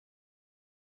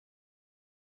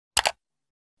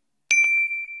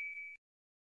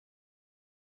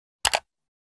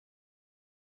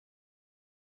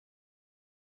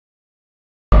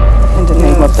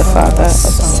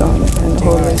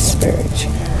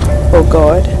Oh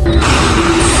God.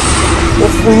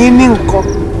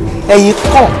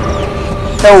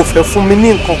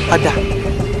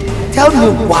 Tell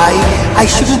me why I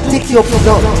shouldn't take your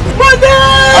blood.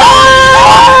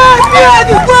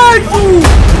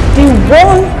 The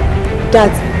one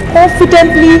that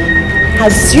confidently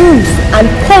assumes and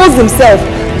calls himself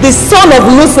the son of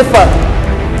Lucifer.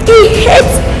 He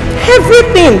hates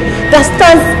everything that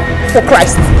stands for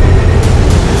Christ.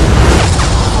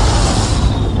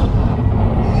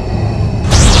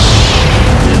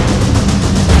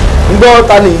 Gbọ́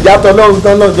ta ni ìjà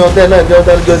tọ́lọ́jọ́ tẹ́ náà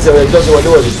jọ ṣe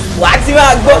wọléwọlé. Wà á ti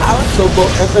máa gbọ́. Ṣọgbọ́n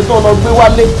ẹ̀fẹ̀ tó lọ gbé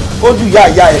wálé ó jù yá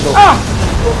ìyá ẹ̀ lọ.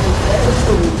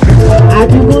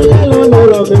 Àdìmọ́ yẹn lọ́nà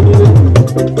ọ̀rọ̀ kékeré.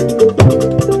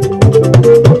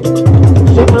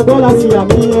 Ṣé Agbọ́lá ti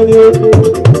àmì ẹni o?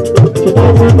 Ṣé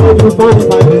táwọn ọmọ ọdún fáwọn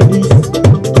ìbàdàn ní?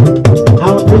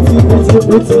 Àwọn pẹ̀tì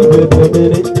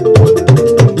bẹ̀rẹ̀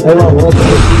ẹ̀rọ àwọn ọkọ̀.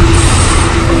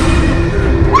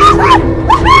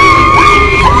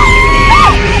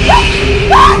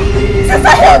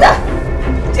 Sister Hilda!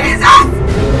 Jesus!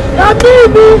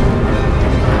 Àbíbi!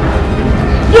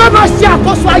 Yóò máa ṣe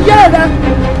àkóso ayé rẹ̀.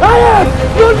 Ayé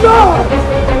yóò lọ.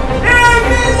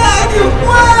 Èmi láti kú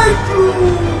ẹ̀jù.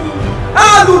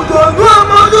 Àlùdòdó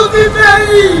ọmọ ọdún ti fẹ́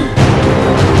yìí.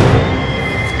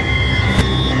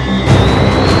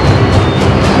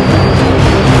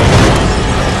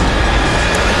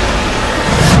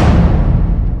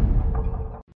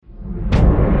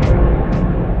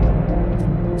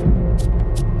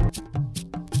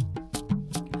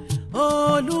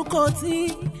 Olukoti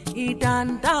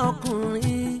ìdàndá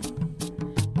ọkùnrin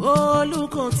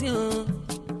Olukoti o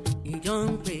ìjọ ń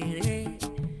pèrè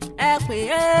ẹ pè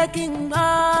é kí n gbọ́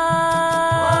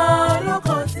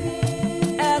Olukoti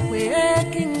ẹ pè é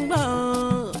kí n gbọ́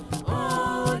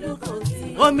Olukoti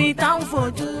omi tá ń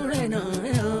fojú rẹ̀ náà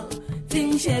tí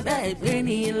ń ṣe bẹ́ẹ̀ gbé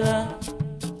ní lọ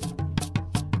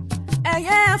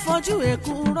ẹ̀yẹ fojú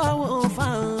èkú rọ́wọ́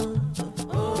fáwọn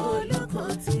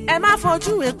Olukoti ẹ má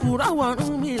fojú èkú rọ́wọ́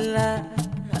rún mi la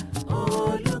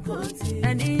Olukoti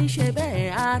ẹni ṣe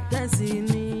bẹ́ẹ̀ á tẹ̀sí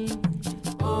ni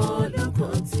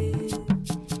Olukoti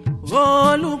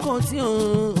Olukoti o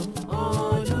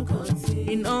Olukoti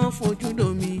iná fojú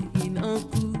lomi iná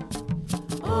kú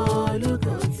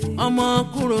Olukoti ọmọ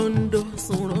kúrò ń do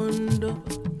sùn rondo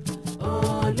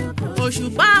Olukoti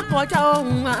òṣùpá kọjá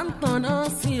ohun à ń tanná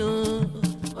sí o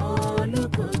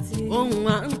Olukoti ohun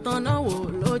à ń tanná wò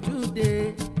lójúde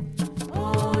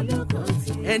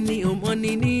Olukoti ẹni ò mọ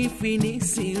ni ní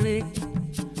finisire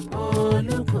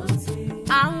Olukoti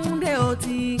àwùndé ò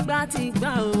ti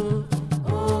gbá o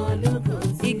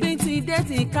Olukoti ìgbín ti dé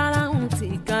ti karahun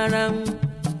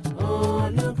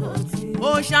Olukoti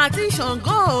òòṣà tí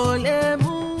Ṣàngó ò lè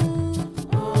mú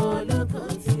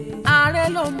Olukoti ààrẹ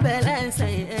ló ń bẹ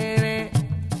lẹ́sẹ̀ rẹ̀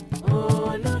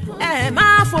Olukoti ẹ má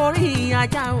forí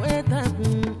ajáwé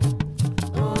tẹkùn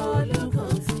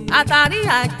Olukoti àtàrí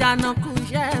àjànàkú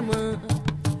ṣẹ́ mọ́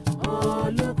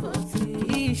Olukoti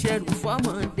ìṣẹ̀rù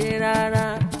fọmọdé rárá.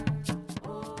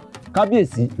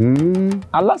 Kábíyèsí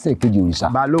aláṣẹ kejì òrìṣà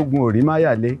balógun orí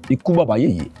máyàlé ikú bàbá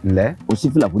yèyé ńlẹ́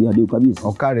òsínfìlà forí adé kábíyèsí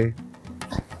ọ̀kàrẹ̀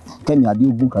kẹ́mi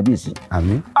adéogun kábíyèsí.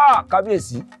 àmín.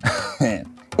 Kábíyèsí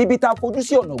ibi tá a fojú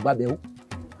sí ọ̀nà ògbàbẹ̀ o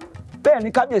bẹ́ẹ̀ ni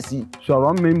kábíyèsí.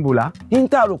 sọ̀rọ̀ mi ń bùlá. n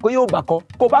ta rò pé yóò bá kọ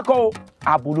kó bá kọ o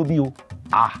ààbò ló bí o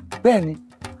bẹ́ẹ̀ ni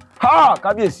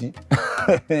kábíyèsí.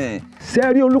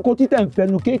 sẹ́ẹ̀rí Olúkotí tẹ̀ ń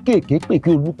fẹnu kéékèèké pè kí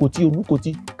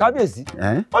Olúkotí kábíyèsí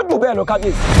ó jù bẹ́ẹ̀ lọ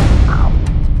kábíyèsí.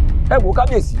 ẹ wò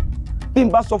kábíyèsí bí n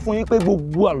bá sọ fún yín pé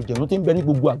gbogbo àròjẹ̀nu tí ń bẹ ní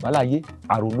gbogbo àgbáláyé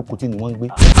àrò Olúkotí ni wọ́n ń gbé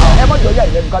ẹ má jọ yá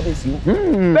ìlẹ́nu kábíyèsí o.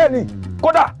 bẹ́ẹ̀ ni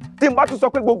kódà tí n bá tún sọ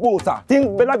pé gbogbo òòṣà tí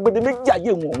ń bẹ lágbèdè méjì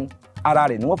ayé wọn òun ara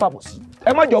rẹ̀ ni wọ́n fàbọ̀ sí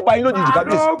ẹ má jọ bá yín lójijì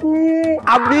kábíyèsí.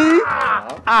 àbí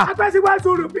agbẹ́síwájú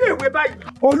rò bí èwe báyìí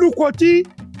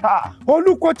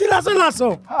Olúkotí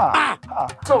lásánlásán.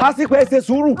 àsìkò ẹ ṣe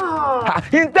sùúrù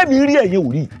ntẹ́mi rí ẹ̀yẹ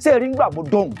ò rí ṣé ẹ rí nígbà mo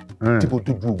dọ̀hùn tí mo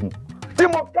dojú ogun tí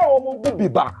mo káwọn ọmọ ogun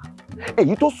bìbà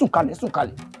èyí tó sùn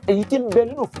kalẹ̀ èyí tí ń bẹ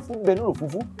nínú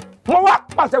òfúfú mo wá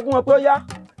pàṣẹ fún wọn pé ó yá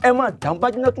ẹ máa dàn bá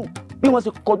jiná tù bí wọ́n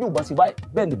ṣe kọjú ìbọn sí báyìí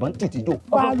bẹ́ẹ̀ nìbọn títí jò.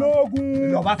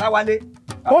 balógun ìjọba táwálé.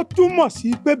 ó túmọ̀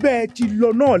sí pé bẹ́ẹ̀ ti lọ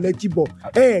náà lẹ ti bọ̀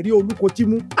ẹ rí Olúkotí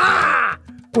mú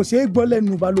kò ṣeé gbọ́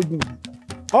lẹ́nu balógun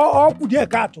ó kù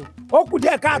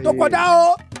díẹ̀ káàtó kódà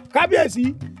o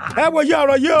kábíyèsí ẹ wo yé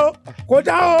ọ̀rọ̀ yìí o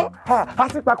kódà o.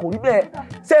 àsìpa kò rí bẹ́ẹ̀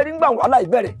ṣé ẹ rí ngbà wàhálà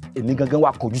ìbẹ̀rẹ̀ èmi gangan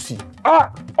wa kojú sí i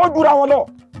ó jura wọn lọ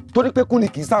torí pé kú ni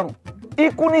kì í sàrùn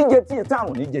ikú ní jẹ tí ètò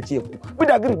àrùn ní jẹ tí èkó bí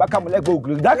dàgìrì bá kàmú lẹ́gbẹ̀ẹ́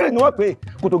ògiri dàgìrì ni wọ́n pè é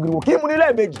kòtògìrì wò kí mú ní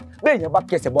lẹ́ẹ̀mejì bẹ́ẹ̀ yẹn bá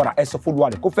kẹsẹ̀ bọ́ra ẹ sọ fÓlúwa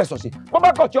rẹ̀ kó fẹ̀sọ̀ sí bó bá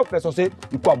kọ̀ tí ó fẹ̀sọ̀ sí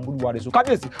ikú àmúlùwà rẹ̀ sọ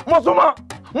kábíyèsí mo súnmọ́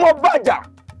mo bàjà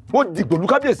ó dìgbòlú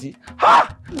kábíyèsí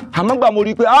àmọ́ gbà mo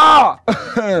rí i pé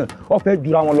ó fẹ́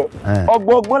jura wọn lọ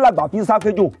ọgbọ́n làgbà fi ń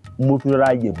sáfẹ́jò mo fi ra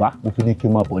yẹ̀bá mo fi ní kí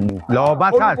n máa bọ̀ ní o. lọ bá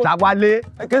sàṣà wálé.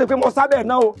 kéde pé mo sábẹ̀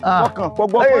náà o ọkàn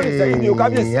gbọ́gbọ́ fún ìsẹ́yìn ni o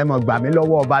kábíyèsí. ẹ mọ̀ gbà mí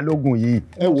lọ́wọ́ Balógun yìí.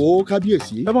 ẹ wo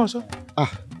kábíyèsí. ẹ bá sọ.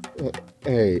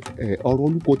 ọ̀rọ̀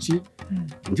Olúkotí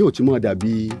ǹjẹ́ ò ti máa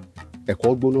dàbí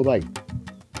ẹ̀kọ́ gbóná báyìí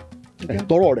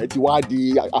tọrọ rẹ ti wá di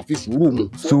àfi sùúrù mu.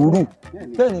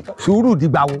 sùúrù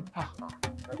dìgbà wo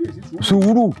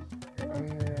sùúrù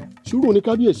ni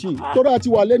kábíyèsí tọ́ra ti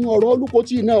wà lẹ́nu ọ̀rọ̀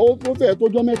Olúkotí náà ó fẹ́ẹ̀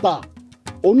tọ́jọ́ mẹ́ta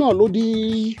òun náà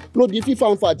ló di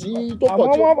fífàǹfà tí tó pọ̀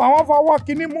jù. àwọn fọwọ́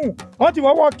kinní mú wọ́n ti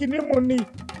fọwọ́ kinní mú ni.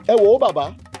 ẹ wò ó bàbá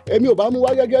èmi ò bá mú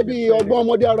wá gẹ́gẹ́ bí ọgbọ́n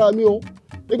ọmọdé ara mi o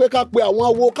pé ká pe àwọn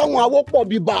awo káwọn awo pọ̀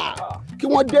bíbà kí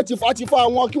wọ́n dé tìfátìfá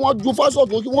wọn kí wọ́n ju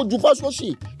fásọ̀tún kí wọ́n ju fásọ̀sì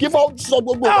kí fọ́ sọ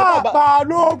gbogbo ìjọba.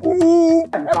 Balógun.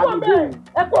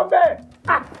 ẹ kọ́ bẹ́ẹ̀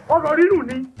ọ̀rọ̀ rírù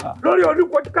ni lórí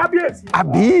Olúkotí kábíyèsí.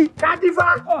 àbí. kádífá.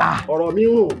 ọ̀rọ̀ mi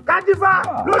rùn. kádífá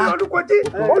lórí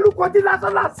Olúkotí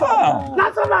lásánlásán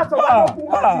Balógun.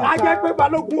 a jẹ́ pé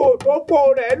Balógun ò tó kó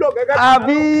rẹ̀ lò gẹ́gẹ́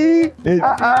bí. àbí.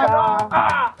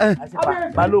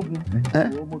 Balógun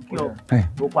mo kí ọ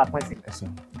tó pa pẹ́sì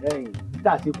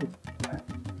nígbà tí kù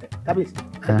kábíyèsí.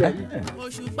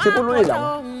 ṣé kó lóye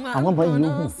làwọn àwọn ọmọ yìí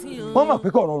ó gùn wọ́n mọ̀ pé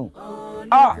kò rọrùn.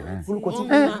 Olúkotí.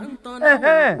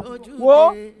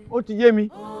 wo ó ti yé mi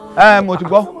mo ti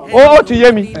gbọ́ ó ti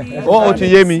yé mi ó ti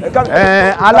yé mi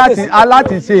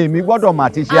alátiṣe mi gbọ́dọ̀ mà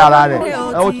ti ṣe ara rẹ̀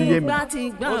ó ti yé mi.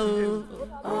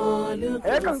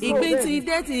 ìgbín ti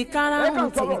dé ti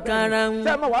karahun ti karahun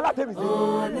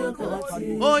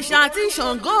òòṣà tí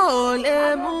Ṣàngó ò lè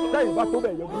mú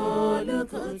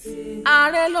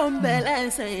ààrẹ ló ń bẹ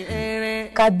lẹ́sẹ̀ rẹ̀.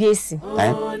 kábíyèsí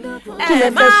kí lẹ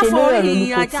fẹ́ ṣe lórí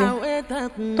ọ̀rọ̀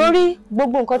Olúkotí torí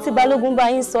gbogbo nǹkan tí Balógun bá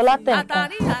yín sọ látẹ̀kọ́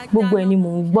gbogbo ẹ̀ ni mò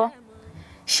ń gbọ́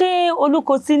ṣé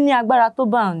Olúkotí ní agbára tó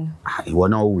bá òun. ìwọ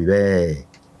náà wí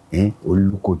bẹ́ẹ̀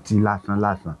Olúkotí lásán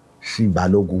sí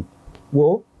Balógun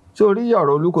wo sórí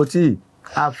ọ̀rọ̀ Olúkotí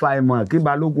àfàìmọ̀ kí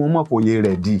Balógun mọ̀ fòye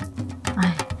rẹ̀ di.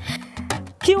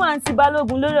 kí wàá ti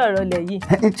Balógun lórí ọ̀rọ̀ lẹ̀ yìí.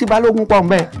 tí Balógun pọ̀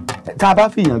mbẹ́ tá a bá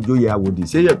fìyàn joyè àwòdì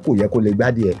ṣé kò yẹ kó lè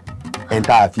gbádìí ẹ̀ ẹ̀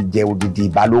tá a fi jẹ odidi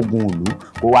Balógun ìlú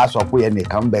kó wá sọ pé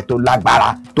ẹnìkan ń bẹ tó lágbára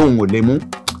tóun ò lè mú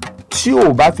tí ò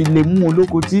bá fi lè mú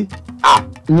Olúkotí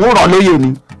ń rọ̀ lóyè ni.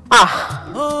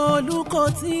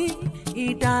 Olúkotí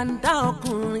ìdàndá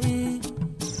ọkùnrin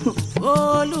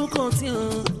Olúkotí o.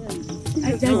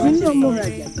 Àjàdí náà mo ra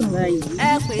àjàkàn báyìí.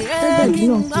 ẹ pè é kí n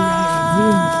gbọ́.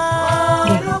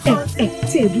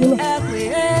 tí ẹ dúró náà. ẹ pè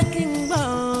é kí n gbọ́.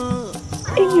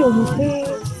 èmi ò mọ̀ pé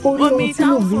orí ohun tí mò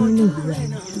ń rí nínú ìlú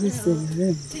ló ṣẹlẹ̀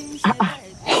rẹ̀.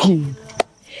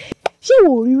 ṣé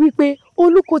wò ó rí wípé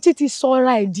Olúkotí ti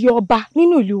sọra ẹ̀ di ọba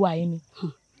nínú ìlú wa yìí ni?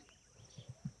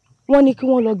 wọ́n ní kí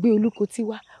wọ́n lọ gbé Olúkotí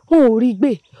wá wọn ò rí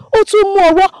gbé ó tún mú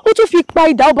ọwọ́ ó tún fi pa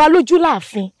idà ọba lójú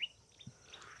láàfin.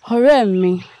 ọ̀rẹ́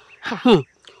mi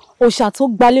òòṣà tó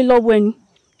gbalé lọ́wọ́ ẹni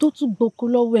tó tún gboko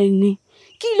lọ́wọ́ ẹni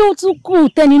kí ló tún kù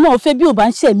tẹni náà fẹ́ bí ò bá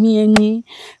ń ṣẹ̀mí ẹni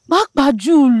pàápàá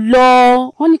jù lọ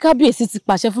wọ́n ní kábíyèsí ti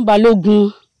pàṣẹ fún Balógun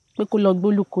pé kó lọ gbé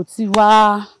Olúkotí wá.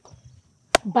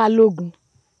 Balógun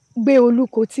gbé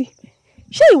Olúkotí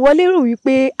ṣé ìwọ lérò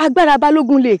wípé agbára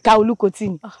Balógun lè ka Olúkotí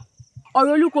ni?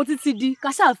 ọ̀rọ̀ Olúkotí ti di ká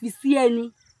ṣàfi sí ẹnu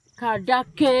ká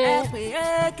dákẹ́. ẹ pè é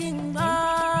kí n gbọ́.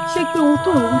 ṣé pé ohun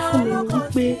tó ń wí fún mi ni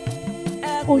wípé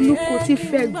Olúkotí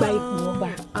fẹ́ gba ipò ọba?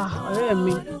 ọ̀rẹ́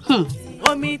mi.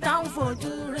 omi tá ń fojú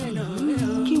rẹ̀ lọ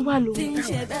kí wàá lò tí ń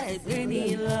ṣe bẹ́ẹ̀ gbé ní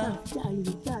lọ.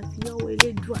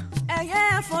 ẹyẹ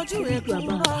fojú èkú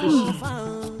rọwọ́ fà ó.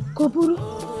 kò burú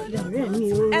ọ̀rẹ́ mi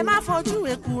o. ẹ má fojú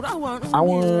èkú rọwọ́ rún.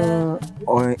 àwọn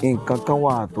nǹkan kan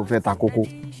wà tó fẹ́ ta kókó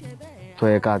tó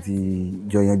yẹ ká ti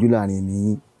jọ yanjú láàrin mi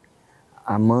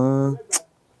àmọ́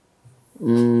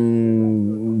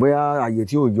bóyá àyè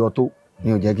tí ò yọ tó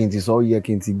ni ò jẹ́ kí n ti sọ yẹ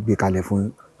kí n ti gbé kalẹ̀ fún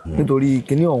yín nítorí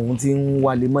kíní ọ̀hún ti ń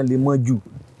wá lemọ́lemọ́ jù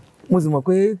mo sì mọ̀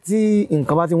pé tí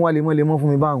nǹkan bá ti ń wá lemọ́lemọ́ fún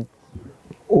mi báwọn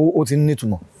ó ti ń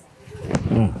nítumọ̀.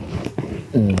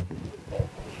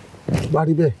 bá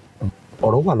rí bẹ́ẹ̀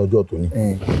ọ̀rọ̀ wà lọ́jọ́ tòní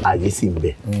àyè sì ń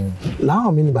bẹ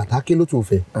láwọn mi ni bàtà ké ló tún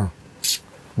fẹ́.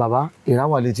 bàbá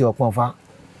ìráwọ̀ létí ọpọ́n fa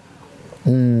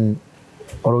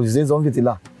ọ̀rọ̀ òṣìṣẹ́ sọ ń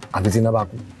fìtílà àfi tí iná bá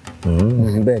kú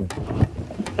bẹ́ẹ̀ ni.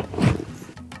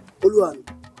 olúwa mi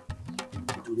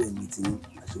nítorí ẹ̀mí tí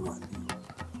aṣèwà ní.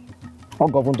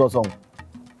 ọkọ̀ fún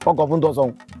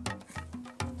tọ́sọ̀hún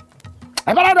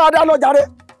ẹ bá dáadáa lọ jàre.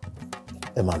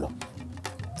 ẹ máa lọ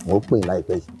wọn ó pè é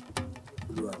láìpẹ́ yìí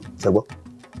ṣẹgbọ́.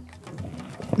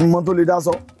 mímọ́ tó lè dá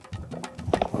sọ.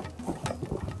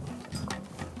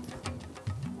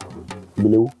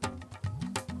 ìgbéléwó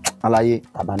àlàyé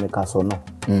tàbá ní ká sọ náà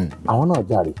àwọn náà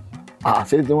jàre.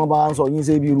 Ṣé tí wọ́n bá ń sọ yín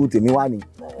ṣé bí irú tèmi wà ní.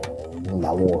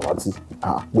 làwọn ò rántí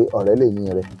pé ọ̀rẹ́ lè ní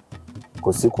rẹ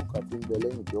kò sí kò kàn tí ń bẹ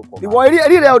lẹ́yìn tí ó pọ̀. ìwọ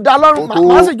eré rẹ ò dá lọ́rùn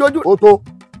màá sì jójú. ó tó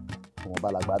àwọn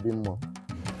balàgbà bí mọ.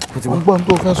 wọ́n gbọ́n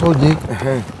tó fẹ́ sọ yé.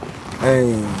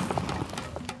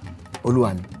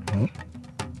 olúwa ni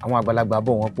àwọn àgbàlagbà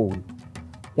bọ̀ wọ́n pòwe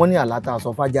wọ́n ní àlá tá a sọ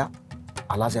fájá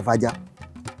àláṣẹ fájá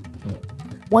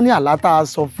wọ́n ní àlá tá a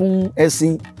sọ fún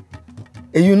ẹṣin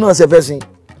èyí náà ṣe fẹ́ sin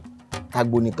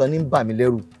tàgbò nìkan ní bà mí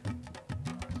lẹ́rù.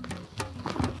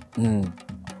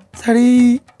 sẹ́rí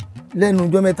lẹ́nu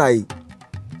ọjọ́ mẹ́ta yìí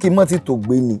kí n mọ́ ti tò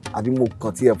gbé ni àbí mo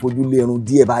kàn tiẹ̀ fojú lé ẹrun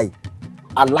díẹ̀ báyìí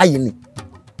aláyìí ni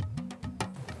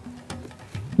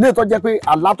lè tó jẹ́ pé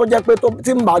àlá tó jẹ́ pé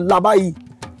tí n bá la báyìí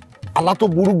àlá tó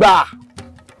burú gbáà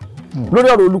lórí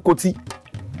ọ̀rọ̀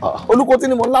Olukoti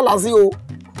ni mo lálàá sí o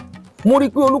mo rí i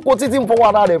pé Olukoti ti ń fọwọ́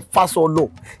ara rẹ̀ fasọ̀ lọ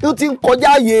yóò ti ń kọjá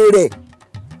ààyè rẹ̀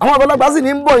àwọn àgbàlagbà sì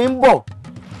ní ń bọ̀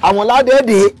àwọn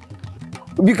ládẹ́ẹ̀dẹ́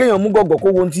bí kéèyàn mú gọ̀gọ̀ kó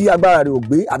wo ohun tí agbára rẹ̀ ò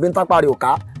gbé àbí ń tápá rẹ̀ ò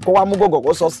ká kó wá mú gọ̀gọ̀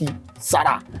kó sọ sí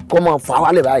sára kó mọ̀ fà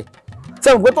wálẹ̀ báyìí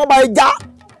sẹ́mi pé tó bá já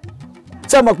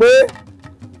sẹ́mi pé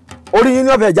orí yín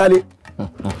ní ọ̀fẹ́ jalè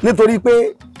nítorí pé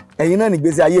ẹ̀yin náà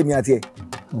nígbésí ayé mi àti ẹ̀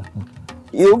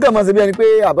ìhun kẹ́mọ̀ sí bí ẹni pé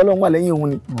àbẹ́lọ́ wà lẹ́yìn òun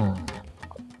ni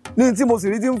ní tí mo sì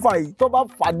rí tí ń fà yìí tó bá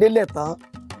fà délẹ̀ tán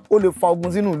ó lè fa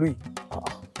ogun sínú ìlú yìí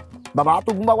bàbá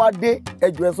tógun bá wá dé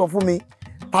ẹjọ́ ẹ sọ fún mi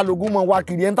ta lógun mọ̀ wá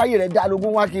kiri ẹni táyé rẹ̀ dá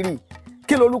lógun wá kiri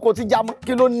kí ló Olukoti já mọ́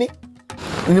kí ló ní.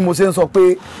 ni mo ṣe ń sọ pé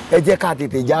ẹ jẹ́ ká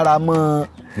tètè jára mọ́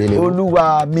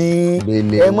olúwa mi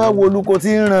ẹ mọ́ wo Olukoti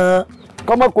ń ràn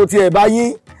kọ́mọ́ kò tiẹ̀ bá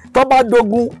yín tó bá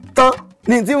dogun tán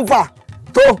ní tí ń fà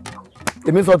tó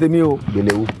èmi sọ tèmi o.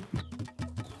 gbèlèwò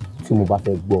tí mo bá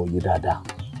fẹ́ gbọ́ òye dáadáa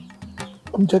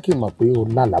ó ń jẹ́ kí n mọ̀ pé o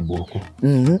lálàá burúkú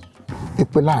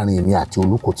pípé láàrin èmi àti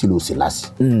Olukoti ló sì lásì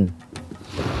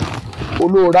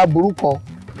olóòrá burú kan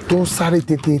tó ń sáré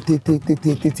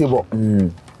tètè bọ̀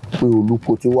pé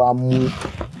Olukoti wá mú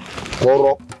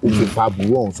kọ́rọ́ ó fi fa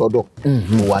burú ọ̀hún sọ́dọ̀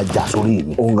mo wá já sórí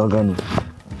mi. òun gangan nù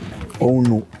òun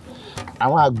nù.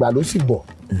 àwọn àgbà ló sì bọ̀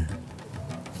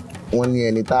wọ́n ní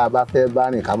ẹni tá a bá fẹ́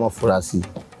bá rìn ká má fura sí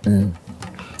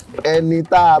ẹni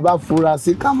tá a bá fura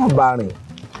sí ká má bá rìn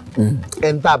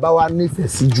ẹni tá a bá wá nífẹ̀ẹ́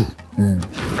sí jù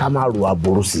ká má ro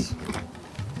aburú sí.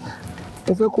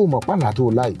 mo fẹ́ kó o mọ̀ pàlà tó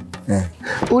o láì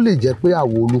ó lè jẹ́ pé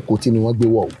àwo Olukoti ni wọ́n gbé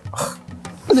wọ̀ o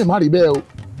ó lè má rí bẹ́ẹ̀ o.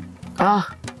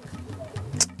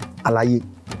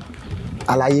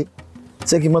 àlàyé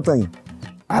ṣé kí n mọ́tàn yìí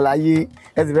àlàyé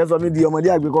ẹ sì fẹ́ sọ mí di ọmọdé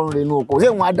àgbékọ́rùn rẹ̀ inú oko ṣé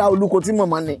wọn á dá Olukoti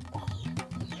mọ̀mọ́ ni.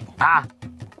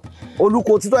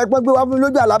 Olukoti tó ẹgbẹ́ gbé wá fún mi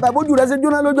lójú àlá báyìí bójú rẹ̀ ṣe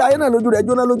jóná lójú ayé náà lójú rẹ̀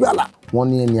jóná lójú àlá. wọ́n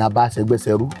ní ẹni abá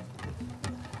ṣẹgbẹ́sẹ̀rú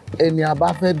ẹni abá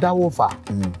fẹ́ dáwọ́ fà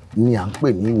ni à ń pè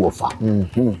ní ìwọ̀fà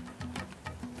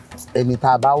ẹni tá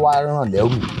a bá wá ràn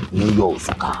lẹ́rù ní yọ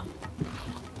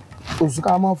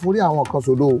òṣùká máa forí àwọn kan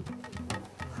sódò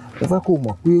mo fẹ́ kó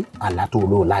mọ̀ pé àlá tó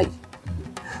lò láyìí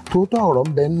tòótọ́ ọ̀rọ̀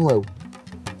ń bẹ nínú ẹ̀ o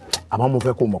àmọ́ mo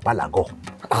fẹ́ kó mọ̀ pàlágọ̀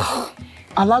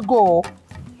alágọ̀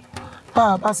bá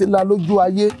a bá ṣe la lójú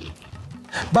ayé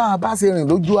bá a bá ṣe rìn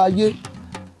lójú ayé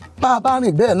bá a bá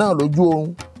rìn bẹ́ẹ̀ náà lójú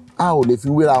oorun a ò lè fi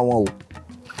wéra wọn o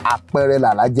àpẹẹrẹ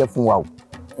làlá jẹ́ fún wa o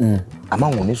àmọ́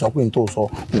wọn ò ní sọ pé n tó sọ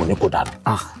wọn ò ní kó dànù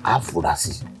á fura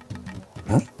sí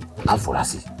á fura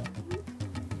sí.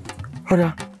 ọ̀dà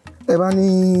ẹ bá ní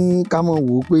ká mọ̀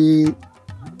wò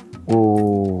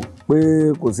ó pé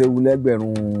kò séwu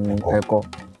lẹ́gbẹ̀rún ẹ̀kọ́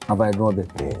àbáyọ̀dún ọbẹ̀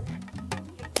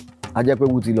a jẹ́ pé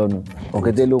wù ti lọ́nu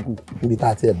ọ̀kẹ́tẹ́ ló kù. níbi tá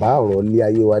a ti ẹ̀ bá ọ̀rọ̀ lé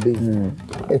ayé wa dé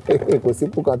kò sí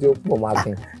kúkan tí ó pọ̀ máa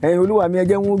fin. ẹ̀yin olúwa mi ẹ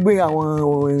jẹ́ wọ́n gbé àwọn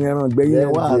ẹran ìgbẹ́yìn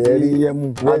wá àti ẹmu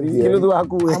àbí kí ló tó wá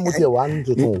kú. amúṣe wa ń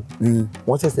tuntun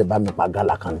o wọ́n ṣẹ̀ṣẹ̀ bá mi pa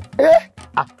gálà kan ni.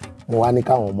 mo wá ní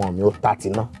káwọn ọmọ mi ó ta ti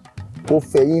ná kó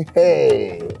fẹ̀yìn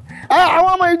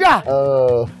àwọn ọmọ ìjà.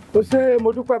 ó ṣe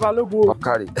mo dúpẹ́ balógun o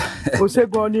Bakare ó ṣe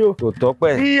gan ni o kò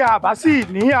tọ́pẹ́. bí a bá sì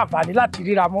ní àǹfààní láti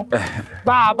ríra mọ́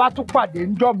bá a bá tún pàdé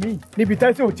ńjọ́ míì níbi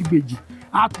tẹ́sí ò ti gbèjì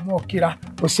á tún mọ̀ kíra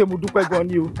ó ṣe mo dúpẹ́ gan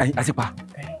ni o. ẹyin àtipa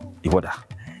ìwọ́dà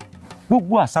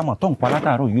gbogbo àsámọ̀ tó ń pa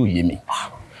látàárọ̀ yóò yé mi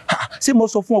ṣé mo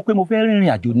sọ fún ọ pé mo fẹ́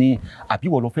rìnrìn àjò ni àbí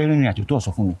wọ́n lọ fẹ́ rìnrìn àjò tó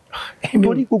sọ fún mi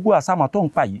nítorí gbogbo àsámọ̀ tó ń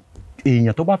pa yìí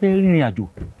èèyàn tó bá fẹ́ rìnrìn àjò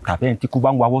tàbí ẹni tí kú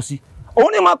bá ń wawọ́ sí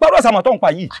òun ni máa parọ́ àsámọ̀ tó ń pa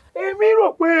yìí. èmi rò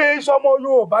pé sọmọ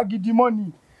Yorùbá gidi mọ́ ni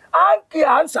à ń kí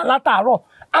à ń sà látàárọ̀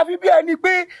àfi bí ẹni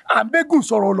pé à ń bẹ́gùn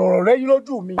sọ̀rọ̀ lọ̀rọ̀ rẹ yín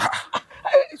lójú mi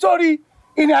sórí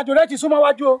ìrìn àjò rẹ ti súnmọ́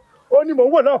wájú o ó ní mò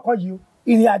ń wò lọ́ọ̀kan yìí o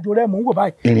ìrìn àjò rẹ mò ń wò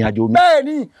báyìí. ìrìn àjò mi. bẹ́ẹ̀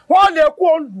ni wọ́n lè kú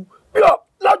òǹlù bí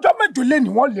lọ́jọ́ mẹ́jọ lé ní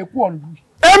wọ́n lè kú òǹlù.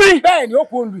 èmi. bẹ́ẹ̀ ni ó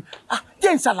kú òǹlù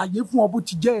jẹ́ ìṣàlàyé fún ọ bó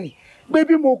ti jẹ́ pé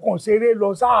bí mo kàn ṣeré lọ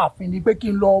sáàfin ni pé kí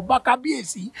n lọ bá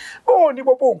kábíyèsí bóun ni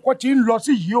gbogbo nǹkan ti ń lọ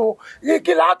sí yìí o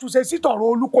kí látúnṣe sítọ̀rọ̀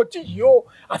Olúkòtí yìí o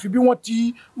àfi bí wọ́n ti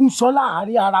ń sọ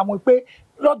láàárín ara wọn pé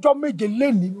lọ́jọ́ méje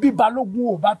lénìí bí balógun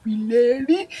ò bá fi lè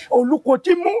rí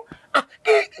Olúkòtí mú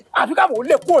kí àfi káwọn ò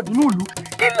lè kúrò nínú ìlú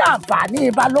kí láǹfààní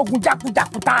balógun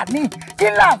jákujàku tá a ní kí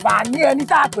láǹfààní ẹni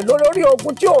tá a pè lórí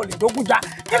ogun tí ò lè dógun jà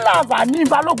kí láǹfààní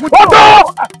balógun tí ò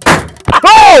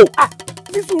lè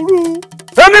ní sùúrù.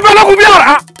 èmi balógun bí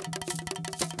ọ̀rá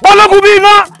balógun bí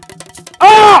iná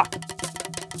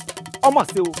ọmọ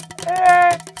sí o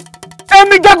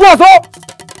èmi jagun ọ̀sọ́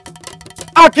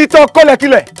àkìtàn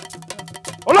kọlẹ̀kilẹ̀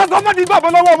ọlọ́sọ̀mọ́dé bàbá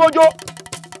lọ́wọ́ ọmọ ọjọ́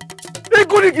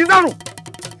ikú ni kì í dànù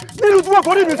nínú tí wọ́n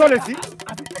forí mi sọlẹ̀ sí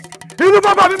inú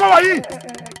bàbá mi máa wà yìí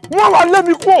wọ́n wà lé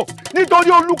mi kú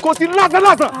nítorí Olúkòtí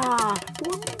lásánlásán.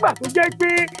 nígbà tó jẹ́ pé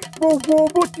gbogbo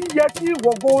bó ti yẹ kí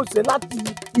ìwọ̀gbọ́ ṣe láti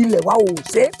ilẹ̀ wa ò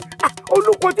ṣe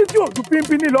Olúkòtí tí ò ju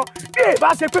pínpín lọ bí èèbá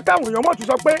ṣe pé káwọn èèyàn mọ̀ tún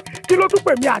sọ pé kí ló tún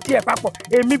pè mí àti ẹ̀ papọ̀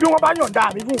èmi bí wọ́n bá yọ̀ǹda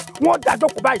mi fún wọn dájọ́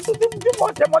kó báyìí tí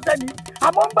wọ́n ṣe mọ́ṣẹ́ ni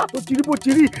àmọ́ ńgbà tó ti rí bó ti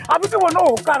rí àbí kí wọn náà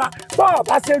ò kára bọ́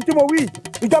ọ̀bá ṣe tí mo wí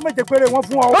ìjọ méje péré wọn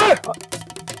fún ọ.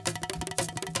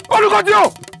 Olúkòtí o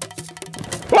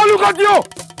Olúkòtí o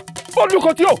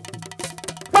Olúkòtí o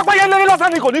pápáyé lẹ́yìn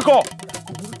lásán ni kò ní kọ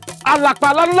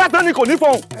àlàpàlà lásán ni kò ní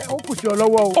fọhùn. ó kù sí ọ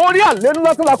lọ́wọ́ o. orí àlẹ́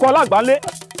ńlá tó la kọ alágbálẹ̀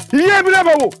iye mi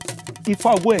lẹ́bọ̀ wò ifá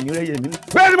owó ẹ̀yìn rẹ̀ yẹ mí.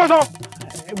 bẹ́ẹ̀ ni mo sọ.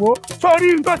 wo sórí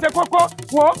nǹkan ṣe kókó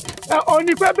wo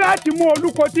òní pé bí a ti mú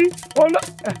Olúkòtí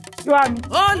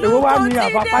èwo wá ní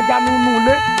àfapájá nínú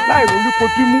ilé láì rí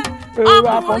Olúkòtí mú èwo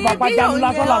àfapájá nínú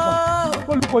lásán lásán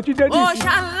Olúkòtí dé ní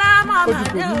ìsìn ó ti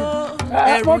pè mí.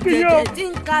 ẹ̀rù tètè tí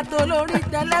ń ka tó lórí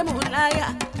tẹlẹ́mù láyà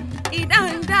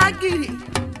ìdáǹdá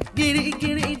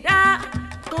gìrìgìrì dá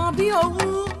kan bí owó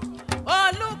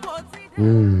Olúkòtí dá.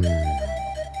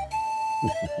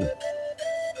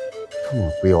 kí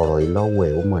wọ́n pe ọ̀rọ̀ ìlọ́wọ́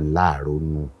ẹ̀ ó mọ̀ láàárọ̀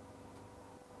nù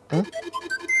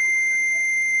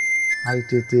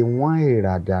àìtètè wọ́n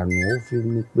èrà dànù ó fi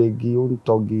ní pegi ó ń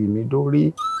tọ́gi mi dórí.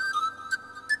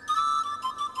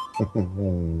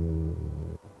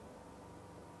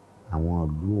 àwọn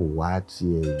ìlú ò wá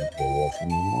tiẹ̀ bọ̀wọ̀ fún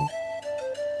mi mọ́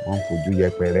wọ́n fojú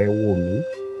yẹpẹrẹ wò mí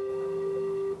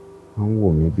wọ́n ń wò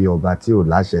mí bí ọba tí ò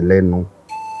láṣẹ lẹ́nu.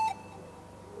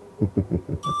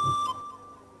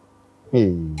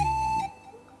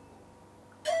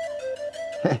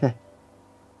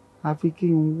 àfi kí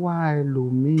n wá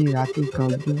ẹlòmíì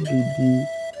akíkanjú gidi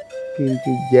kí n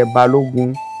ti jẹ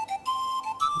balógun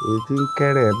èyí tí ń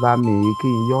kẹ́rẹ̀ bá mi kí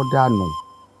n yọ́ dànù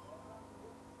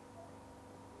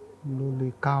ló lè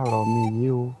ká ọ̀rọ̀ mi yìí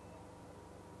o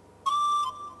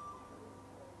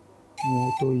mo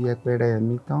tó yẹpẹrẹ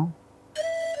mi tán.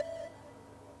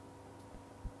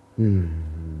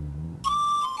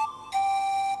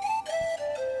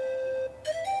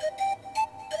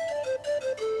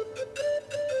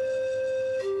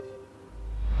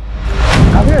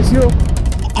 kábíyèsí o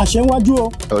àṣẹ ń wájú o.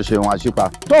 ẹ ṣeun àṣìpa.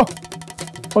 tó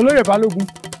olóyè balógun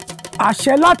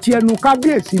àṣẹ láti ẹnu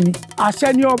kábíyèsí ni àṣẹ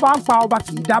ni ọba ń pa ọba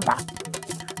kì í dábàá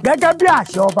gẹ́gẹ́ bí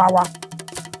àṣẹ ọba wa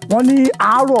wọ́n ní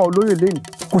àárọ̀ olóyè lẹ́yìn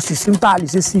kò sì sí tá a lè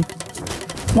ṣe sí i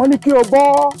wọ́n ní kí o bọ́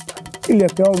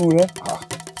ìlẹ̀kẹ̀ ọrùn rẹ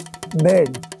bẹ́ẹ̀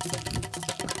ni.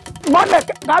 mọ́lẹ̀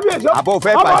kábíyèsí àbò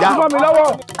fẹ́ fàjà ọmọ mi lọ́wọ́.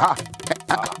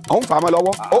 ó ń fà mọ́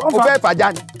lọ́wọ́ ó fẹ́ fàjà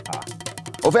ni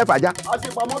ó fẹ́ fàjà. a ti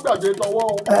pamọ́ gbàgbé tọwọ́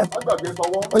o gbàgbé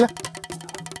tọwọ́.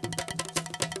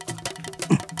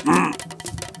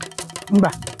 ngbà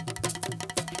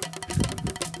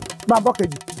bá a bọ́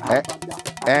kejì.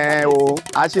 o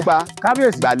àṣìpa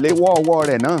kábíyèsí gbàléwọ́ ọwọ́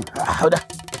rẹ̀ náà.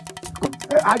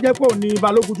 a jẹ́ pé òní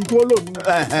balógun tuntun ó lò ní.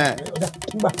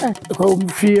 ngbà kò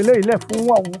fi eléyìí lẹ̀ fún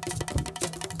ọ̀hún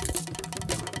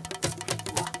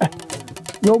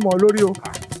yóò mọ̀ lórí o.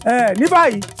 ní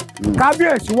báyìí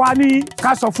kábíyèsí wa ní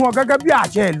ká sọ fún ọ gẹ́gẹ́ bí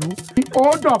àṣẹ ìlú ó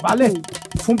dọ̀bálẹ̀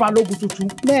fún balógun tuntun.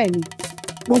 bẹ́ẹ̀ni.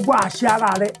 gbogbo àṣẹ ara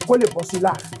rẹ kó lè bọ́ sí i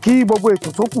la kí gbogbo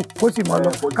ètò tó kù kó sì mọ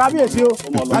lọ. kábíyèsí o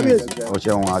kábíyèsí. o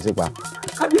ṣeun àṣìpa.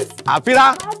 kábíyèsí. àfírà.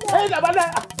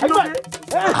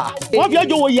 wọ́n fi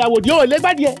ẹjọ́ wo ìyàwó di òòlẹ́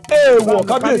gbádìẹ. èèwọ̀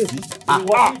kábíyèsí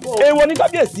èèwọ̀ ní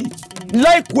kábíyèsí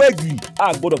láìkú ẹ̀gì a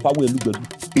gbọ́dọ̀ fáwọn ìlú gbẹ̀dú.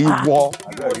 ìwọ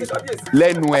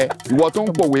lẹ́nu ẹ ìwọ tó ń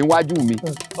pòwe níwájú mi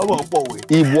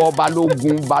ìwọ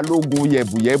balógun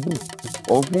yẹ̀bùyẹ̀bù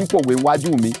ó ń pòwe níwájú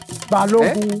mi.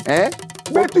 balógun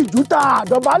gbẹ́tìjú ta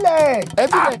àdọ̀bálẹ̀.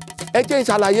 ẹ jẹ́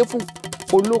ìṣàlàyé fún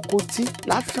Olókòtí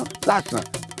lásán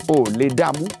ò lè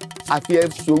dààmú àfi ẹ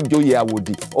sojoyè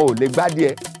àwòdì ò lè gbádìẹ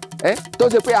tó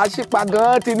ṣe pé àṣìpa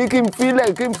gan ti ní kí n fi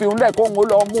ńlẹ̀ kó ń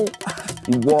lọ mú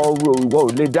ìwọ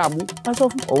ò lè dààmú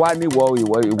ó wá ní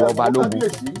ìwọ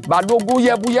balógun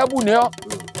yẹbuyẹbu ni ọ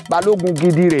balógun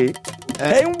gidi rèé.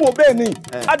 ẹ ń wo bẹ́ẹ̀ ni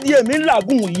adìẹ mi ń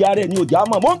làágùn ìyá rẹ̀ ni òjá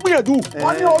mọ̀ mọ́ ń gbìyànjú.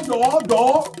 wọ́n ní ọ̀dọ́.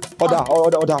 ọ̀dà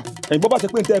ẹ̀yin bọ́ bá ṣe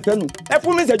pé n tẹ́ ẹ fẹ́ nù ẹ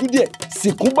fún mi ìṣẹ́jú díẹ̀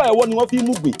sìnkú báyìí wọ́n ni wọ́n fi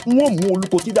mú gbìn n ó mú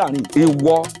Olúkotí dàrin.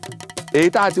 ìwọ èyí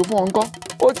tá a ti fún ọ ńkọ́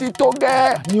ó ti tó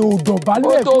gẹ́. ni ò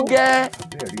dọ̀bálẹ̀ ó tó gẹ́.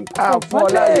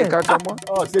 àfọláyè kankan mọ́.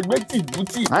 ṣègbè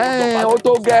tìbútì. ó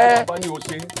tó gẹ́.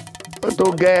 ó tó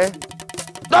gẹ́.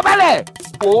 dọ̀bálẹ̀.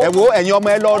 ẹ wo ẹ̀yin ọmọ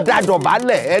ẹ lọ dá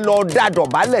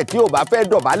dọ̀bálẹ̀ tí ò bá fẹ́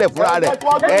dọ̀bálẹ̀ fúnra rẹ̀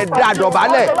ẹ dá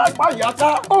dọ̀bálẹ̀.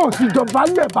 ó sì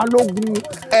dọ̀bálẹ̀ balógun.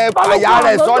 ẹ fàyà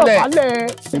rẹ̀ sọ́lẹ̀.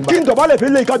 kí n dọ̀bálẹ̀ fi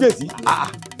lé kábíyèsí.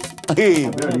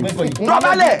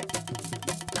 dọ̀bálẹ̀.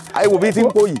 ẹ wo bí ti ń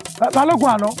pò yìí. balógun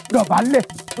àná dọ̀bálẹ̀.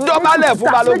 dọ̀bálẹ̀ fún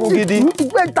balógun gidi.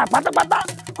 gbé ìta pátápátá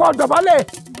kọ́ dọ̀bálẹ̀.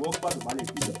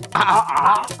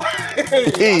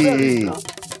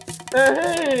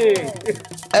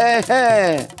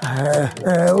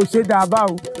 ó ṣe dáa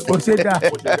báwo ó ṣe dáa.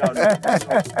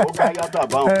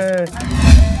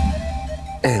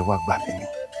 ẹ wá gbà mí ni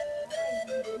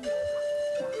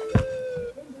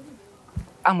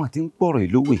àmọ́ tí ń pọ̀rọ̀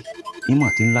ìlówè ìmọ̀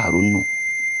tí ń láàárọ̀ nù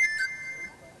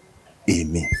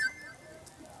èmi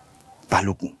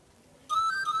balógun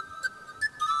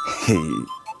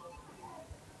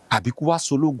àbíkú wá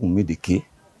sológun médèké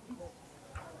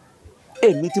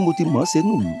èmi tí mo ti mọ̀ ọ́ ṣe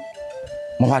nù mí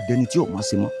mo wá dẹni tí ò mọ̀ ọ́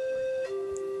ṣe mọ́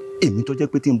èmi tó jẹ́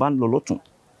pé tí n bá ń lọ lọ́tún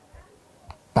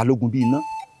balógun bí iná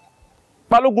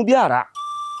balógun bí àrá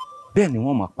bẹ́ẹ̀ ni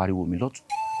wọ́n máa pariwo mi lọ́tún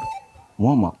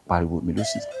wọ́n máa pariwo mi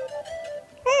lósì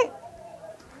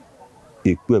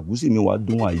èpo ẹ̀gúsí mi wá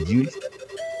dún àìjírí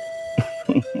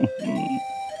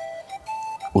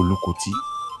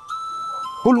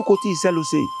Olúkotí iṣẹ́ ló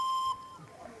ṣe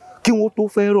kí wọ́n tó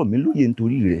fẹ́ rọ̀ mí lóye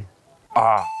nítorí rẹ̀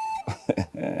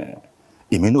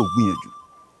èmi náà gbìyànjú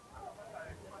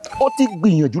ó ti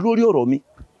gbìyànjú lórí ọ̀rọ̀ mi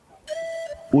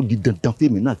ó di dandan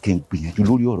fèmí náà kí n gbìyànjú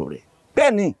lórí ọ̀rọ̀ rẹ̀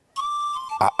bẹ́ẹ̀ ni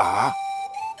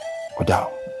ọ̀dà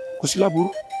kò sí láburú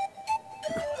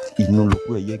inú ló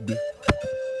kó ẹyẹ gbé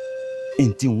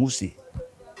èyí tí n ó ṣe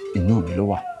inú mi ló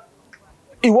wà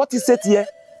ìwọ ti ṣe tiẹ̀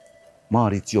máa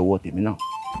retí ọwọ́ tèmi náà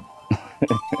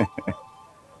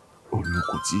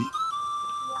Olúkotí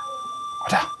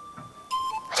ọ̀dà.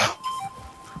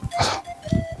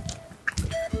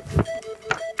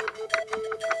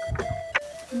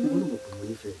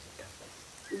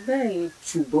 bẹ́ẹ̀ni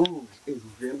ṣùgbọ́n ẹ̀rù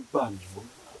rẹ̀ ń bà mí mọ́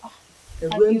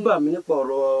ẹ̀rù ẹ̀ ń bà mí nípa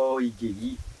ọ̀rọ̀ ìgè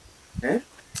yìí.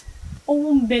 owó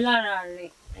ń bẹ lára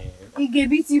rẹ̀ ìgè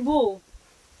bíi ti bò ó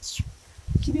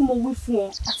kí bí mo wí fún ọ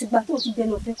àtìgbà tó ti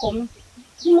dẹnu ọ̀fẹ́ kọ mí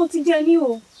ni mo ti jẹ ní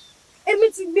o èmi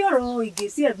ti gbé ọ̀rọ̀ ìgè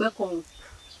sí ẹ̀gbẹ́ kan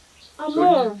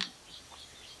àmọ́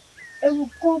ẹ̀rù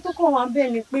kan tó kàn wá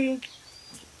bẹ́ẹ̀ ni pé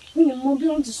mi ò mọ bí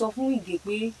wọ́n ti sọ fún ìgè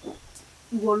pé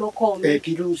ìwọ lọkọ mi.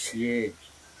 kí ló ń ṣe ẹ́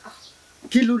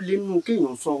kí ló lè nu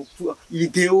kéèyàn sọ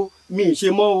ìgè o mi ì ṣe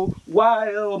mọ́ o wá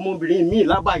ọmọbìnrin mi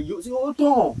lábàáyé ó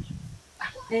tàn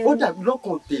ó dàbí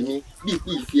lọ́kàn tèmi bí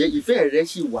ìfẹ́ rẹ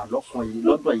sì wà lọ́kàn yìí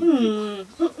lọ́dọ̀ ìgè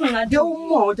jẹ́ ó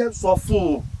mọ̀ ọ́ jẹ́ sọ fún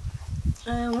un.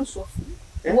 wọ́n sọ fún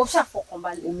un wọ́n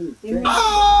ṣàfọkànbalẹ̀.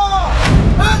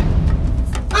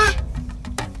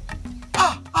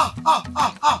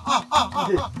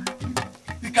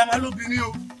 ìkàmá lóbìnrin o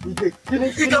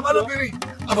ìkàmá lóbìnrin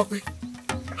àmọ́ pé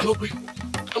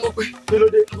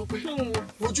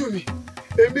ojú mi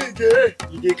èmi ìgèrè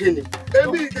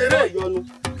èmi ìgèrè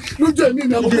lójú ẹ̀mí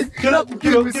mi àmọ́ pé kí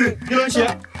ló ń ṣe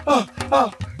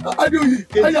adéoyè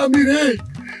àyà mi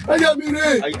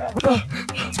rèé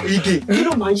ìgè kí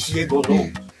ló máa ń ṣe é gan-an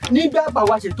nígbà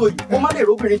báwa ṣe tó yìí kó má lè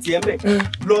róbìnrin tiẹ̀ mẹ́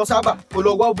lọ sábà kó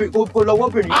lọ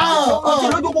wọ́bìnrin ó ti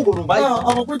lójú kòkòrò báyìí.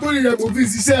 àmọ́ pé torí rẹ̀ mo fi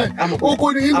ṣiṣẹ́ oko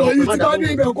ni ìlọ yìí tí bá ní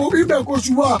ibẹ̀ kó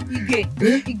ṣù wá.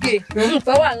 ìgè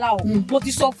nfẹ́ wà láò mo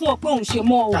ti sọ fún ọ pé òun ṣe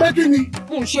mọ́ o. pé kí ni.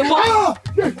 òun ṣe mọ́.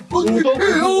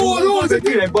 owó ṣe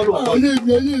kí rẹ̀ gbọ́ lọ sọ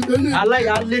yìí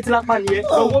aláya létí lápá ni ẹ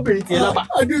lọ wọ́bìnrin tiẹ̀ lábà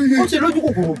ó ṣe lójú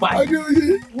kòkòrò báyìí.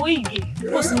 wo ìgè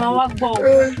kó sì máa wá gbọ́ ọ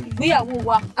ìgbéyàwó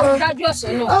wa àfidájú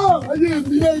ọ̀sẹ̀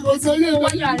náà.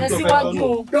 Wọ́n yà rẹ̀ síwájú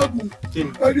o.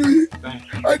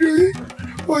 Adéoyè,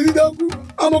 onídàkú,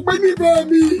 àmọ́ pé nígbà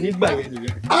mi. Nígbà yẹn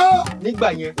nìyẹn. Nígbà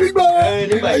yẹn.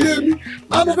 Ayé mi,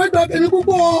 àmọ́ pé gba tèmi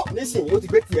púpọ̀. Nísìnyí ó ti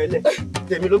gbé tiẹ̀ lẹ̀,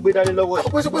 tèmi ló gbé dání lọ́wọ́ ẹ̀.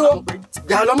 Àpò ìṣòpé wọ.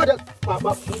 Jà lọ́mọdé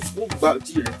máa fún gbà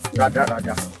tí rẹ̀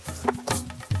rádaràda.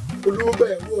 Olówó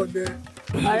bẹ̀rẹ̀ wú ọ̀lẹ.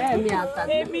 Ọ̀rẹ́ mi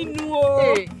àtàtà. Èmi nu o.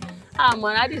 Àmọ́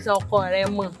Ládìsá ọkọ rẹ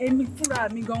mọ̀. Èmi fúnra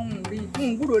mi gan-an rí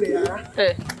gbúrò rẹ̀ rárá.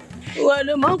 Wọ́n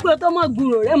lè mọ̀ pé tó mọ̀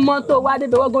gbúrò rẹ̀ mọ́ tó wá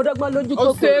débi wọ́n dọ́gbọ́n lójú tó kó.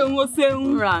 Ó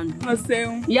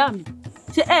ṣeun. Ìyá mi,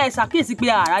 ṣé ẹ ṣàkíyèsí pé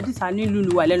Ládìsá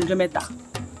nílùú wà lẹ́nu ọjọ́ mẹ́ta?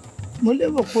 mo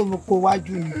lérò pé mo kó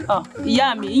wájú ni. ìyá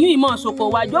mi ìyún ìmọ̀ ṣoko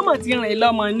wájú ọmọ ti rìn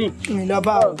lọ́mọ ní. rìn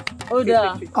lọ́ba o. ó dáa.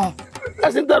 ẹ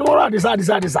sì ń tẹnu mọ́ra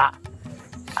àdìsá.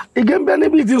 ìgé ń bẹ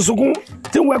níbi tí sunkún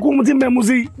tí ń wẹkú tí ń mẹ́mu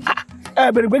sí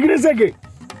ẹ bèrè pé kí ni sèké.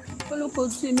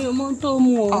 Olùkọ́tì mi ò mọ tó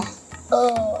mu o.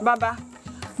 bàbá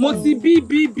mo ti bí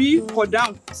kò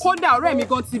dáhùn kódà ọ̀rẹ́ mi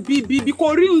gan ti bí kò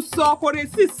rí ń sọ kò rí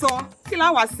sí sọ kí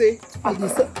láwàá ṣe.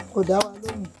 àdìsẹ́ kò dá wa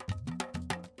lóhùn.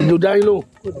 ìjọ dá yín lóhùn.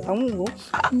 kò dáhùn o.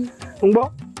 ń gbọ́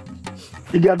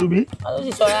igi àdùbí. ó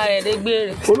sì sọra rẹ̀ dé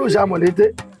gbére. olóòṣà mọ̀lété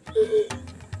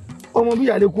ọmọ bí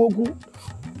ìyàlẹ́ kú ó kú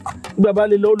bàbá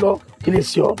lè lọ kí ni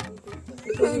sí ọ.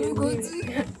 Olùkọ́tì.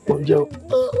 oúnjẹ o.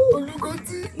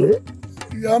 Olùkọ́tì.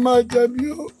 ìyá máa jẹ mí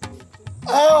o.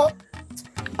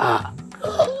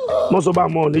 mọ́sọ̀ bá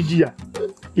mọ̀ ọ́ ní jìyà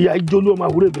ìyá ìjólú ọmọ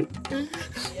àwúrẹ́bẹ̀.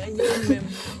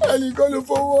 ẹnìkan ló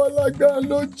fọwọ́ ọlá gbá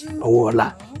lójú. ọwọ́ ọlá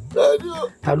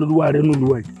ta ló lúwa rẹ nílùú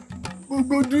ẹ̀.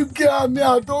 gbogbo dúkìá mi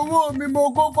àtọwọ́ mi mo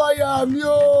kó fáyà mi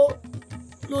o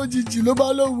lójijì ló bá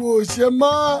lóun ò ṣe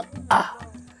mọ́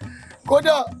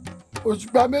kódà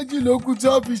òṣùpá méjì ló kù tí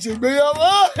wọ́n fi ṣègbéyàwó.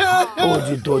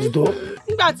 òtítọ́.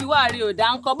 nígbà tí wàá rí òdà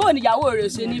ń kọ bóun níyàwó rẹ̀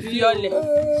ṣe ní fi ọlẹ̀.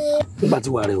 nígbà tí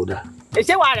wàá rẹ ò dáa.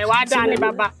 èṣé wàá rẹ̀ wá dáa ní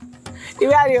bàbá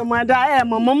ìwé àrè ọmọ dá ẹ̀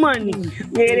mọ̀mọ́ ni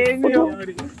wèrè ni o.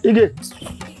 Ige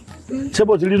ṣé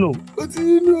bó ti rí nù. ó ti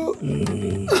rí nù.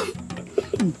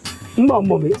 nígbà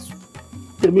ọmọ mi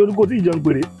èmi orúkọ tí ìjọ ń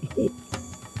pèrè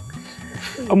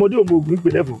ọmọdé òmò ògùn ń pè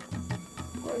lẹ́fọ̀ọ́.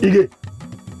 Ige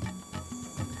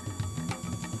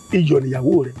iyọ̀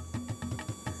níyàwó rẹ̀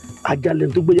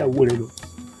ajalẹ̀ tó gbéyàwó rẹ̀ lọ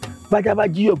bájá bá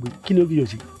jíyọ̀ gbé kí ni ó fi yọ̀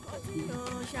sí.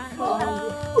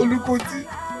 Olùkọ́tì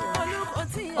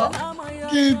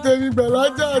kí n tẹ̀mí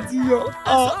gbàlájà àti yọ̀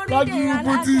láti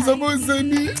irúgbó tí ìsọmọ́sẹ̀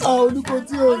ní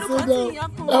Olùkọ́tì ọ̀sẹ̀dá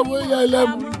ẹ̀wọ̀n ìyá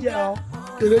ẹlẹ́mú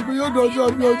kèrègbè yóò dọjọ́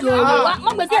bí ọjọ́ rẹ̀.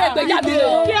 mọ̀ pé kèrègbè jáde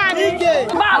o. kí a ní ké.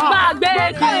 bá a gbà gbé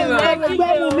kèrègbè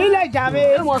gbẹ̀mù mi lè jáde.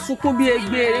 ó mọ̀ sunkún bí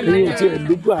egbe. èyí ò tiẹ̀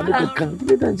lójú àánú kankan kí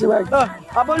ló dé ń ṣe báyìí.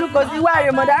 Olùkọ́tì wá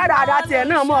ìrìnmọ̀ dáadáa tiẹ̀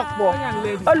náà mọ̀ pọ̀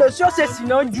olùsí ó ṣe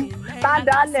sìnà jù tá a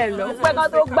dá lẹ̀ lọ pẹ́ ká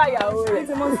tó gbà ìyàwó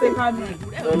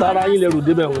rẹ̀. tara yín lẹrù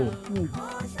débẹ̀ wọn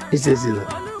ìṣesì náà.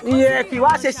 ìyẹn kì í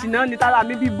wá ṣe sìnà ní tara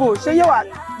mi bí bò ṣé yóò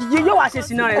wá ṣe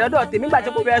sìnà rẹ̀ lọ́dọ̀ tèmi gbà tí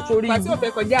kò fẹ́ sórí ibi. pàtí ò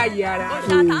fẹ́ kọjá àyè ara.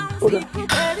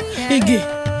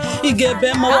 Ige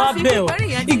bẹ́ẹ̀ mọ wá bẹ̀ ọ́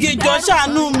Ige jọ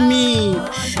ṣàánú mi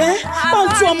wọ́n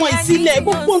tú ọmọ ìsílẹ̀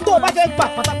gbogbo tó o bá fẹ́ gbà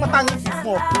pátápátá ní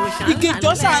fífún ọ Ige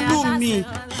jọ ṣàánú mi.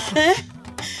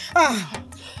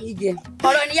 Ige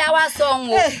ọ̀rọ̀ ni yá wá sọ ohun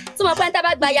o tí mo pẹ́ ń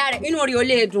tábà gba ya rẹ̀ inú rí o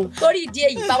lè dùn torí ìdí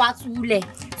èyí bá wa túlẹ̀.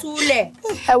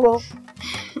 ẹ wo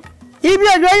ibi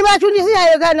èdè yìí bá tún ní sí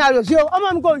àyè kan náà lò sí o ọmọ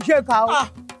mi kò ń ṣe kà o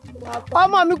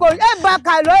ọmọ mi kò bá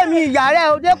kà ló èmi ìyá rẹ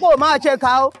o dépò máa ṣe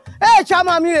kà o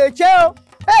ṣọmọ mi rè ṣe o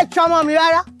ṣọmọ mi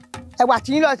rárá ẹwà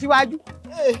tí ń lọ síwájú.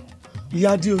 ìyá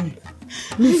Adéoyè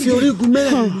mi fi orígun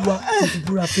mẹ́rin ìlú wa mo fi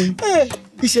búra fún yín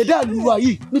ìṣẹ̀dá ìlú wa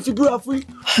yìí mi fi búra fún yín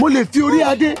mo lè fi orí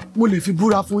adé mo lè fi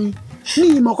búra fún yín ní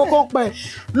ìmọ̀ kọ́kọ́ pẹ́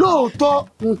lóòótọ́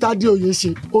ohun tí Adéoyè ṣe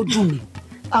ó dùn mí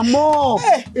àmọ́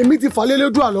èmi ti fà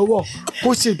lélẹ́dùn àlọ́wọ́ kó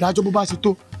ṣe ìdájọ́ bó bá ṣe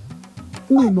tó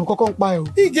ní ìmọ̀ kọ́kọ́ ń pa ẹ̀ o.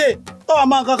 Ige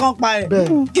ọmọ kankan pa ẹ̀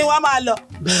kí wọ́n máa lọ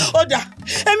ó dà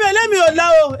èmi ò lọ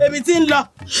o èmi ti ń lọ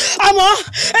àmọ́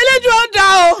elédùn ó dà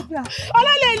o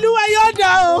ọlọ́lẹ̀ ìlú wa yóò dà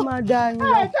o.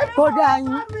 kó dá yín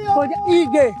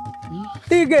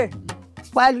Ige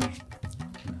pálí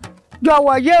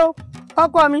jọ̀wọ́ yé o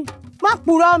ọkọ mi má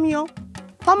purọ́ mi o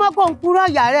ọmọ kò ń purọ́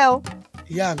ìyá rẹ o.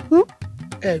 ìyá mi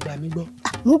ẹ gbà mí gbọ́.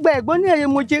 mo gba ẹ̀gbọ́n ní èrè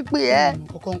mo ṣe pé ẹ.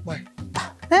 kọ́kọ́ ń pa ẹ̀.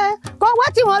 kọ́ wá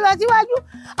tí wọ́n lọ síwájú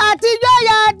àtijọ́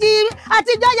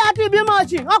ya ti bímọ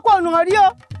sí ọkọ̀ ọ̀nà rí o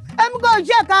èmi kò ń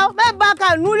ṣèkà mẹ́ba kà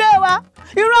núlé wa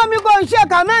irú mi kò ń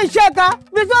ṣèkà mẹ́ ń ṣèkà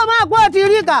bí tó máa pọ̀ ti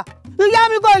rí kà ìyá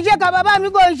mi kò ń ṣèkà bàbá mi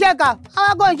kò ń ṣèkà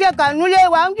àwa kò ń ṣèkà núlé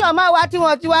wa ń jọ máa wá tí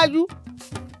wọ́n síwájú.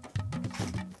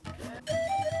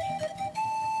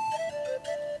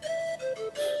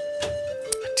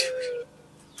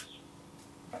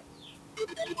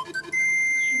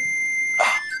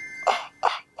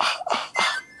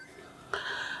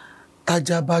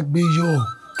 tájà bá gbé yọ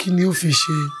kí ni ó fi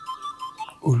ṣe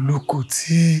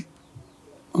Olùkọ́tì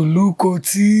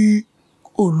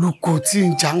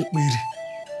ń jà ń pèrè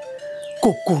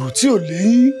kòkòrò tí ò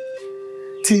léyìn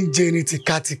tí ń jẹrin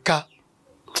tìkatìka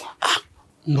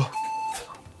lọ.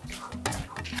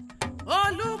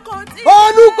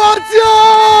 Olùkọ́tì o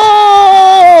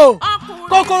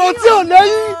kòkòrò tí ò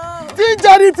léyìn tí ń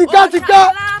jẹrin tìkatìka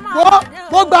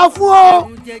wọ́n gbà fún ọ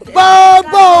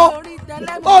bàbá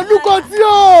Olùkọ́tì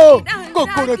o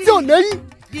kòkòrò tí ò léyìn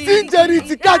tí ń jẹrin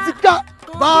tìkatìka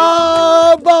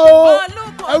bàbá o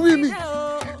ẹwí mi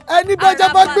ẹni bájá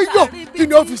bá gbé yọ kí kí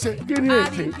ni ó fi ṣe. kí ni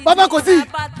èsè. bàbá kò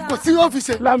sí ó fi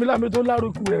ṣe. lámìlámì tó lárú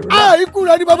ikú rẹ̀. ikú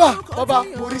rẹ̀ ni bàbá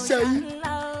mo rí iṣẹ́ yín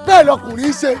bẹ́ẹ̀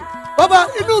lọkùnrin ṣe bàbá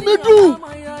inú mi dùn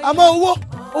àmọ́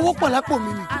owó pọ̀ lápò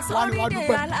mi ni wàá ní wàá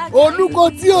dúpẹ́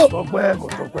Olúkòtí o. tọpẹ́ kò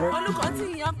tọpẹ́.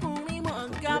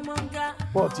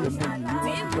 pọ́ọ̀tì ẹ̀ mọ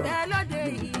ìlú wa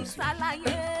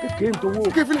kékeré ń towó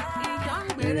kéfìlẹ̀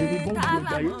èrè ní bọ́ǹbù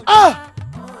ọjà yìí.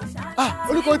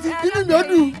 Olúkòtí inú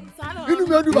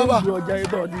mi ò dùn bàbá bọ́ǹbù ọjà yìí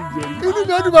tọ́ ní ìjẹ́ yìí. inú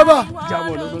mi ò dùn bàbá.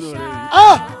 jábọ̀ lọ́sọ̀rọ̀ rẹ̀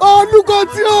yìí.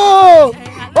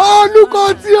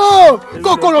 Olúkòtí o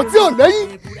kòkòrò tí ò lẹ́yìn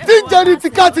tí ń jẹni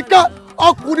tìkatìka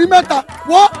ọkùnrin mẹ́ta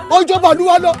wọ́n ọjọ́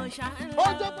bàlúwa lọ.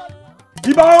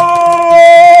 ìbà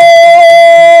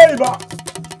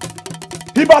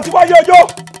ìbà tí wáyé ọjọ́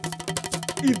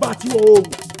ìbà tí oòrùn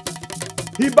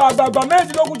ìbà àgbààgbà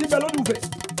mẹ́rìndínlógún ti bẹ lólùfẹ́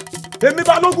èmi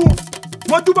Balógun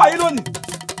mo júbà yín lónìí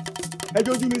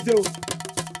ẹjọ́ ojú mi ṣe o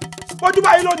mo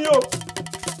júbà yín lónìí o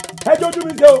ẹjọ́ ojú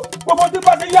mi ṣe o gbogbo tí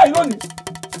bá ṣe yá yín lónìí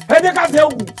ẹni ká ṣe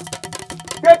ògùn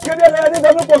kékeré ẹlẹ́yẹ ní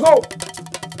fẹnu pọ̀ṣọ́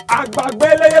àgbàgbẹ́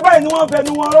ẹlẹ́yẹ báyìí ni wọ́n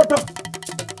fẹnu wọn rọ́tàn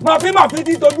màfi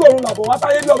tí tójú òrùn làbọ̀ wá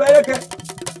táyé bí ọbẹ̀ ẹlẹ́kẹ́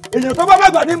èèyàn tó bá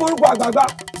bàgbà ní morúkọ àgbààgbà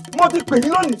mo ti pè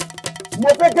yín lónìí mo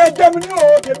fẹ́ kẹ́ jẹ́ mi ní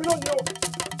òòrùn tèmi lónìí o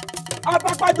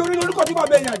atápájọrí lórúkọ tí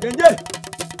bàbá èèyàn àjẹ́ńjẹ́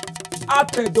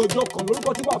àtẹ̀dọ̀jọ kan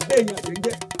lórúkọ tí bàbá èèyàn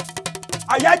àjẹ́ńjẹ́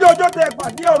àyájọ́ ọjọ́ tẹ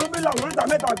pàdé Ọ̀rúnmìlà lóríta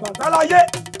mẹ́ta àgbà sáláyé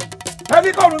ẹni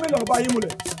kọ́ Ọ̀rúnmìlà ọba yín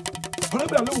múlẹ̀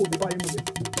Ọ̀rúnmìlà ló wò ó bá yín múlẹ̀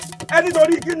ẹni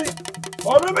torí kíni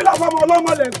Ọ̀rúnmìlà fọmọ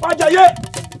ọlọ́mọ lẹ̀ pàjáyé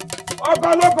ọkọ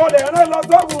ọlọ́kọ lẹ̀ rẹ́ lọ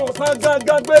sọ́ọ̀bù ọ̀sán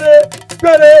gangan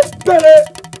gbére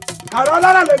àrà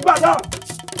alára lè gbàdá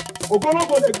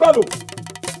ògbólógbò lè gbàlò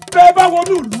bẹ́ẹ̀ bá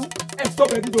wọnú ìlú ẹ̀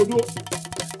sọ́bẹ̀ dídòdó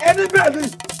ẹni bẹ́ẹ̀ ni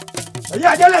èyí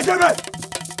àjẹlẹ̀ jẹ́ bẹ́ẹ̀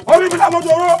Ọ̀rúnmìlà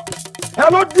mọ́tòrò ẹ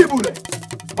ló dìbò rẹ̀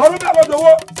Ọ̀rúnmìlà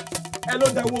mọ́tòrò ẹ ló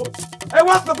dẹ̀wọ́ ẹ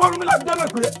wá sọ fún Ọ̀rúnmìlà jọ́nà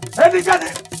pé ẹnikẹ́ni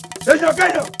èèyàn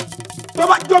kẹ́yàn tó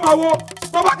bá jọba wo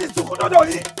tó bá ti sunkún dọ́dọ̀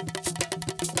yìí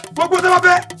gbogbo tó bá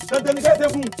fẹ́ tẹ̀tẹ̀ ní kẹ́tẹ̀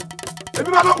fún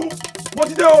èmi Balógun mo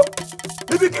ti dé o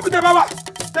níbi kíbi tẹ́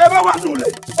bá wà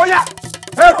nùlẹ̀ ó yá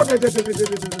ẹ rọ tẹ̀tẹ̀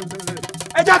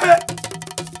ẹ jáde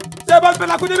tẹ́ bá fẹ́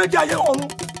lakúndé méjì ayé ọ̀run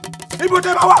ibo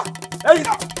tẹ́ bá wà ẹ̀yìn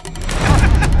náà.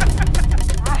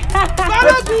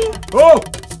 Balógun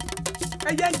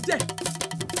ẹyẹ ń jẹ.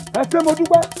 ẹ ṣé mo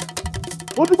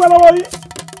dúpẹ́ lọ́wọ́ yín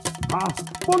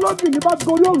bọ́lọ́gì ní bá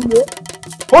gorí òrùlé.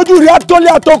 ojú rí atọ́lé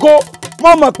atọ́kọ mo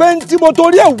mọ̀ pé tí mo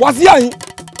torí ẹ̀ wá sí àyín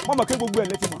mo mọ̀ pé gbogbo ẹ̀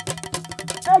lẹ́tì mọ̀.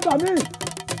 ẹ gbà mí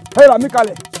ẹ rà mí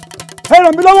kalẹ̀ ẹ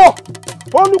ràn mí lọ́wọ́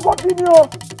Olúkòtí ni o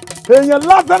èèyàn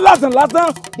lásán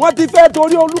wọ́n ti fẹ́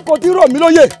torí Olúkòtí rọ̀ mí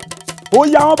lóyè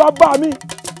oyè àwọn bàbá mi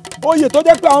oyè tó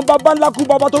jẹ́ pé àwọn bàbá ńlá kú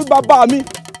bàbá tó bí bàbá mi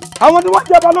àwọn ni wọ́n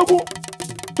jẹ́ Balógun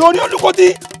torí Olúkòtí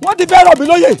wọ́n ti fẹ́ rọ̀ mí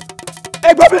lóyè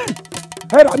ẹgbẹ́ mi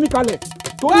ẹ rà mí kalẹ̀.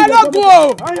 Balógun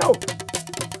o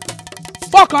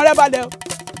fọkàn rẹ balẹ̀ o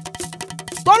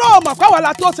tọ́lọ́ ọmọ pàwọ́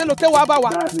la tó ṣe ló tẹ́ wàá bá wa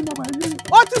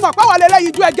ó ti mọ̀ pàwọ́ lẹ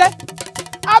lẹ́yìn ju ẹgẹ́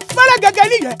afẹ́rẹ́ gẹ́gẹ́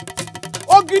nìyẹn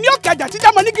ògìní òkèjà tí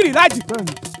jámọ́ ní gìrìláàjì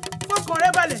fọkàn rẹ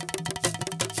balẹ̀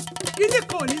kíní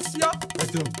kan ò ní sí ọ.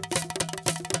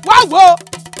 wá wo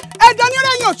ẹjọ́ ní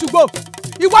rẹ́yìn Òṣùgbò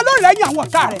ìwọ ló rẹ́yìn àwọn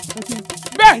ọ̀tá rẹ̀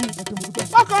bẹ́ẹ̀ ni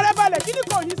fọkàn rẹ balẹ̀ kíní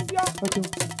kan ò ní sí ọ.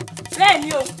 bẹ́ẹ̀ ni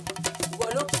o ìwọ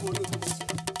ló kú orí Olúkòtí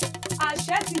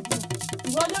àṣẹ ti dùn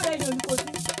ìwọ ló rẹ́yìn Olúkòtí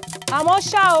àmọ́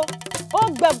ṣá o ó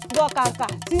gbẹ̀bọ̀ kàǹkà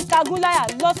tí ń tagún láyà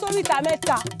lọ sóríta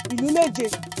mẹ́ta ìlú méje.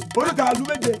 oríta ìlú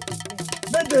méje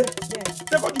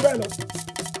ṣé kò jù bẹ́ẹ̀ lọ.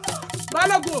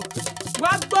 Balógun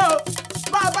wàá gbọ́ o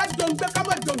bá a bá jòǹgbé ká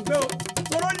má jòǹgbé o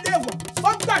tóró léèwọ̀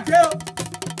wọ́n gbàgbé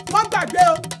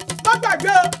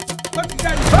o kó ti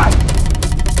jẹ́ ìlú.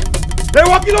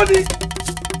 èèwọ̀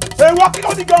kí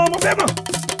ló ní gan-an mo fẹ́ mọ̀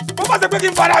bó bá ṣe pé kí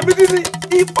n fara mi dí ni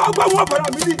ifá gbọ́ wọn fara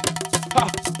mi dí.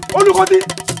 Olúkòtí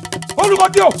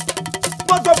o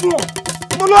mo sọ fún ọ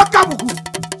mo lọ kábùkù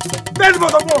bẹ́ẹ̀ ni mo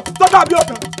sọ fún ọ tọ́jú àbí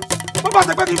ọ̀kan bó bá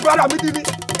ṣe pé kí n fara mi dí ni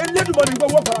Elédùmarè ní gbọ́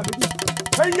wọn fara mi dí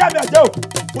ẹ̀yin yá mi àjẹ́ o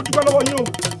mo dúpẹ́ lọ́wọ́ yín o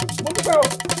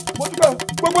mo dúpẹ́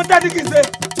gbogbo dání kì í ṣe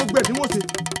gbogbo ẹ̀ ní wọ́n ṣe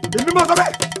èmi mọ̀ sọ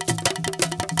bẹ́ẹ̀.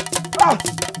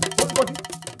 Olúkòtí.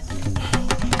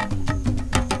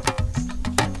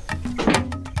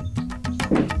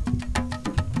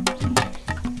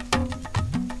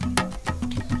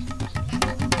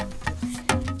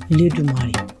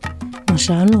 Elédùmarè mà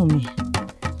ṣàánú mi.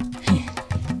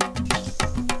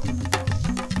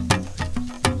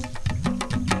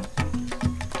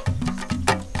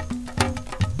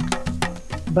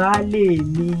 baálé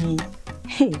mi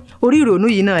orí ìrònú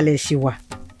yìí náà lè ṣe wà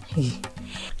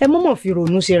ẹ mọ̀mọ̀ fi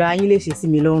rònú ṣera yín léṣe sí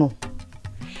mi lọ́rùn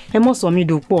ẹ mọ̀ sọ mí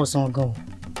dopò ọ̀sán gan o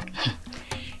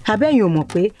abẹ́yìn ò mọ̀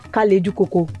pé ká lè ju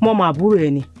koko mọ́mọ́ àbúrò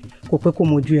ẹ̀ ni kò pé kó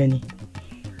mojú ẹni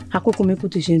àkókò mi kú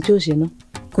ti ṣe tí ó ṣe ná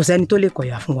kò sẹ́ni tó lè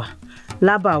kọ̀yà fún wa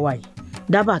lábàá wa yìí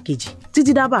dábàá kejì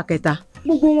títí dábàá kẹta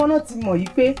gbogbo wọn náà ti mọ̀ yìí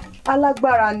pé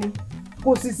alágbára ni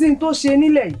kò sì sí ní tó ṣe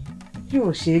nílẹ̀ yìí tí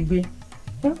ò ṣe é gbé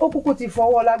ó kúkú ti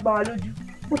fọwọ́ lágbára lójú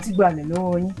ó ti gbalẹ̀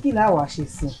lọ́wọ́ yín kí láwàá ṣe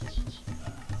sí i.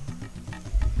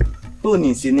 ó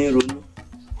ní sí ní ronú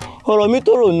ọ̀rọ̀ mi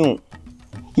tó ronú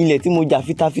ilẹ̀ tí mo jà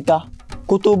fitafita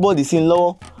kó tó bọ́ọ̀dì sí i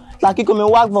lọ́wọ́ làkíkọ́ mi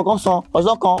wá gbọ̀ngàn san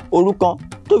ọ̀sán kan òru kan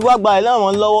tó fi wá gba ẹ̀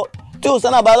lẹ́wọ̀n lọ́wọ́ tí ò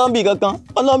sánà bá lọ́nbì kankan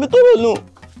ọ̀nà mi tó ronú.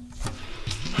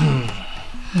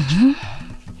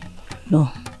 lọ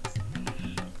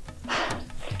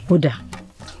ó dà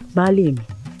baálé mi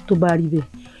tó bá rí bẹ́ẹ̀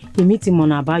èmi ti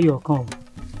mọ̀nà àbáyọ kan o.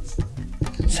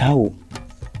 ṣáò.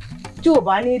 tí ò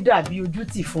bá ní dàbí ojú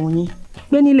tì fún yín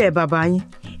pé nílẹ̀ bàbá yín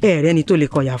ẹ̀rẹ́ ni tó lè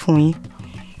kọ̀yà fún yín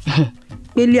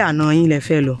pélé àná yín lẹ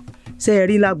fẹ́ lọ ṣe é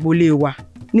rí lágbolé wa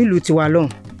nílùú tiwa lọ́hùn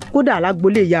kódà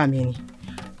lágbolé ìyá mi ni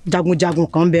jagunjagun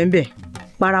kan bẹ́ẹ̀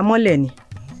paramọ́lẹ̀ ni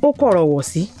ó kọ̀rọ̀ wọ̀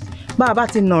sí bá a bá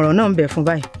ti nà ọ̀rọ̀ náà ń bẹ̀ fún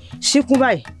báyìí ṣíkún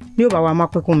báyìí ni ó bá wa máa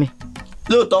pínkún mi.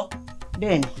 lóòótọ́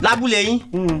bẹ́ẹ̀ni lábúlé yín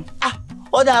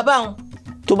ó dáa báwọn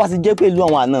tó bá ti jẹ́ pé ìlú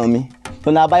àwọn àna mi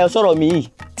ọ̀nà àbáyọ sọ̀rọ̀ mi yìí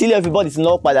tí ilé fi bọ́ọ̀dì sí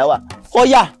lọ́wọ́ padà wà ó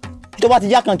yá tó bá ti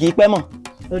yá kan kì í pẹ́ mọ́.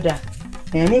 ó dáa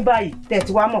ní báyìí tẹ̀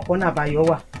tí wàá mọ̀ kọ́nà àbáyọ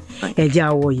wà ẹ jẹ́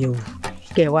àwọ̀ yẹ̀wò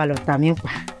kẹ́ ẹ wá lọ ta mí pa.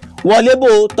 wọlé bò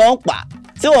ó tán pa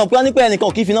tí wọn pẹ́ nípa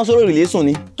ẹnìkan kì í finá sórí òrìlé sùn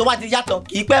ni. tó bá ti yàtọ̀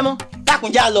kì í pẹ́ mọ́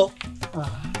dákun já lọ.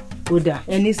 ó dáa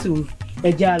ẹ ní sùúrù ẹ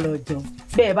jẹ́ àlọ́ jẹun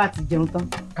bẹ́ẹ̀ bá ti jẹun tán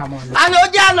kà mọ́ lọ. àná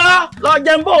já lọ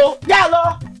jẹun bò ó já lọ.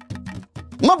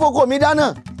 mọ́ foko mi dáná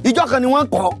ìjọ kan ni wọ́n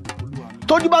kọ́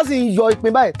tójú bá sì ń yọ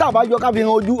ìpín báyìí tá a bá yọ ká fi hàn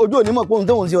ojú òní mọ̀ pé òun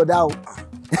tóun sí ọ̀dà o.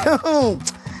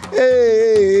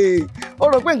 ó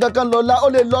rò pé nǹkan kan ó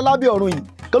lè lọ lábẹ́ ọ̀run yìí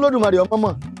kí Olódùmarè ọmọ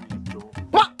mọ̀.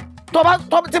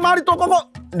 tí máa rí tó kọ́kọ́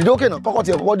dìde òkè náà kọ́kọ́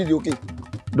tiẹ̀ kọ́kọ́ dìde òkè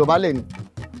dọ̀bálẹ̀ ni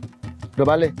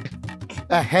dọ̀bálẹ̀.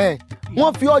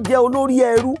 wọ́n fi ọ́ jẹ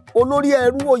olórí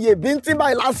ẹrú oyè bíntín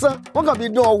báyìí lásán wọ́n kàn fi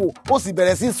dán ọ wò ó sì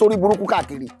bẹ̀rẹ̀ sí sórí burúkú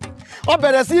káàkiri ó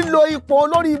bẹ̀rẹ̀ sí lo ipò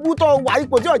olórí ibú tó wà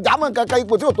ipò tí ò jámọ́ kankan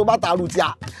ipò tí ò tó bá tààrù tíà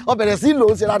ó bẹ̀rẹ̀ sí lò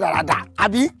ó ṣe rádaràdà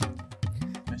àbí.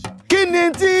 kí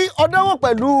ni tí ọdẹ́wọ̀n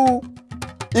pẹ̀lú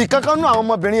ìkankanú àwọn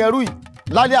ọmọbìnrin ẹrú yìí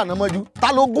lálẹ́ àná mọ́jú ta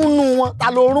ló gúnnú wọn ta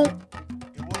ló rún.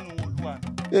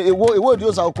 èwo ìdí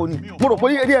òsà oko ni mo rò pé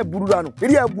eré ẹ̀ burú dànù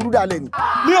eré ẹ̀ burú dàlẹ̀ ni.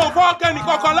 mi ò fọ́ kẹ́ni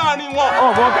kankan láàrin wọn.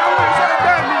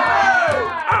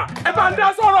 ẹ bá ń dá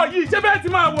sọ̀rọ̀ yìí ṣé bẹ́ẹ̀ ti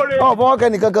máa wòrè. fọwọ́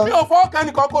kẹ́ni kankan. mi ò fọwọ́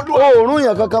kẹ́ni kankan olúwa. oòrùn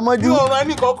yẹn kankan mọ́jú. mi ò rán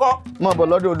ẹni kankan. mọ̀ bọ̀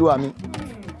lọ́dọ̀ olúwa mi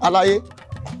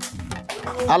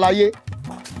aláyé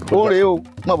ó rèé o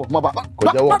mọ̀ bọ̀ kò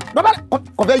jẹ́wọ́.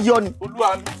 kò fẹ́ yọ ni. olúwa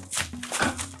mi.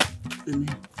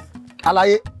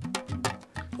 aláyé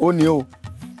ó ní o.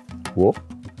 wo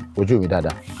ojú mi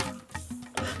dáadáa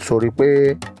sórí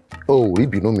pé o ò rí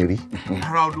ìbínú mi rí.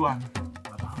 ara olúwa mi.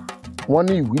 wọ́n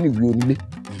ní ìwí nìwí onílé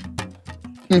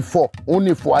ìfọ̀ òun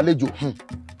ní ìfọ̀ àlejò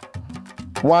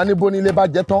wọn á ní bónílé bá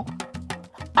jẹ tán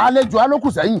àlejò alókù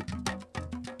sẹ́yìn.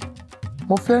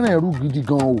 mo fẹ́ràn ẹrú gidi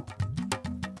gan o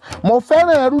mo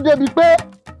fẹ́ràn ẹrú débi pé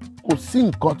kò sí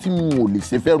nǹkan tí mo ò lè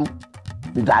ṣe fẹ́rú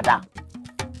ní dáadáa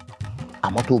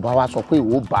àmọ́ tó o bá wá sọ pé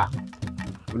ìwọ bá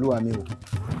olúwa mi o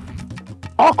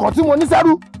ọkàn tí mo ní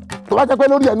sẹ́rú tó bá jẹ́ pé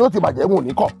lórí ẹni ó ti bàjẹ́ wọn ò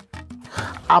ní kọ̀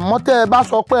àmọ́ tẹ́ ẹ bá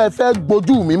sọ pé ẹ fẹ́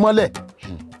gbójú mi mọ́lẹ̀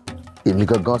èmi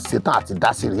gangan ṣetán àti dá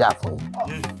síríà fún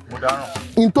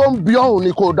yín. n tó ń bí ọ̀hún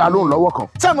ni kò dá lóhùn lọ́wọ́ kan.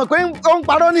 ṣé mo pé ó ń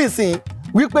parọ́ ní ìsìn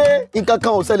wípé nǹkan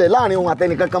kan ò ṣẹlẹ̀ láàrin òun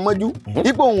àtẹnì kankan mọ́jú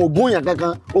wípé òun ò gún yàn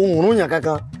kankan òun ò rún yàn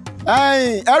kankan.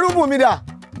 ẹrú bù mí dà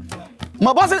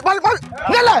mọ̀ bọ́ sí pálípálí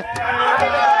nílẹ̀.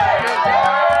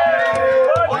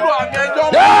 olúwa mi ẹjọ́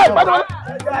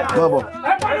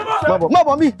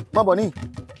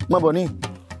mọ̀ bọ̀ ní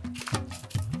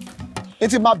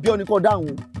etí máa bí ọ ní kò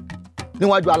dáhùn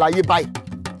níwájú àlàyé báyìí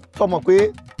sọmọ pé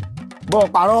bọ́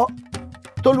parọ́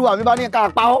tólúwa mi bá ní ká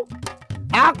pa ọ́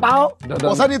á pa ọ́ kò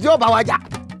sẹ́ni tí ó bá wa jà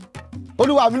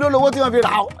olúwa mi ló lówó tí wọ́n fi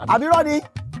rà ọ́ àbí rọ́ ni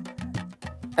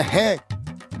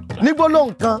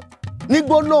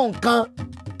nígbólóhùn kan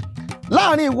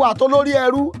láàrin ìwọ àtolórí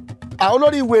ẹrú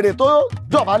olórí wèrè tó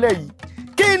dọ̀bálẹ̀ yìí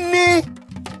kí ni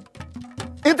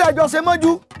ìtẹ́jọ́ ṣe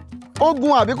mọ́jú ó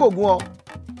gun àbí kò gun ọ.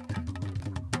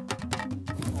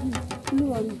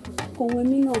 olúwa mi kò wọn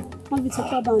mí náà wọn fi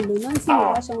tipa bá ń lò náà tí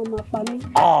ìwà aṣọ wọn máa pa mí.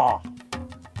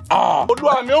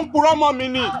 olúwa mi ó ń purọ́ mọ́ mi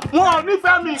ni wọn ò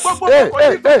nífẹ̀ẹ́ mi gbogbo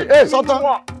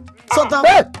kò sọ́tàn.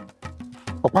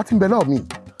 ọ̀pá tí ń bẹ náà mi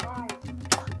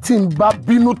tí ń bá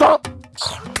bínú tán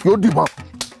yóò dìbọn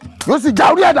yóò sì já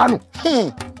orí ẹ̀ dànù.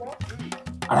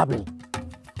 arábìnrin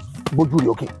gbójú rí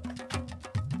òkè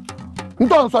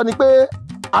nítorí sọ ni pé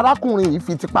arákùnrin yìí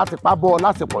fi tipátipá bọ́ ọ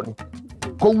lásìkò ni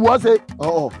kò wù ọ́ ṣe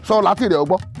sọ láti rẹ̀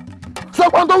ọgbọ́ sọ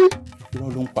pọ́n tó wí. irọ́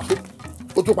ló ń pa.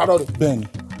 ó tún padà rẹ̀. bẹ́ẹ̀ni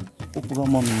ó kúrọ́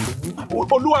mọ́ mi.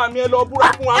 olúwa mi ẹ lọ búra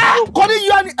fún wa. kò ní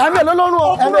yọ ni ẹ̀mí ẹ̀ lọ́rùn o.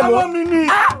 ó kúrọ́ mọ́ mi ni.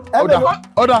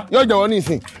 ọ̀dà yóò jẹ̀wọ́ ní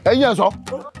ìsìn ẹ̀yin ẹ̀ sọ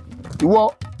ìwọ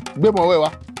gbé mọ̀wé wa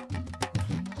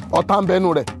ọ̀tá ń bẹnu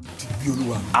rẹ̀. bí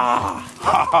olúwa.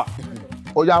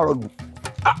 ó yá rọlù.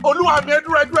 olúwa mi ẹ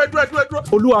dúró.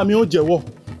 olúwa mi ó jẹ́wọ́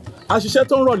àṣìṣe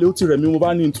tó ń rọ̀lẹ́ ó ti rẹ̀ mí mo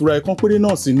bá ní ìtura ẹ̀kan péré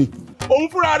náà sí ni. òun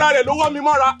fúnra ara rẹ̀ ló wọ́ mi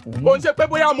mọ́ra òun ṣe pé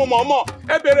bóyá mo mọ̀ mọ̀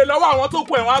ẹ béèrè lọ́wọ́ àwọn tó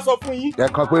kù ẹ̀ wọ́n á sọ fún yín.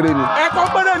 ẹ̀kan péré ni. ẹ̀kan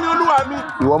péré ni olúwa mi.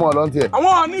 ìwọ mọ̀ lọ́n tiẹ̀.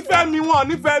 àwọn ò nífẹ̀ẹ́ mi wọn ò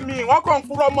nífẹ̀ẹ́ mi wọ́n kàn ń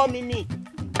fúnrọ́ mọ́ mi ni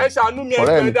ẹ ṣàánú mi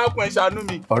ẹ dákun ẹ ṣàánú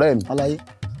mi. ọ̀rẹ́ mi Àlàyé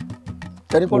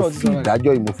mo fi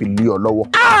ìdájọ́ yìí mo fi lé ọ lọ́wọ́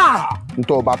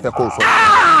nítorí o bá fẹ́ kó o sọ.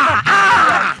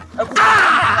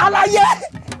 Àlàyé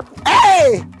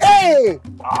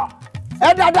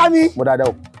ẹ dáadáa mi. mo dáadáa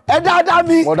o. ẹ dáadáa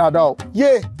mi. mo dáadáa o.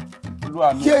 yé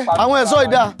àwọn ẹ̀ṣọ́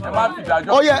ìdá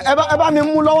ọyẹ ẹ bá mi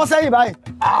mú lọ́wọ́ sẹ́yìn báyìí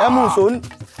ẹ mú sóun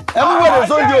ẹ mú wèrè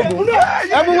sóńdì ògùn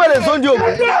ẹ mú wèrè sóńdì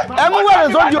ògùn ẹ mú wèrè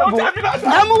sóńdì ògùn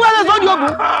ẹ mú wèrè sóńdì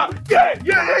ògùn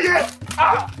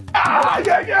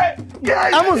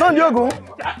ẹ mú sóńdì ògùn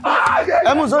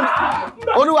ẹ mú sóńdì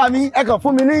olúwa mi ẹ kàn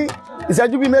fún mi ní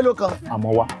ìṣẹ́jú bíi mélòó kan.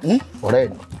 àmọ́ wa ọ̀rẹ́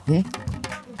ẹ̀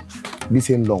bí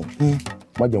ṣe ń lọ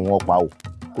mọ́jẹ̀ wọn pa o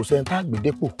kò sẹ́ni tá a gbé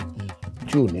dépò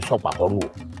tí ò ní sọ̀pà kọ́rù o.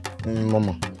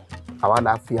 mọ̀mọ́ àwa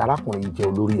la fi arákùnrin yìí jẹ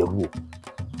olórí ẹrú o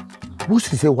bó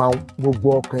sì ṣe wà gbogbo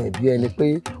ọkàn ẹ̀ bí ẹni pé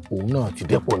òun náà ti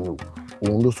dépò ni o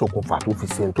òun ló ṣokùnfà tó fi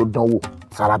ṣe tó dánwò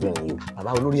sárábìnrin yìí o.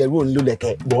 bàbá olórí ẹrú òun ló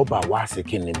lẹ̀kẹ́. bọ́ọ̀bà wa ṣe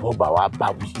kí ni bọ́ọ̀bà wa bá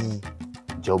wí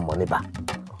jẹ́ ọmọ níbà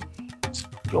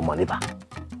jẹ́ ọmọ níbà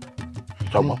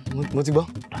sọmọ. mo ti gbọ́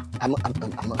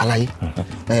Àlàyé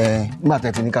nígbà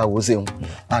tẹ́ ti ní ká wo ṣeun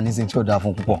a ní sin tí ó dáa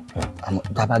fún púpọ̀ àmọ́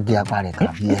tá a bá gé apá rẹ̀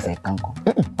kàbí ẹsẹ̀ kan kan.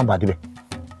 má bàa débẹ̀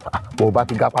bó o bá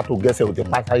ti gápá tó gẹ́sẹ̀ o ti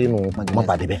pa sáyé nù má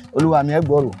bàa débẹ̀. olúwa mi ẹ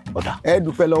gbọ́rò ẹ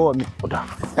dúpẹ́ lọ́wọ́ mi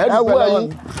ẹ dúpẹ́ lọ́wọ́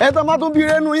mi ẹ tó má tún bí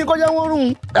rẹ́nu yín kọjá wọ́n rùn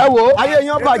ẹ wò ó ayé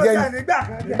yín bàjẹ́ ni.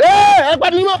 ẹ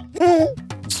pàdé mọ́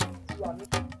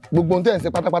gbogbo ohun tẹ́ ẹ̀ ń ṣe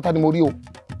pátápátá ni mo rí o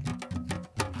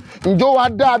ǹjọ́ wa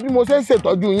dáa bí mo ṣe ń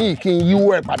ṣètọ́jú yín kí n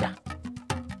yíwọ́ ẹ̀ padà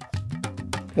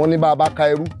wọ́n ní bá a bá ka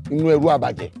ẹrú inú ẹrú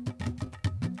àbàjẹ́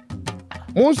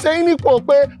mo ń ṣe yín nípò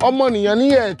pé ọmọnìyàn ní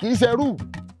ẹ̀ kì í ṣerú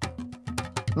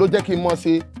ló jẹ́ kí n mọ̀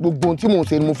ṣe gbogbo ohun tí mò ń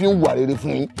ṣe ni mo fi ń wà rere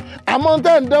fún yín àmọ́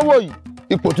tẹ́ ń dánwò yìí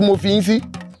ipò tí mo fi yín sí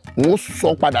n ó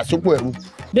sọ padà sípò ẹrú.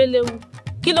 Belewu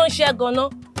kí ló ń ṣe ganan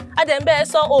adẹ̀ǹbẹ́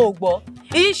sọ ò gbọ́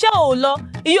iṣẹ́ ò lọ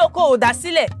iye oko ò dá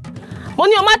sílẹ̀ mo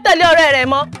ní o má tẹ̀lé ọ̀rẹ́ rẹ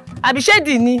mọ́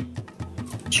àbíṣẹ́dì ni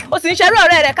o sì ń ṣerú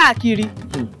ọ̀rẹ́ rẹ káàkiri.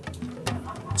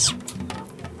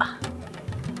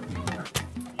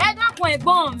 ẹ dákun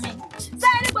ẹ̀gbọ́n mi ṣé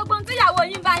ẹ rí gbogbo ohun tíyàwó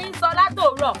yín bá yín sọ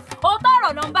látòórọ̀ òótọ́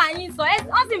ọ̀rọ̀ ló ń bá yín sọ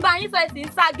wọ́n sì ń bá yín sọ ẹ sì ń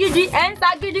ṣagídí ẹ ń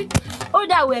ṣagídí ó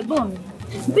dàwọ̀ ẹ̀gbọ́n mi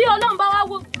bí Ọlọ́run bá wá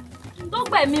wo tó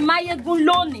gbẹ̀mí Máyégún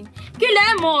lónìí kí lẹ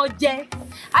mọ̀ ọ́ jẹ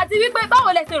àti wípé báwo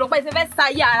lẹ ṣe rò pé ṣe fẹ́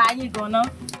ṣayé ara yín gan-an.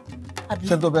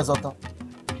 ṣé n tó fẹ́ sọ tán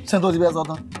ṣé n tó ti fẹ́ sọ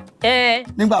tán.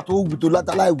 nígbà tó wù tó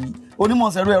látàláìwí onímọ̀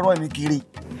ṣẹ̀rú ẹ̀rọ mi kiri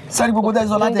sẹ́ni gbogbo tẹ́sí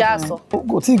sọ látẹ̀kùn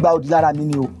kò tí ì gba òdì lára mi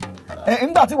ni o.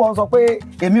 nígbà tí wọ́n sọ pé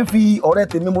èmi fi ọ̀rẹ́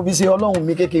tèmi mo fi ṣe ọlọ́run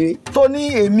mi kékeré tó ní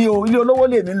èmi o ilé olówó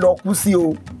lèmi lọ kú sí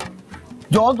o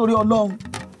jọ̀ọ́ nítorí ọlọ́run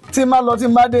tí n bá lọ tí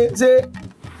n bá dé ṣé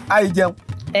àìjẹun.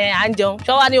 à ń jẹun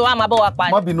ṣọwá ni wàá máa bọ́ wa pa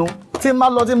ni. má bínú tí n bá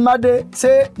lọ tí n bá dé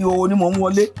ṣé ìhòòhò ni mò ń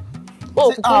wọlé.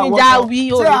 òkùnkùn ní jáwí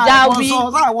òní jáwí.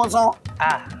 sáàwọ̀ sọ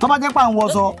tó bá jẹ́ pà ń wọ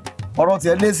sọ ọ̀rọ̀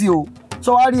tiẹ̀ lé sí o sọ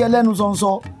wá rí ẹlẹ́nu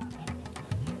sọ́nsọ́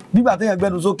bígbà téèyàn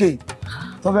gbẹnu sókè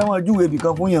tó fẹ́ wọn júwèé ibì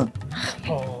kan fún yàn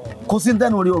kò sí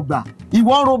tẹnu rí ọgbà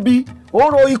ìwọ ń ro bí ó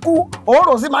ń ro ikú ó ń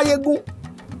rò sí Máyégún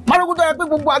Máyégún tó yẹ pé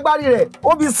gbogbo agbárí rẹ̀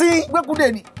ó fi sí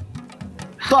gbẹ́kúdè ni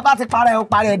tó bá ti parẹ́ ó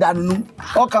parẹ́ dànù nù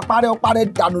ọkàn parẹ́ ó parẹ́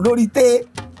dànù lórí té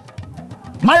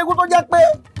Máyégún tó jẹ́ pé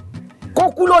kó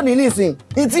kú lónìí nísìn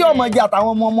ní tí ọmọ jẹ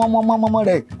àtàwọn ọmọ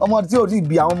rẹ̀ ọmọ tí ò tí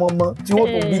bí àwọn ọmọ tí wọ́n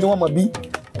tó bí tí wọ́n mọ̀ bí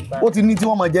ó ti ní tí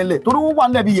wọ́n mọ̀ jẹ́ ńlẹ̀ torí wọ́n wà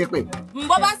ńlẹ̀ bí yẹpẹ̀.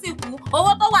 bó bá sì kú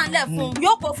owó tó wà ńlẹ̀ fún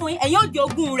yóò kó fún ẹ̀yin ó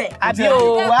jogún rẹ̀. àbí o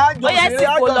ó yẹ sí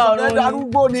kó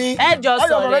lọ́rùn ni ẹjọ́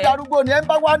sọ̀rọ̀ darúgbó ni ẹ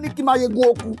bá wá ní kí Máyégún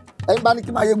ó kú ẹ bá ní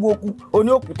kí Máyégún ó kú òní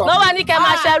ó kú tán. lọ́wọ́ ní kẹ́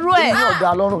máa ṣerú ẹ̀. ní ọ̀dà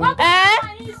lọ́rùn mi.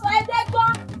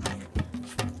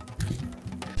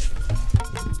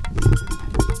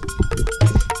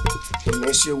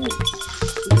 èmi ṣe wò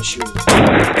èmi ṣe wò.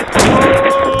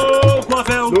 lóògùn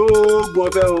ọ̀fẹ́ o. lóògùn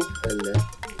ọ̀fẹ́ o.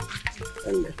 ẹ̀lẹ́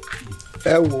ẹ̀lẹ́.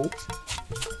 ẹ wò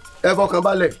ẹ fọkàn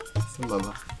balẹ̀.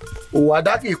 òwò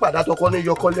àdá kì í padà tọkọ ní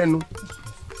yọkọ lẹ́nu.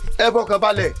 ẹ fọkàn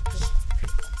balẹ̀.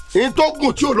 ní tó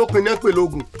gùn tí olópin náà ń pè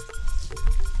lóògùn.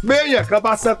 béèyàn kan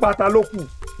bá sán pátá ló kù.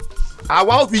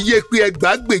 àwa ò fi yé pé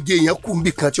ẹgbàágbèje yẹn kù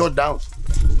níbi kan tí ó dáhùn.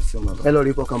 ẹ lọ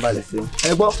rí kọkàn balẹ̀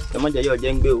ẹ gbọ́. ẹ má jẹ́ yọ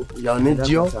jẹ́ ń gbé o. ìyá òní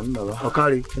jí ọ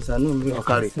ọ̀kárì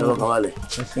ọ̀kárì ẹ lọ́kàn balẹ̀.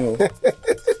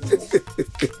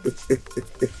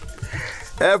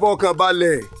 ẹ fọkàn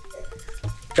balẹ̀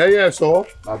ẹ̀yin ẹ̀ sọ.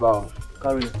 bàbá o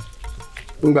kárí.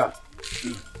 ngbà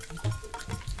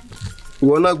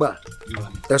ìwọ náà gbà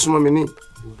ẹ súnmọ́ mi ní.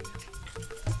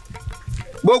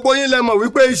 gbogbo yín lẹ mọ̀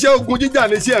wípé iṣẹ́ ogun jíjà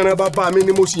ní sí ẹ̀ràn bàbá mi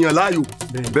ni mo sì yàn láàyò.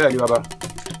 bẹ́ẹ̀ ni bàbá.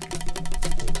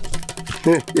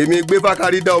 èmi gbé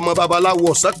Bakare dá ọmọ babaláwo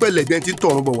ọ̀sán pẹ̀lẹ́gbẹ́ tí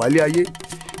tọ̀run bọ̀ wálé ayé.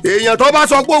 èèyàn tó bá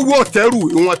sọ pé owó ọ̀tẹ́rù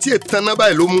ìwọ̀n tí ètàn náà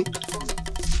báyìí ló mú.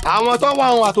 àwọn tó wá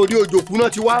àwọn àtòdí òjòkú náà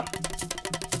ti wá.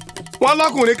 wọ́n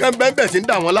lọ́kùnrin kan bẹ́ẹ̀ tí ń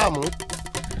dà wọ́n láàmú.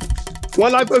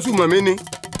 wọ́n lágbésùmọ̀ mi ni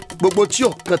gbogbo tí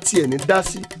ọ̀kan tiẹ̀ ní dá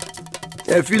sí.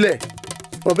 ẹ filẹ̀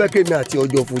wọ́n fẹ́ kémi àti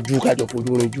ọjọ́ fojú kájọ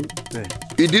fojú rinjú.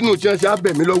 ìdínú tí wọ́n ṣe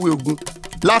abẹ̀mí lọ́wọ́ ogun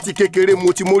láti kékeré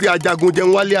mo ti mórí ajagun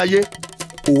jẹun wálé ayé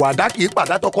òwàdà kì í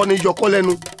pàdátọ́kọ́ ní yọkọ́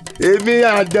lẹ́nu èmi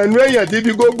àdẹ̀nu èèyàn tí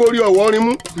fi gógó rí ọ̀wọ́ rin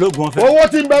mú owó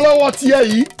tí ń bẹ lọ́wọ́ tiẹ̀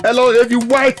yìí ẹ lọ́ọ́ lè fi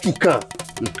wáìtù kàn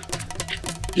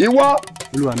ìwọ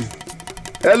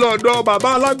ẹ lọ́ọ́ dọ̀ bàbá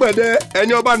alágbẹ̀dẹ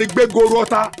ẹni ọba ní gbé goro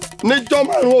ọta níjọ́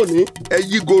márùn òní ẹ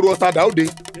yí goro ọta dáòde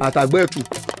àtàgbẹ́ ẹ̀tù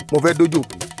mo fẹ́ dójú.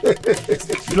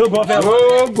 lóògùn ọ̀fẹ́ o.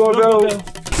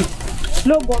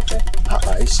 lóògùn ọ̀fẹ́.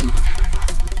 àìsí.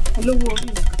 olówó orí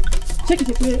ṣé kìí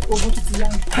ṣe pé oògùn ti yá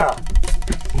mi.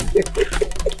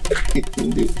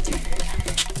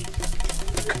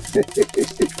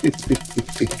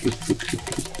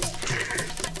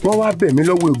 wọ́n wá bẹ̀ mí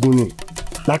lọ́wọ́ egun ni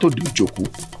látòdì ìjòkó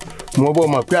mo bọ́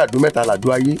mọ̀ pé àdó mẹ́ta làdó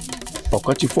ayé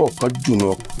ọ̀kan ti fọ́ ọ̀kan jùnà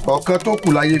ọ̀kan tó kù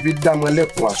láyé fi dá mọ́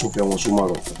lẹ́kùn àsopẹ̀ wọn súnmọ́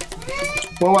rọ̀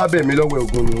wọ́n wá bẹ̀ mí lọ́wọ́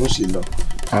egun ni wọ́n sì lọ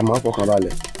àmọ́ fọkàn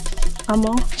balẹ̀.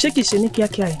 àmọ́ ṣé kìí ṣe ní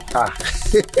kíákíá yìí.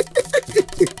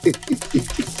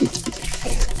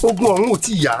 ogun ọ̀hún ò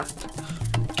tí yá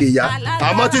kéya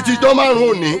àmọ́ títí jọ́ márùn-ún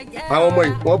òní àwọn ọmọ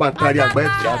yìí wọ́n bá ń kárí àgbá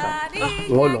ẹ̀tì dáta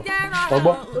wọ́n lọ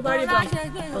ọgbọ́n. tó bá rí báyìí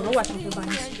ọ̀rọ̀ wà tó fẹ́ bá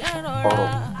yín.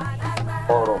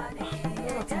 ọ̀rọ̀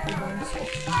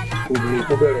obìnrin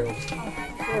tó bẹ̀rẹ̀ o.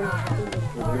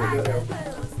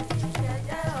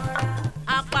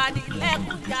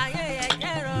 apanilẹ́kùn jayé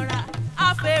ẹ̀jẹ̀ rọra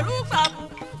àfẹrúgbàmù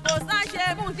kò sáṣe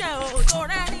mú jẹ òótọ́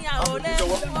rẹ̀ ní àwòlé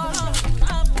ọlọ́run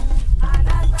náà mú.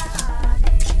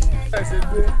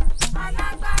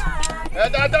 ẹ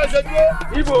dáadáa ṣe dúró.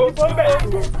 ibo ń bẹ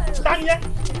tániyẹ.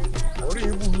 orí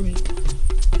ibùdó ni.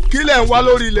 kí lẹ̀ ń wá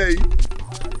lórí ilẹ̀ yìí.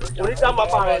 onídàá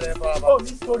bàbá rẹ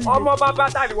ọmọ bàbá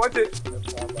ta ni wọ́n ṣe.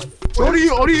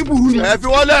 orí ibùdó ni. ẹ fi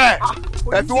wọ́n lẹ̀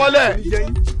ẹ fi wọ́n lẹ̀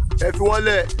ẹ fi wọ́n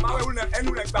lẹ̀.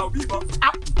 ẹnu rẹ̀ gba òbí ìbọn.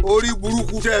 orí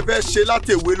burúkú tẹ́ ẹ fẹ́ ṣe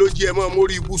látẹ̀wé ló jí ẹ mọ́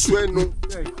mórí ibùsùn ẹnu.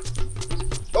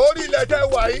 orí ilẹ̀ tẹ́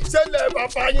wà yìí sẹ́lẹ̀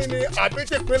bàbá yín ni àbí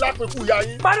ti pín lápẹ̀kù ìyá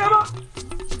yín. bàdàmọ́.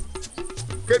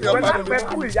 kéde ọ̀pá ni.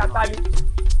 lápẹ̀kù ìyá tani.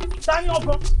 tani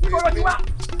ọgbọ́n níbo ló ti wá.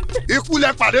 ikú lẹ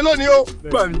pàdé lónìí o.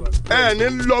 ẹ ní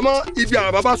lọ mọ ibi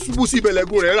àwọn bàbá ṣubú sí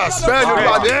ìbẹ̀lẹ̀gùn rẹ̀ rà bẹ́ẹ̀ ni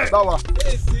pàdé. ẹ bọ̀ wọ́n.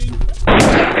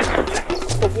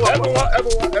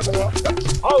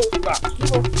 ọ̀ gbà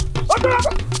síbò. ó tó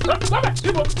lọ́bẹ̀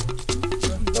síbò.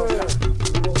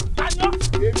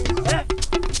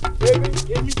 èmi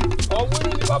ọ̀hún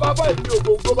ní bàbá bá èmi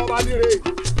ògógó bàbá níre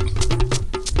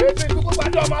èmi tí kò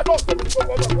gbàdé ọmọ adó tèmi tí kò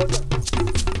gbọdọ̀ gbọdọ̀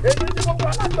èmi tí kò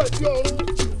gbàdé àgbẹ̀dì ọ̀run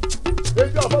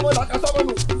èmi ọ̀fọ́mọ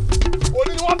làkàsọ́mọnù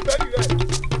òní ni wọ́n bẹ̀rì rẹ̀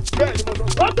bẹ́ẹ̀ ni mo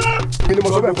sọ. ọ̀tọ̀ mi ni mo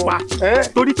sọ bẹ́ẹ̀ fún wa.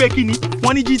 torí pé kí ni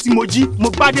wọ́n ní jí tí mo jí mo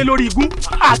bádé lórí igun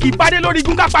a kì í bádé lórí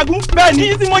igun kápagún bẹ́ẹ̀ ni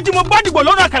jí tí mo jí mo bọ́dìgbò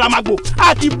lọ́nà kàlàmàgbò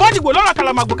a kì í bọ́dìgbò lọ́nà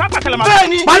kàlàmàgbò kápá kàlàmàgbò. bẹ́ẹ̀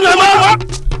ni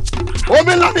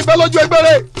omi ńlá ti bẹ́ lójú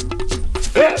ẹgbẹ́rẹ́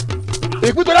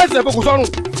ìpín tó lẹ́sìn ẹ̀fọ́ kò sọ́run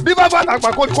bí bá bá àgbà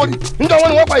kórìkórì níjọ́ wọn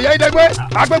ni wọ́n pa ìyá ìdẹ́gbẹ́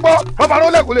àgbẹ̀gbọ́ bàbá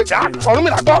rọ́lẹ̀ kò lè jà ọ̀run mi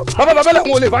là gbọ́ bàbá bàbá lẹ̀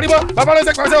wọn ò lè farí mọ́ bàbá rẹ̀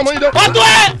sẹ́kọ̀ọ́ sẹ́wọ̀n mọ́ yín dẹ́. ọ̀tọ̀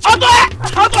ẹ̀.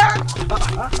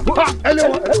 ẹ lé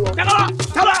wọn. kálọ̀.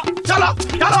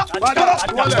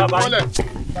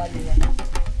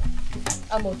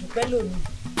 amọ̀dùpẹ́ lónìí.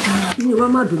 inú wa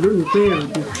má dùn lónìí pé ẹ̀rọ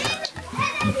dùn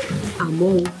àmọ́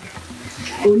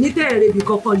o onítẹ̀ẹ̀rẹ̀ ibì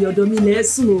kankan ní ọ̀dọ̀ mi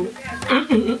lẹ́sùn o.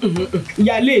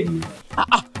 ìyáálé mi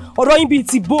ọ̀rọ̀ yín bíi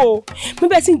ti bó o bí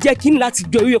bẹ́ẹ̀ sì ń jẹ́ kí n láti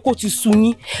jọ ìwé kó ti sun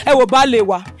yín ẹ wò bá lè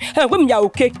wà ẹ pé mi yàwó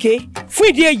kéke fún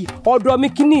ìdí èyí ọ̀dọ̀ mi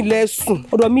kí ní ilẹ̀ sùn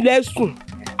ọ̀dọ̀ mi lẹ́ sùn.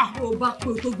 àpò bá pé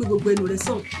o tó gbé gbogbo ẹnu rẹ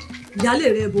sàn ìyáálé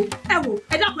rẹ bo ẹ wò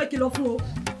ẹ dákun ẹ kìlọ̀ fún o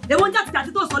èwo ń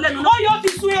jàtìjàtì tó sọ lẹ́nu náà. ó yọ ti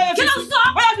sun ẹ. kí ló sọ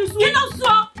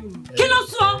kí ló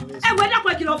sọ ẹ wò ẹ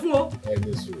dákun ẹ kìlọ̀ fún o.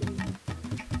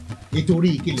 nítorí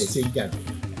ìkìlẹ̀ ṣe ń jà mí.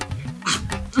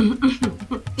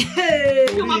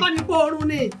 kí wọ́n bá ní kó oorun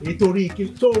ni. nítorí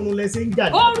tóorun lẹ ṣe ń jà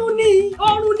mí.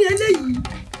 oorun ni eléyìí.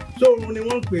 tóorun ni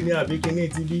wọ́n ń pè ní àbí kíní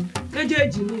ti bí.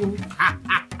 méjèèjì ni o.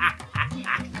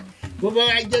 bó bá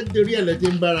wá jẹ́ nítorí ẹ̀ lọ tí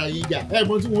ń bára yín jà ẹ̀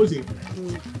mọ́ tí wọ́n ṣe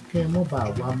kẹ́ ẹ mọ́ bá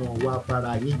wa mọ́ wá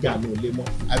bára yín jà ló lé mọ́.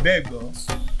 abẹ́ ẹ̀gbọ́n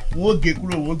wọn ò gé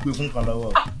kúrò wọn ò gbé fún kan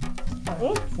lọ́wọ́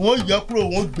wọn ò yọ kúrò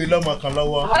wọn ò gbé lọ́mọ kan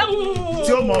lọ́wọ́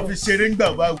tí ó mọ̀ fi ṣeré ń gbà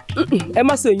wá. ẹ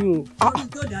má ṣe yún o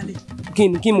kí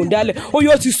ni mo dálẹ̀ ó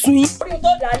yóò ti sún yín.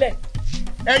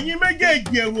 ẹ̀yin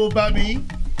méjèèjì ẹ̀rù ò bà mí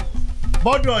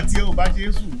bọ́dọ̀ tiẹ̀ ò bá ṣe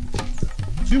é sùn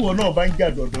bí ìwọ náà bá ń jà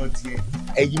dọ̀dọ̀ tiẹ̀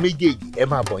ẹ̀yin méjèèjì ẹ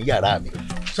máa bọ̀ ń yàrá mi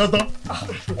sọ́tọ̀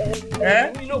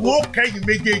wọ́n kẹ́yìn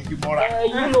méjèèjì mọ́ra.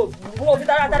 wọ́n fi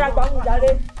táratára gbà ń jáde.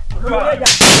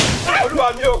 olúwa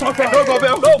mi ò lóògùn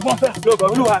ọ̀fẹ́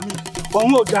olúwa mi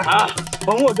ọ̀hún ò dáa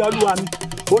olúwa mi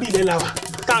orí ilẹ̀ la wà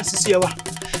tá à ń ṣiṣẹ́ wa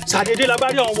ṣàdédé la bá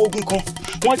rí àwọn ogun kan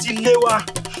wọ́n ti lé wa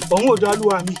ọ̀hún ò dáa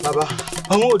olúwa mi bàbá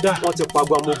ọ̀hún ò dáa wọ́n ti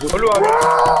pàgọ́ àwọn ogun. olúwa mi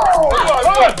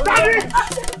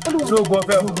lóògùn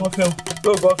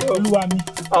ọ̀fẹ́ olúwa mi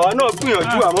àwa náà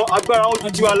gbìyànjú àmọ́ agbára wọn ti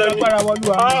jí wa lẹ́nu agbára wọn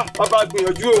olúwa mi bàbá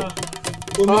gbìyànjú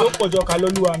o omi ló pọ̀jọ ká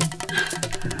lọ́lúwa mi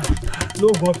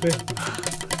lóògùn ọ̀fẹ́.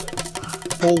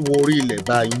 ó wo orí ilẹ̀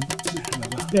báyìí.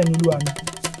 bẹ́ẹ̀ ni olúwa mi.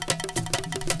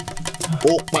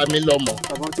 ó pa mí lọ́mọ.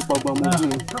 bàbá ti pa ọgbà ọmọ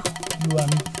ogun olúwa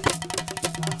mi.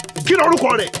 kí ni orúkọ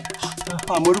rẹ̀.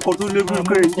 àmọ́ orúkọ tó léwu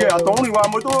pé ń jẹ́ àtọ̀hún ìwà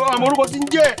àmọ́ orúkọ tí ń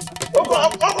jẹ́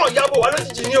ọkọ̀ ìyàbọ̀ wà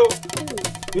lójijì ni o.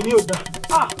 èmi ò dá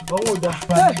ọ̀hún ò dá.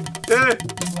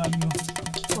 olúwa mi o.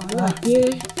 wàhálà dé.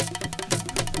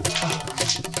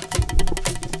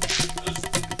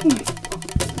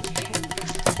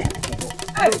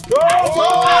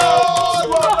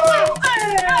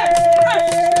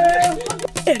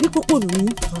 ẹ̀rí púpọ̀ nù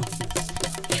ní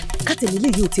kátẹ̀lé lè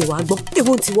yóò tiẹ̀ wá gbọ́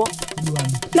èwo ti wọ́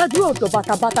ládùúgbò ọ̀dọ̀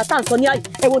bàtàbàtà tá à ń sọ ní àyè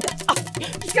ẹ̀wọ̀n tẹ̀.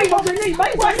 kí wọ́n fi ní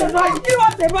ìbáyìí wá ṣe báyìí kí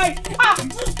wọ́n ṣe báyìí.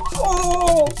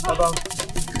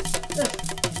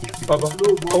 bàbá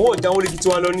ọwọ́ ọ̀jà wọn lè fi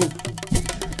tiwa lọ ní.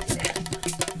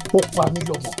 ó pa mí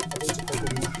lọ́mọ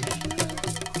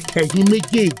ẹ̀yin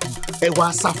méjèèjì ẹ wá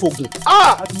sáfògùn.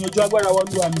 àgbìyànjú agbára wa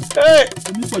olúwa mi.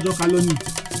 èmi pọ̀jọ́ ká lónìí.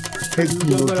 ẹ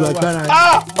gbìyànjú agbára.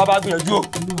 bàbá gbìyànjú o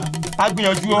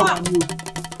agbìyànjú o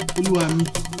olúwa mi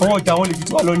ọwọ́ ọjà wọn lè fi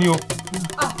tiwa lọ ní o.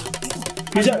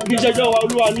 kì í ṣẹjọ́ wa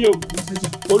olúwa mi o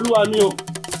olúwa mi o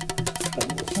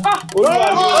olúwa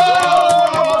mi o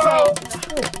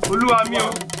olúwa mi o.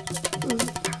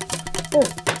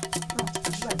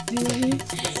 olúwa mi o.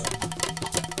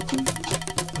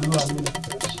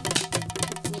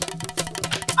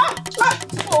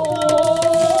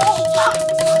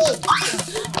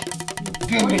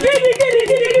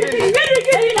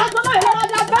 Gidi lásán náà ìlera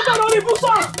ọjà gbẹ́jọ́ lórí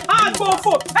ibùsọ̀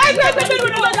àgbòfò ẹgbẹ́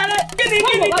lórí ọjà rẹ̀ gidi.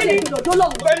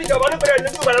 bẹ́ẹ̀ni ìjọba ní pẹ̀lú ẹni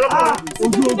tó gbàdá lọ́kùnrin.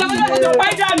 ojú ojú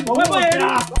pàjá mi wẹ́pọ̀ yẹn rí.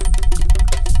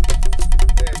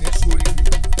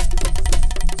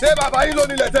 ṣé bàbá yín ló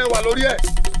nílẹ̀ tẹ́ wà lórí ẹ̀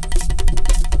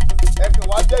ẹ kàn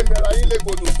wá jẹ́ ìmẹ̀ra yín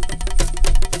légbodò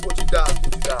ó ti dáa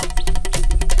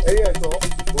ẹ̀yin ẹ̀ṣọ́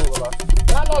ó bàbá.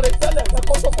 lálọ́ rẹ̀ tẹ́lẹ̀ kẹ́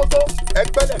kótókótó ẹ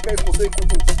gbẹ́lẹ̀ kẹ́ ìkòtò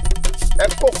ìkòtò ẹ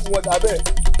kó fún wọn dàbẹ́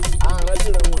ààrẹ tí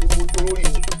rẹ̀ wọ̀ ní mo tó lórí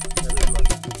wọn.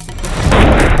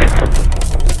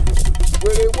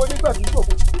 wèrè wo nígbà tí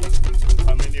sòfò.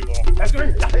 àmì nìbọn. ẹ tó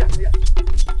yìn láyà.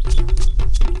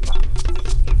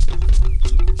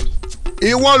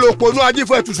 ìwọ ló ponú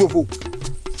ajífẹ́ tu ṣòfò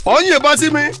ọ̀yìn ìbọn sí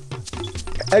mi.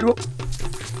 ẹ dúró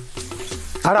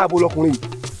ara àbò lọkùnrin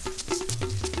yìí.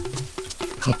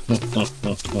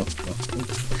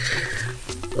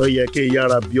 ó yẹ kí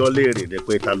yára bí ọ léèrè ní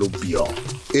pé ta ló bí ọ.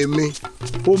 èmi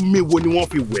omi wo ni wọ́n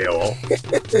fi wẹ̀ ọ́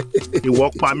ìwọ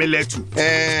pa mí lẹ́tù.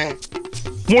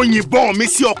 mo yìnbọn mi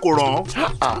sí ọkùnrin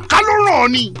ká ló ràn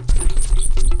ọ́ ni.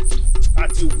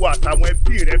 àti wo àtàwọn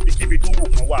ẹbí rẹ bíkíbi tó wù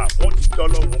kán wà wọ́n ti tọ́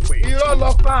lọ́wọ́ pé. irọ́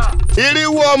lọ pa.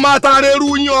 irinwó ọmọ àtàrẹ́rù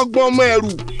yín ọgbọ́n ọmọ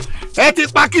ẹ̀rù ẹ ti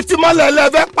pa kìtìmọ́lẹ̀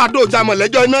lẹ́fẹ̀ẹ́ pàdé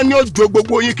òjàmọ̀lẹ́jọ́ iná ní òjò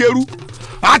gbogbo yín kẹrù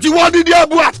àti wọ́n dídí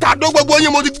ẹ̀bù àtàdó gbogbo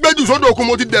yín mo ti gbẹ́jù sódò òkun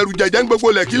mo ti dẹ̀rù jẹ̀jẹ̀ ń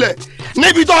gbogbo lẹ̀kílẹ̀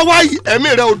níbi tó wá yìí ẹ̀mí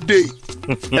rẹ̀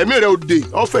ò dé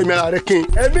ọ̀fẹ́ mi ara rẹ̀ kín.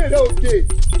 ẹ̀mí rẹ̀ ò dé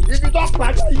ibi tó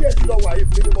padà yìí ẹ̀ ti lọ wà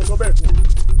yìí ni mo sọ bẹ́ẹ̀ fún.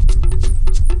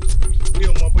 mi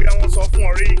ò mọ̀ bóyá wọ́n sọ fún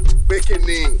ọ rí. pé kí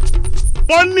ni.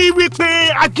 wọ́n ní wípé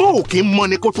ajó òkè mọ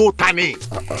ni kó tó ta ni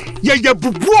yẹ̀yẹ̀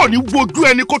bùbú ò ní wojú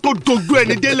ẹni kó tó dojú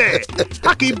ẹni délẹ̀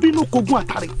a kì í bínú kogún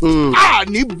àtàrí a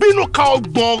ní bínú ká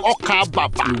ọgbọ́n ọkà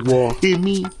bàbà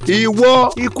èmi ìwọ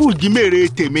ikú ìjímèrè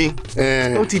tèmi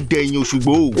ó ti dẹ̀yìn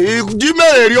Òṣùgbó.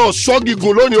 ìjímèrè rí ọ̀ṣọ́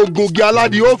gígùn lónìí ogungi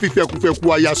aládìí ó fi fẹ̀kùfẹ̀kù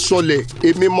àyà sọlẹ̀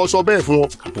èmi mo sọ bẹ́ẹ̀ fún ọ.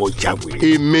 àbọ̀ jáwé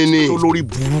èmi ni tó lórí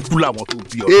burúkú làwọn tó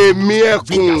bí ọ. èmi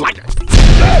ẹkùn.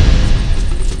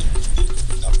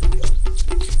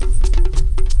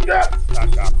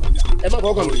 ẹ má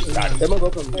fọkàn mi ẹ má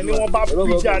fọkàn mi. ẹni wọn bá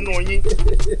bíjà nù yín.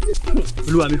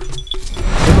 olúwa mi.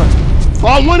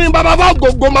 ọ̀hún ni bàbá bá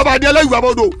gbogbo bàbá di ẹlẹ́yìn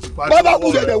àbọ̀dọ̀ bàbá kù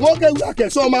dẹ̀dẹ̀ wọ́n kéwì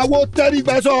àkẹ́sọ́ máa wó tẹ́rí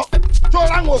gbẹ́sọ́ tó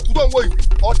ráwọn òkú tó ń wò yìí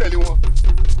ọ tẹ̀lé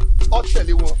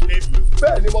wọn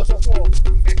bẹ́ẹ̀ ni mo sọ fún ọ.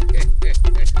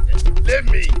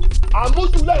 lémi.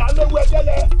 àmújúlẹ̀ là ń léwu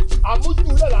ẹgbẹ́lẹ̀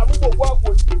àmújúlẹ̀ là ń mú gbogbo àpò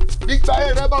yìí nígbà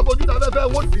yẹn rẹ bá fojú ta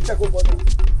fẹ́fẹ́ wọ́n ti tẹ̀ kó bọ̀dọ̀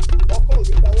ọkọ̀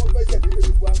òní ta wọ́n fẹ́ jẹ̀bi lè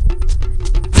gbogbo àpò.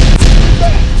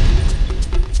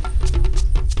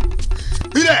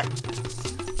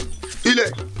 ilẹ̀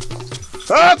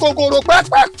ẹ kòkòrò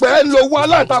pẹ́pẹ́pẹ́ ń lo owó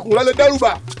aláǹtakùn rẹ lè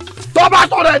dẹ́rùbà tó bá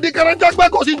sọ̀rọ̀ ẹ̀dín kẹrẹ́jẹ́ pé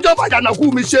kò sí jọ́ fàjànàkú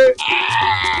mi ṣe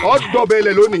ọ̀dọ̀bẹ̀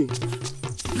ilẹ̀ lónìí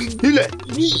ilẹ̀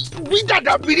bí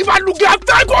dàda bìrì bá lùgẹ́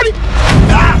àtẹ́kọ̀ọ́rì.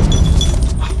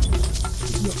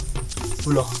 ó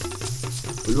lọ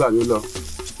olúwa mi ó lọ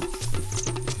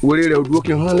wéré rẹ òdúró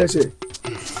kí n hán lẹ́sẹ̀.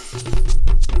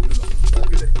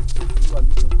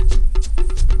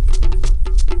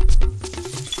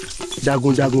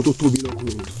 jagunjagun tó tóbi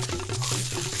lọkùnrin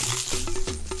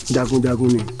jagunjagun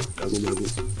ni jagunjagun.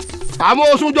 àmọ́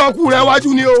oṣùjọ́kù rẹ wájú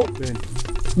ni o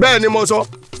bẹ́ẹ̀ ni mo sọ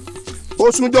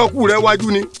oṣùjọ́kù rẹ wájú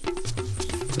ni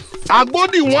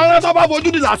àgbódì wọn rán tó bá fojú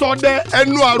di lásán dẹ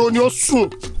ẹnu àrò ni ó sùn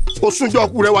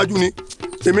oṣùjọ́kù rẹ wájú ni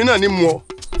èmi náà ní mu ọ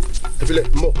ẹfilẹ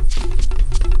mọ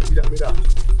mídàmídà.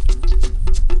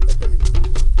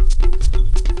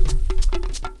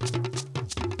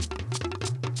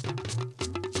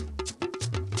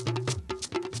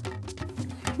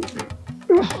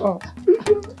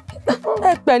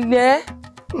 ẹ pẹ̀lẹ́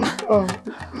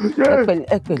ẹ pẹ̀lẹ́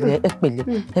ẹ pẹ̀lẹ́ ẹ pẹ̀lẹ́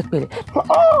ẹ pẹ̀lẹ́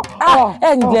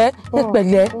ẹ ǹlẹ́ ẹ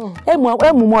pẹ̀lẹ́ ẹ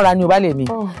mú mọ́ra ni ò bá lè mi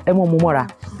ẹ mú mọ́ra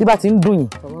bí bá ti ń dùn yín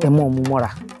ẹ mú mọ́ra.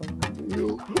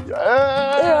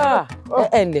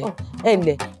 ẹ ǹlẹ́ ẹ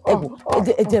ǹlẹ́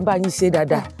ẹ jẹ́ bá yín ṣe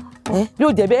dáadáa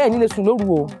yóò jẹ́ bẹ́ẹ̀ nílé sùn lóru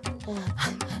o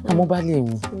àmọ́ bá lè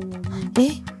mi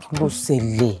ló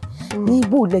ṣẹlẹ̀ ní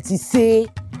bó lẹ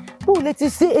ti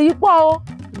ṣe èyí pọ̀ o.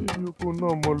 ìyókù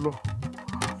náà mo lọ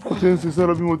mo ti ń ṣiṣẹ́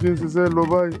lọ bí mo ti ń ṣiṣẹ́ lọ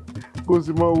báyìí kó o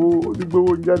sì máa wo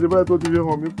onígbówó ń jáde báyìí tó ti fi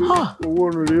hàn mí pé owó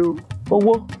rìn rèé o.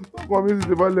 owó. ọkọ mi sì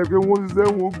ti balẹ̀ pé wọ́n ṣiṣẹ́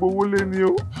wọn ó gbowó lé ní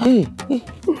o.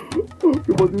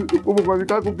 mo kàn sí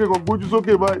kákó kékan gbójú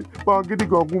sókè báyìí báwọn gidi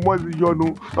kan kún mọ́ ti yọnu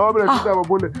àwọn bẹ̀rẹ̀ sí ìdáàbò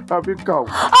bólẹ̀ àfi kà ó.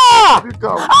 àfi kà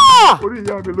ó orí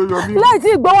ìyá mi ló yọ mí. láì tí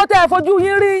ìgbọ́wọ́ tẹ́ ẹ fojú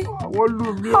yín rí. wọ́n lù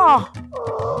mí o.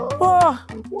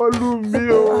 wọ́n lù mí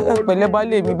o. ẹ pẹ̀lẹ́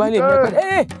baálé mi ẹ pẹ̀lẹ́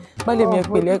baálé mi ẹ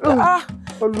pẹ̀lẹ́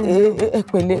ẹ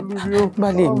pẹ̀lẹ́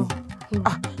baálé mi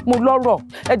mo lọ́rọ̀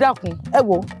ẹ dákun ẹ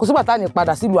wò kò sígbà tá à ní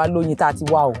padà sílùú alóyin tá a ti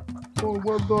wá o.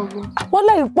 wọ́n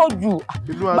lẹ́yìn pọ̀ jù.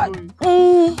 ìlú alóyin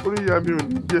orí ìyá mi ò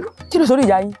ní jẹ́. kí ló sórí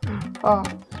ìyá yín.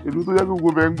 ìlú tó jẹ́ gbogbo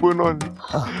bẹ́ẹ̀ ń gbóná ni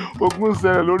ogun ń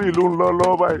ṣẹlẹ̀ lórí ìlú ńlọ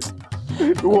lọ́wọ́ báyìí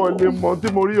ìwọ lè mọ̀ tí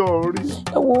mo rí ọ̀rọ̀ rí.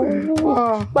 ẹ wo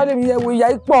baálé mi ẹ wo ìyá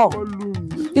yìí pọ̀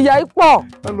ìyá yìí pọ̀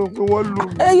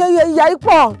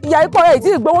ìyá yìí pọ̀ èyí tí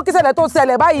ìgbówó kí ṣẹlẹ̀ tó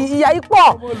ṣẹlẹ̀ báyìí ìyá yìí pọ̀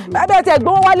ẹbẹ̀ tí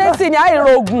ìgbówó wálé sí ni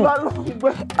àìrògùn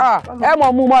ẹ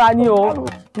mọ̀ mú mọ́ra ni o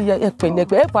ẹ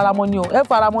pẹ̀lẹ́pẹ̀ ẹ faramọ́ ni o ẹ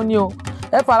faramọ́ ni o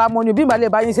ẹ faramọ́ ni o bí ìmàlẹ̀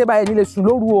bá yín ṣe báyìí nílé sùn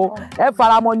lóru o ẹ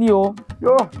faramọ́ ni o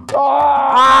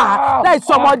láì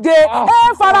sọmọdé ẹ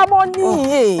faramọ́ ni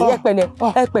ẹ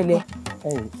pẹ̀lẹ́.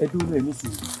 ẹ dúró ẹ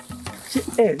nísìnyí ṣé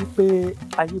ẹ rí pé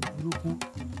ayé burúkú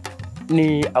ni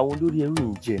àwọn olórí ẹrú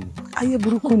yìí jẹ ni. ayé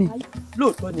burúkú ni.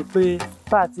 lóòótọ́ ni pé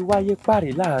bá a ti wáyé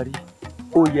páàrí láàrin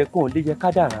ó yẹ kó lè yẹ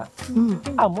kádàrá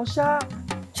àmọ́ ṣé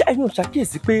ẹ̀yin ò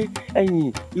ṣàkíyèsí pé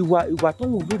ẹ̀yin ìwà tó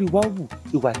ń wò lórí wa wù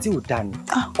ìwà tí ò dáa ni.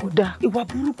 kò dáa. ìwà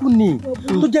burúkú ni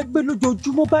tó jẹ́ pé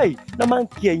lójoojúmọ́ báyìí ló máa ń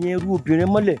kí ẹ̀yin ẹrú obìnrin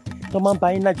mọ́lẹ̀ tó máa ń bá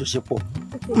yín lájọṣepọ̀.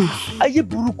 ayé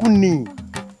burúkú ni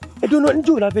ẹ̀dùn náà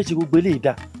níjọ́ la fẹ́ ṣe gbogbo eléyìí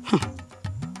dá.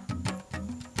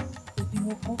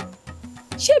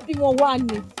 ṣé bí wọn wá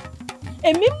ni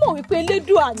èmi mọ̀ wípé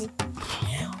elédùà ni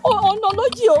ọ̀nà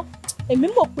lójì o èmi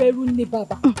mọ̀ pé ẹrú ni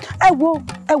bàbá. ẹ wo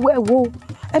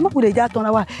ẹ má kúrò ìjà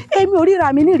tanra wa èmi ò ríra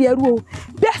mi nírì ẹrú o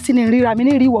bẹ́ẹ̀ sì ni ríra mi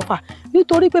nírì ìwọ̀fà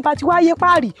nítorí pé bá ti wáyé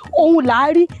páàrì òun là á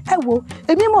rí ẹ wo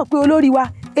èmi mọ̀ pé olórí wa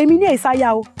èmi ní ìsáyà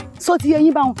o só ti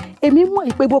yẹyin báwọn èmi mọ̀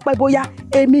ìpè bó pẹ́ bóyá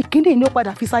èmi kìíní ní ó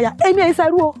padà fi sáyà èmi ẹ̀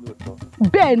sẹ́rú o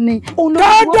bẹ́ẹ̀ ni.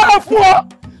 dáadáa fún ọ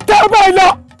tẹ́ ẹ báyìí lọ.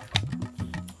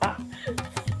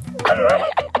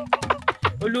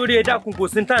 olórí ẹ dákun kò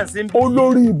sí tàn sí.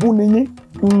 olórí ìbú ni yín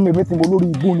èmi ti mọ olórí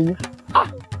ìbú ni yín.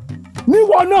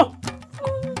 níwọ náà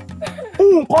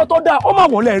nǹkan tó dáa ó máa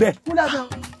wọlé rẹ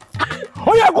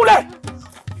ó yẹ kúlẹ̀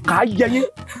kà á yẹ yín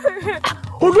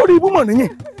olórí ìbú mọ̀ nìyí.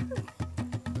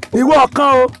 ìwọ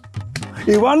kan o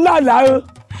ìwọ ńlá là o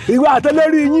ìwọ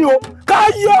àtẹlẹ́rí yín o ká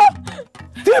yọ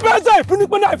tí bẹ́ẹ̀ sẹ́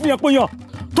ìfúnnípẹ́ náà fi hàn pé yàn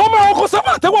tó máa kó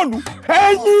sábà tẹ́wọ̀lú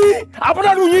ẹ̀yìn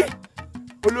àbúrò yín.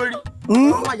 olórí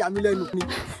wọ́n máa yà mí lẹ́nu ni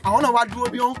àwọn náà wá dúró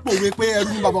bí wọ́n ń pòwe pé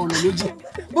ẹrú ní bàbá ọ̀nà lójú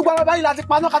gbogbo àwọn báyìí láti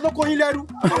paná ká tó kó yín lẹ́rú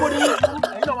ọmọ ní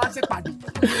ẹ̀yin náà wá ń ṣèpàdé.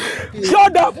 ṣé ó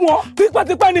dáa fún ọ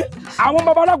tipẹ́tipẹ́ ni àwọn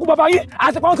babaláku bàbá yín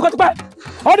àti pàwọn tipẹ́tipẹ́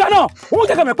ọ̀dà náà wọ́n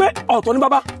jẹ́ kẹ́mẹ̀ pé ọ̀tọ̀ ní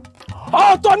bàbá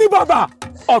ọ̀tọ̀ ní bàbá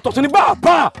ọ̀tọ̀ sí ní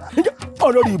bàbá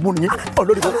olórí ìbú nìyí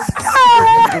olórí ìbú.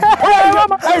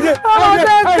 ẹ̀ẹ́dẹ̀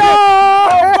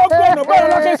ọgbọ́n bẹ́ẹ̀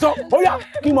lọ́sẹ̀ sọ ó yá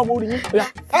kí n mọ̀ mọ́ orí yín ó yá.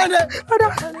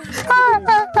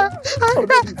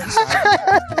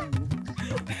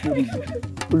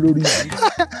 olórí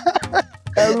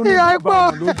ẹrú ni bàbá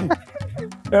lódì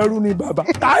ẹrú ni bàbá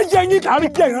tá a jẹ yín tá a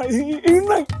jẹ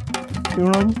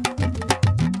ìran yín.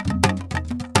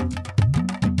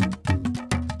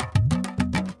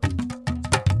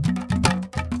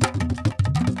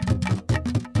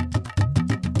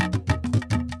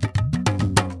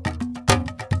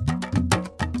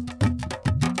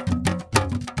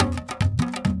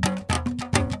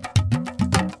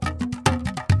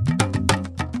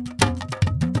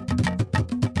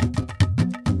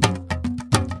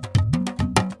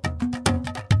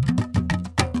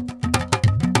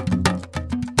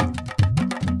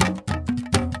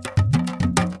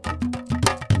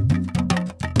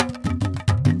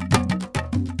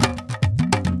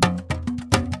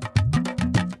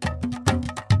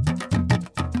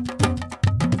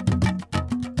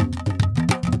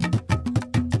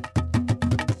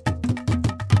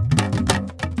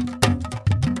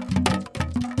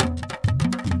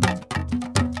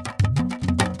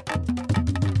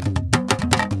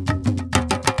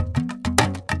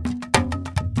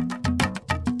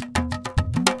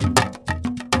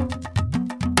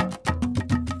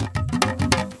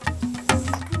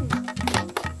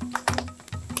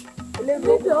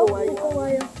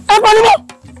 ẹ pariwo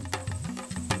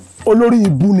olórí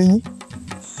ìbú ni yín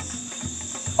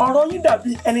ọ̀rọ̀ yín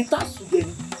dàbí ẹni tá a sùn jẹ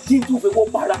ni tí n tún fi wọ́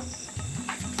para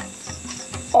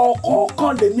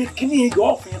ọ̀kọ̀ọ̀kan lèmi kíní ìyọ̀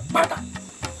ọ̀fìn padà.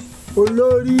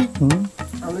 olórí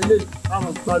àwọn eléyìí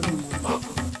àwọn gbádùn wọn.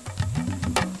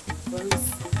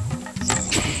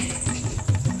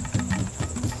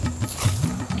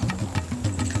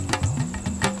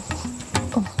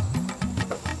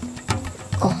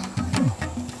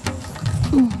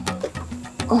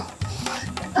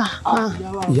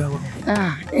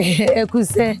 ẹ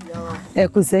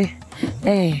kúṣẹ́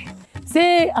ṣé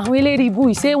àwọn eléré ibú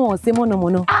ìṣe wọn ṣe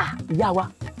mọ̀nàmọ́ná. ìyá wa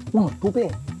wọn tó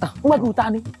bẹ́ẹ̀ wọ́n gbẹ́dùn ta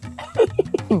ni.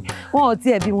 wọn ò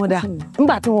tiẹ̀ bí wọn dá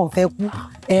nígbà tí wọn ò fẹ́ kú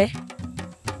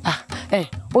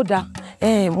ó dáa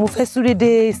mo fẹ́ súré dé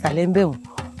ìsàlẹ̀ ń bẹ̀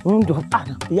wọ́n ń dọ̀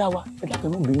padà. ìyá wa ẹ dákẹ́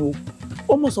náà bínú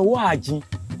ó mọ̀ sọ́wọ́ àjìn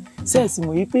sẹ́ẹ̀sì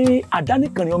mọ̀ yìí pé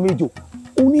àdánìkànnì ọmọ ejò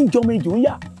oníjọmọ ejò ń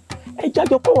yà ẹ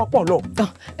jájọ kọ́wọ́ pọ̀ lọ.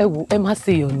 ẹ wò ẹ má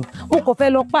ṣe yọnu mo kàn fẹ́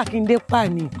lọ pàkíndé pa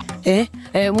ni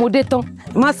mo dé tán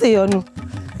má ṣe yọnu.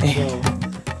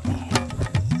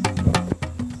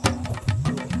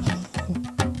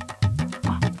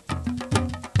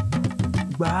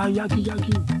 gbà á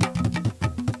yágíyágí.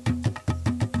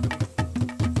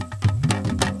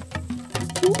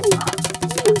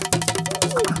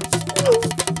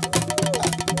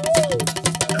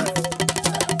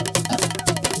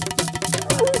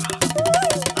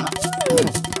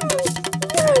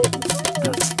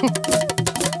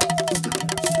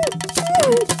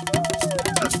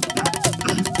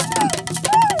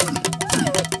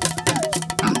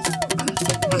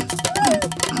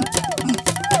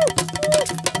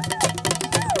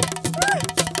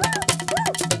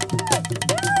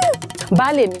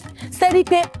 baálé mi sẹ́rí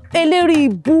pé eléré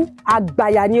ibú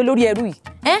àgbàyà ni olórí ẹrú yìí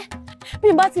bí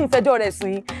n bá ti ń fẹjọ́ rẹ̀ sùn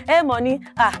yìí ẹ mọ̀ ní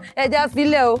ẹja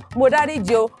filẹ̀ o mo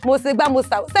dáríjì o mo ṣe gbá mo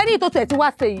sà o sẹ́rí ìtòtò ẹ̀ tí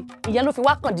wá ṣe yìí ìyẹn ló fi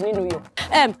wá kàn dín nínú yọ.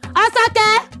 Àṣàkẹ́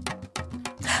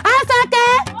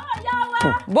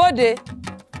bóde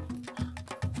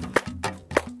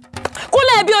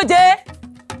kúnlẹ̀ bí òjé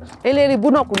eléré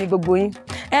ibú náà kù ní gbogbo yín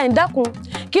ń dákun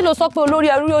kí ló sọ pé olórí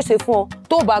ẹrú yóò ṣe fún ọ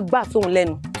tó bá gbà sóhun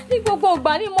lẹ́nu. ní gbogbo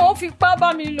ìgbà ni mo fi pá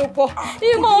bá mi lò pọ̀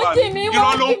ìmọ̀ ó dì mí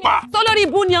mọ́ kí mi. sólórí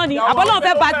ibú ni ọ ni àbọ̀lọ́wọ́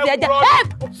fẹ́ bá tiẹ̀ jẹ́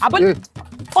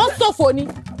ó ṣòfò ni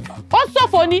ó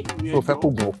ṣòfò ni. o fẹ́ kó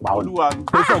gun ọ̀pá ọ ni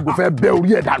o fẹ́ gun fẹ́ bẹ́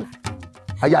orí ẹ̀ dànù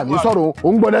àyà mi sọ̀rọ̀ ò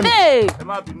ń gbọ́ lẹ́nu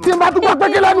tí n bá tún gbọ́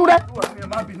pẹ́kẹ́ lẹ́nu rẹ.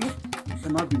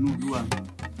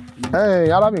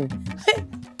 ara mi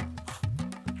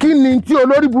kí ni tí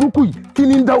olórí burúkú yìí kí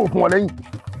ni ń dáwọ́ fún ọ lẹ́yìn.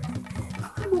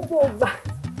 gbogbo ìgbà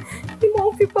ni mo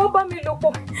ń fipá bá mi lò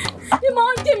pọ̀ ni mo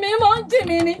ń jì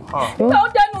mí ni nígbà ó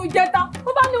dẹnu ìjẹta ó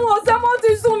bá ní wọn ò sẹ́ mọ́ ti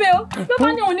sún mi o ló bá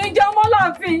ní òun ní jẹ́ ọmọ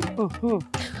láàfin.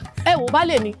 ẹ wò bá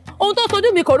lè mi ohun tó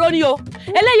sojú mi kò ró ni o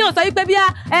eléyìí ò sọ wípé bí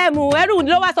ẹrù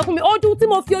ló wá sọ fún mi ojú tí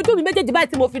mo fi ojú mi méjèèjì báyìí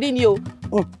tí mo fi rí ni o.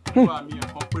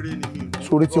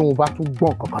 sórí tí wọn bá tún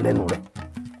gbọ́n kankan lẹ́nu rẹ̀.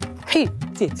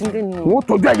 tí ètí ń rí ni o. wọn ò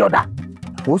tójú ẹ yọ̀dà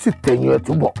wọn sì tẹ̀yìn ẹ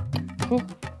túbọ̀.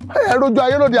 ẹ rojú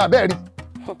ayé lóde àbẹ́ẹ̀rí.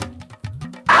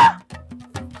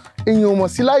 èèyàn mọ̀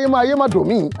sí láyé máa yé má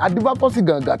dòmí adébákọ́sí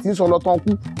gàǹgà tí ń sọ lọ́tàn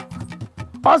kú.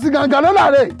 ọ̀sìn gàǹgà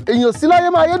lọ́la rẹ̀ èèyàn sí láyé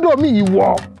máa yé dòmí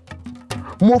ìwọ.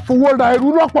 mo fowó ra ẹrú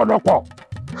lọ́pọ̀lọpọ̀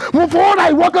mo fowó ra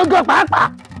ìwọ gángan pàápàá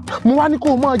mo wá ní kó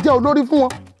o máa jẹ́ olórí fún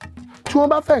wọn tí wọ́n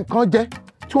bá fẹ́ nǹkan jẹ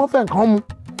tí wọ́n fẹ́ nǹkan mu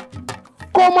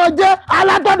kó o máa jẹ́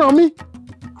aládọ́nà mi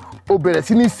o bẹ̀rẹ̀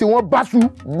sí ní ṣe wọ́n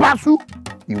báṣú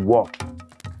ìwọ.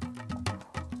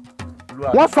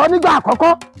 wọ́n sọ nígbà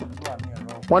àkọ́kọ́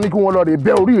wọ́n ní kí wọ́n lọ rè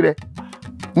bẹ́ orí rẹ̀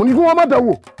mo ní kí wọ́n má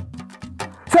dánwò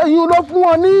sẹ́yìn ló fún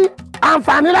wọn ní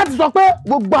àǹfààní láti sọ pé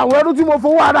gbogbo àwọn ẹrú tí mo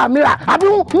fowó ara mi rà àbí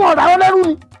wọn ò rà wọn lẹ́rú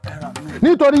ni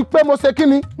nítorí pé mo ṣe kí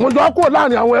ni mo jọ kúrò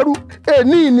láàrin àwọn ẹrú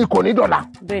èní ni kò ní dọ̀là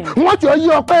wọ́n ti yí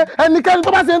ọ pé ẹnikẹ́ni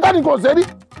tó bá ṣe ń tẹ́ni kò ṣe rí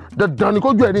dandan ni kó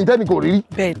ju ẹni tẹ́ni kò rí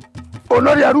rí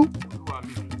olórí ẹrú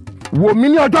wò mí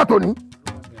ní ọjọ́ tòní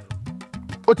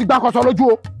o ti gbàkọsọ lójú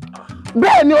o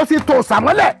bẹ́ẹ̀ ni o sì tò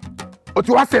sàmọ́lẹ̀ o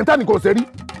ti wá ṣe ń tẹ́ni kò ṣe rí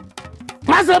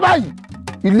má ṣe báyìí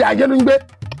ilé ayé ló ń gbé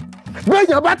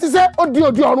béèyàn bá ti ṣe ó di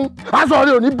òdi ọ̀run aṣọ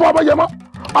rẹ̀ ò ní bọ́ ọmọ yẹn mọ́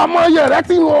ọmọ yẹn rẹ̀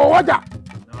ti ń wọ ọjà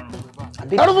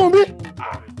ẹrú fún bí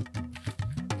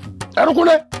ẹrú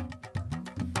kúnlẹ̀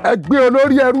ẹ gbé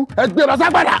olórí ẹrú ẹ gbé lọ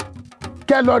ságbàdà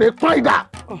kẹ lọ rè pọ́n ìdá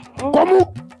kọ́ mú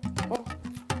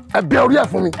ẹ bẹ orí ẹ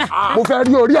fún mi mo fẹ́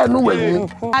rí orí ẹ nú wẹ̀yìn mi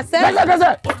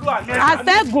lẹ́sẹ̀kẹsẹ̀.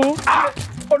 àṣẹ́gun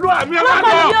olúwa mi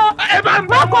ẹ bá ń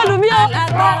bá kọlù mí o.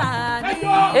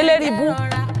 eléri bú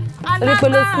rí pé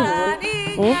ló sùn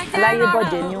wọn aláyé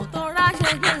bọ̀dẹ̀ ni ó.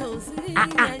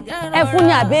 ẹ fún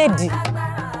ní àbẹ́ẹ̀dì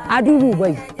adúrú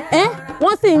ìbọn yìí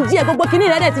wọ́n sì ń jí ẹ gbogbo kínní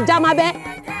rẹ̀ dẹ̀ ti já má bẹ́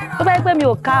tó bá yẹ pé mi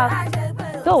ò ká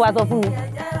tó wàá sọ fún mi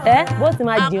bó ti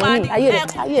máa jẹun ní ayé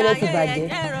rẹ̀ ti bàjẹ́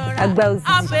àgbà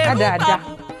òsì dáadáa.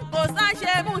 kò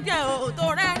sáṣe mú jẹ òótọ́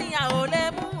rẹ̀ ní àwọn olè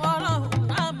mú ọlọ́run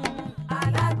àmú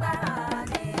alágbára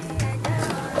ní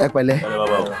ẹ̀jẹ̀. ẹ pẹ̀lẹ́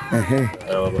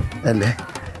ẹlẹ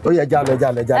ó yẹ jálọ.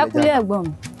 ẹ kúlẹ̀ ẹ̀gbọ́n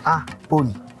mi.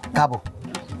 bóòní káàbọ̀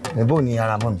bóòní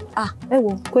ara mọ́ mi. ẹ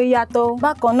wò kó yàtọ̀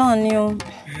bákan náà ni o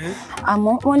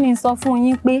àmọ́ wọ́n ní sọ fún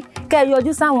yín pé kẹ́ ẹ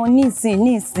yọjú sáwọn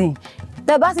nísìn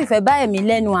tẹ́ bá sì fẹ́ bá ẹ̀mí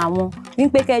lẹ́nu àwọn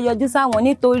wípé kẹ́ ẹ yọjú sáwọn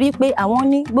nítorí pé àwọn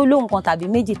ní gbólóhùn kan tàbí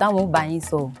méjì táwọn ò bá yín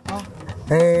sọ.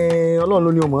 ọlọ́run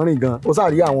ló ní ọmọ rìn gan ó sáà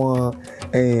rí àwọn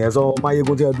ẹ̀ṣọ́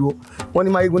máyégún tí ẹ dúró wọ́n ní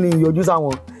máyégún ní yọjú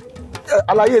sáwọn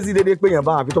aláyé sí déédéé pé yẹn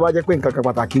bá àfi tó bá jẹ́ pé nǹkan kan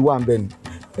pàtàkì wà ń bẹ ni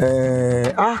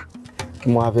kí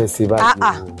mo á fẹ́ ṣe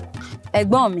báyìí.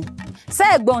 ẹ̀gbọ́n mi ṣé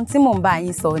ẹ̀gbọ́n tí mò ń bá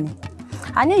yín sọ ni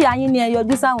àní ìyá yín ni ẹ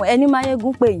yọjú sáwọn ẹni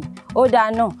máyégún pè yín ó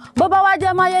dáa náà bó bá wá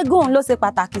jẹ́ máyégún ló ṣe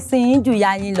pàtàkì sí yín ju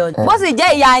ìyá yín lọ bó sì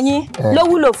jẹ́ ìyá yín ló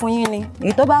wúlò fún yín ni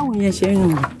èyí tó bá wù yẹn ṣe ń nù.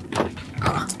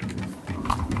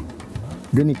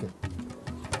 Dénìkẹ́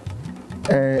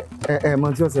ẹ mọ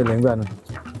tí ó ṣẹlẹ̀ ńgbà náà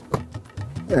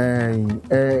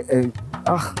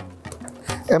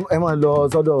ẹ máa lọ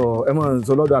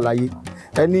sọ́dọ̀ àlàyé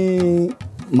ẹ ní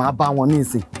màá bá wọn ní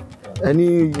ìsìn ẹ ní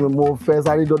mo fẹ́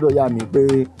sáré dọ́dọ̀ ìyá mi pé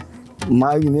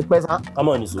màá yìí ní pẹ́sà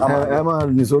ẹ máa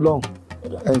nìṣó lọ́hùn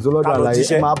ẹ nìṣó lọ́dọ̀ àlàyé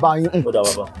ẹ máa bá yín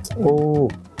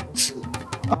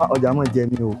ọjà mọ̀ jẹ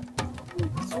mi o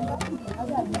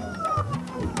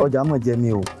ọjà mọ̀ jẹ mi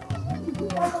o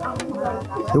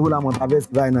ewu la mọ̀ tàbí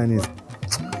ẹ̀sìn báyìí náà ni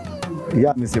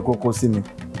ìyá mi ṣe kókó sí mi.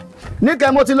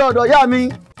 Níkẹ́ mo ti lọ ọ̀dọ̀ ìyá mi.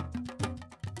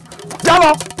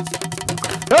 Jábọ̀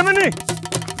èmi ni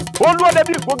Olúọdẹ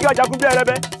bí ìgbógi ajagun bí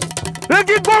ẹrẹbẹ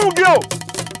igi gbóhùn gi o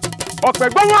ọ̀pẹ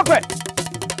gbóhùn ọ̀pẹ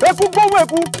eku gbóhùn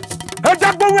eku ẹja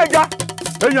gbóhùn ẹja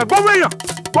èèyàn gbóhùn èèyàn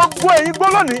gbogbo èyí gbó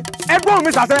lónìí ẹgbóhùn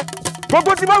mi sàṣẹ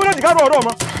gbogbo tí báwo lè jìkà rọ ọ̀rọ̀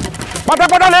ọmọ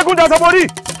pátápátá lẹ́gùn daṣọ borí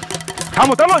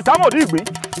àmọ̀tẹ́lọ̀ ìsámọ̀dí ìgbín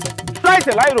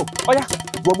láìsẹ̀ láìrò ọ̀yá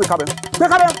gbogbo ìkàbẹ̀ gbé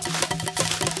kábẹ̀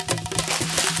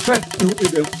fẹ́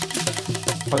ibẹ̀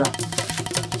ọ̀dà.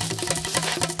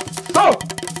 tó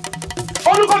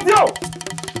Olukoti o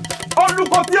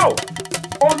Olukoti o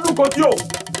Olukoti o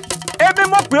èmi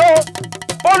mọ̀ pé o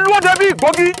Olúọdẹ bí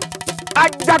ìgbógi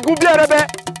ajagun bí ẹrẹbẹ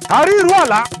àrí ìrú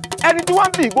àlá ẹni tí wọ́n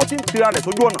ń bí ìgbó ti ń tira rẹ̀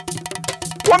sójú ọ̀nà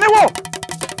wọ́n mi wò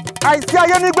àìsí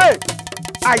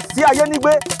ayé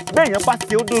nígbé béèyàn bá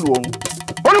ṣe ó dèrò ọ̀run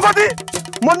Olukoti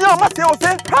mo ní ọmọ ṣe ó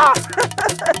ṣe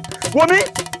wọ́n mi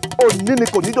òní ni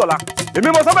kò ní dọ̀la èmi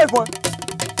mo sọ́bẹ̀ fún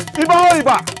ẹ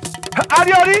ibà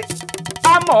aríorí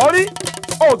amọ̀ọ́rí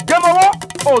ògémọwọ́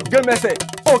ògémẹsẹ̀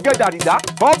ògédàrídá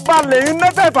ọba lẹ́yìn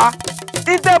mẹ́fẹ̀ẹ̀fà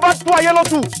ìtẹ́ bá tú ayé ló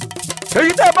tù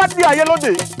èyí tẹ́ bá tí ayé ló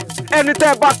dé ẹni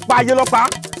tẹ́ bá pa ayé ló pa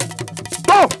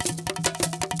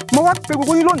mo wá pe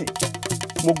gbogbo yín lónìí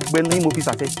mo gbẹnu yín mo fi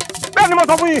ṣàṣẹ bẹ́ẹ̀ ni mo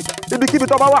sọ fún yín ibikíbi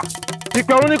tó bá wà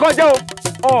ìpè ọ̀run ní kó jẹ́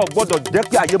o gbọ́dọ̀ jẹ́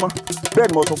pé ayé mọ́ bẹ́ẹ̀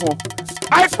ni mo sọ fún ọ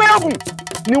àìpé ògùn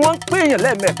ni wọ́n ń pè èèyàn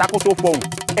lẹ́ẹ̀mẹ́ta kó tó fọhùn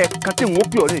ẹ̀ẹ̀kan tí wọ́n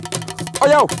pè ọ́ ní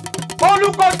ọ̀yá o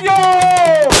Olukoti o.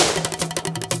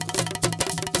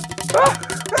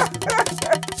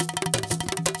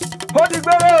 Ó di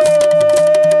gbére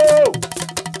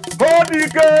o ó di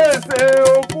kése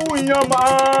òkú ìyànmá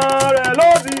rẹ̀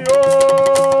lódì o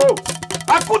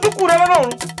akúdùkú rẹ̀ lọ́nà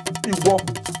ọ̀run ìwọ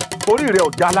orí rẹ̀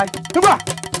ọ̀dà láì nígbà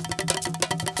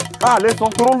a lè sọ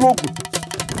toró lóògùn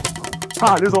a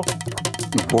lè sọ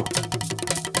ìwọ.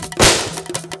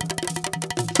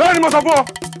 Bẹ́ẹ̀ ni mo sọ fún ọ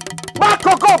bá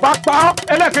kọ́kọ́ bá pa ọ́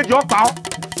ẹlẹ́ẹ̀kejì ọ́ pa ọ́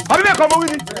àbí bẹ́ẹ̀ kọ́ mo wí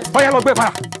ni ọ̀yà lọ gbé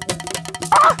padà.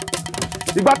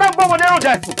 Ìgbà tá ń gbọ́ ọmọdé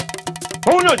èròjà ẹ̀sìn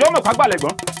òun ni òjò ọmọ ìpá gbàlẹ̀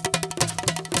gbọ́n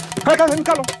kẹ́kẹ́ ní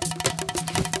ká lọ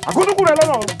àkúndùkú rẹ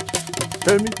lọ́nà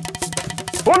èmi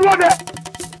Olúọdẹ.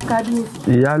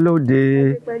 Ìyálóde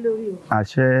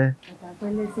àṣẹ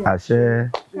àṣẹ.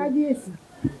 Kábíyèsí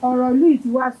ọ̀rọ̀ ìlú yìí ti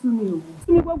wá sú mi o.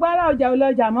 Ní gbogbo ará ọjà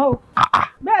ọlọ́jà mọ́ o.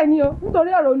 Bẹ́ẹ̀ ni o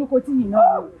nítorí ọ̀rọ̀ Olúkotí yìí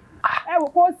náà o. Ẹ wò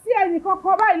kò sí ẹnì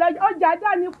kankan báyìí lọ́jà ọjà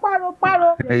dání páropáro.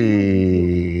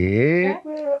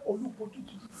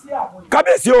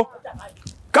 Kábíyèsí o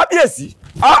kábíyèsí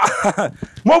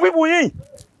mo wí fún yín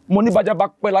mo ní bàjẹ́ bá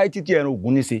pẹ́ láyé títí ẹran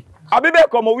ògùn ní ṣe àbí bẹ́ẹ̀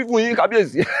kọ́ mo wí fún yín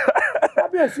kábíyèsí.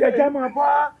 Kábíyèsí ẹ̀jẹ̀ máa bá.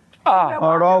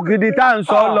 Ọ̀rọ̀ gidi tá à ń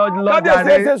sọ lọ́jà rẹ̀. Kábíyèsí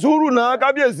ẹ ṣe sùúrù náà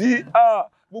kábíyèsí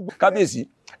kábíyèsí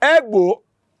ẹ gbó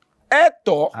ẹ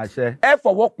tọ́ ẹ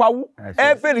fọwọ́ pawú ẹ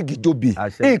fèrègì jòbì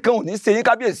nǹkan ò ní ṣe yín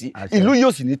kábíyèsí ìlú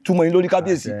yóò sì ní túmọ̀ yín lórí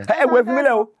kábíyèsí ẹ wo ẹfún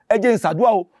mílẹ̀ o ẹ jẹ́ n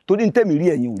ṣàdúrà o torí ní tẹ̀mí rí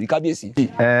ẹ̀yin ò rí kábíyèsí.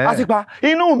 àṣìpa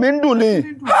inú mi ń dùn ní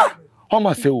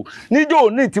ọmọ ṣe o níjọ́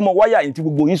òní tí mo wáyà yìí tí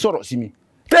gbogbo yín sọ̀rọ̀ sí mi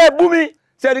tẹ́ ẹ bú mi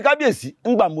sẹ́ẹ̀rí kábíyèsí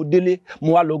ńgbà mo délé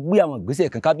mo wá lọ gbé àwọn ìgbésẹ̀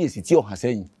kan kábíyèsí tí ó hàn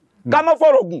sẹ́yìn ká má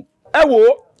fọ̀rọ̀ gùn ẹ wò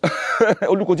ó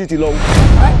Olúkotí ti lọ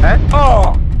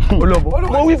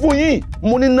mo wí fún yín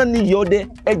mo ní ná níyì ọdẹ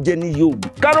ẹ̀jẹ̀ níyì òògùn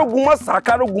kárógun mọ́ sá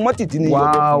kárógun mọ́ tìtì níyì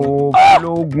ọdẹ. wá o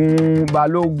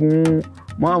balógun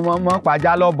mọ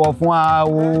pàjá lọ́bọ̀ fún wa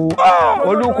o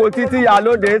Olúkotí tí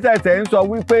Ìyálóde ṣẹ̀ṣẹ̀ ń sọ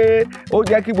wípé ó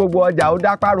jẹ́ kí gbogbo ọjà ó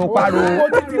dá páropáro.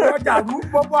 Olúkotí ti lọ jàrú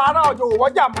gbogbo ará ọjọ́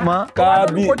òwọ́jà mọ́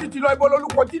kábí Olúkotí ti lọ ibo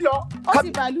Olúkotí lọ. Ó sì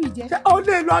bàálù ìjẹ́. Ó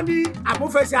lè lọ ní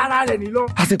àmúfẹsẹ̀ ara rẹ̀ nílọ.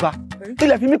 àṣìpa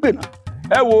kílẹ̀ fi mí pè náà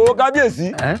ẹ wò ó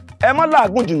kábíyèsí ẹ má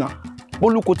làágùn jìnnà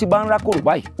Olúkotí bá ń rákòrò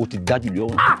báyìí ó ti dájú lé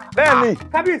ọ̀hún. bẹ́ẹ̀ni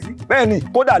kábíyèsí bẹ́ẹ̀ni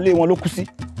kódà lé wọn ló kú sí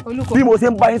bí mo ṣe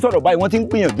ń bá yín sọ̀rọ̀ báyìí wọ́n ti ń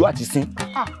gbìyànjú àti sin.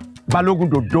 Balógun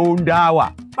dòdò ń dá wà.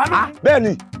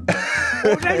 bẹ́ẹ̀ni.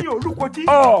 ó lẹ́yìn Olúkotí.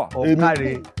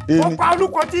 ọ̀kàrẹ̀ ó pa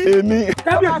Olúkotí. èmi.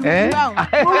 kábíyèsí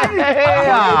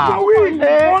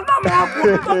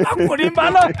ọkùnrin bá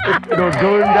lọ. dòdò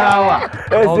ń dá wà.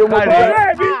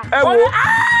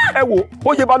 ẹ wo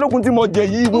oyè Balógun tí mo jẹ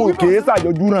yìí mo kè é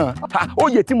ṣàyọjú náà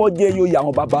oyè tí mo jẹ yìí oyè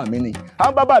àwọn bàbá mi ni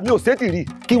àwọn bàbá mi ò ṣètì rí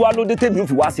kí wàá lóde tèmi ò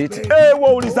fi wá ṣètì. ẹ wo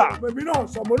òrìṣà. èmi náà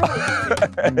sọmọ náà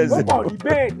ó pọ̀ rí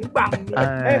bẹ́ẹ̀ nígbà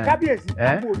kábíyèsí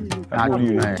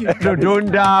dòdò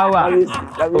ń dá wà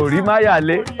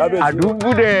òrìmáyàlé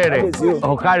àdúgbùdẹ rẹ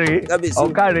ọ̀kàrẹ̀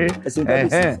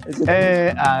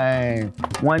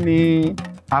wọ́n ní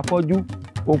afọ́jú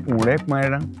okùn rẹ̀ pọn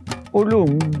ẹran ó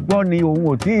lóun gbọ́ ni òun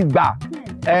ò tí ì gbà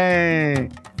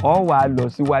ọ wà á lọ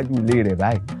síwájú ilé rẹ̀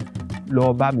báyìí lọ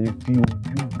bá mi fi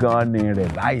ojú gan ni rẹ̀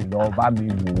báyìí lọ bá mi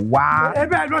wò wá.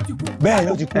 bẹ́ẹ̀ ló ti kú. bẹ́ẹ̀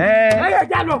ló ti kú.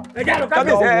 ẹja lọ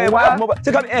kábíyèsí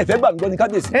ṣé ẹ fẹ́ gbà mí gbọ́ ni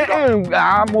kábíyèsí.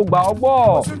 mo gbà ọ́ gbọ́.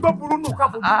 oṣù tó burú nù ká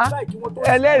fojú láì kí wọ́n tó.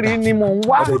 ẹlẹ́rìí ni mò ń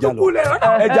wá.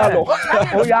 ẹja lọ.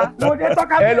 ó yá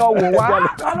ẹ lọ wò wá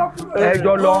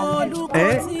ẹjọ lọ.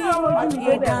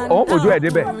 ojú ẹ̀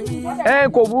débẹ̀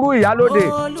kò burú Ìyálóde.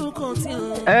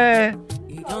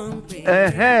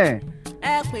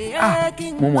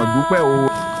 mo mọ̀ dúpẹ́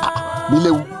o.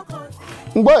 Bíléwu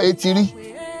ń gbọ́ èyí ti rí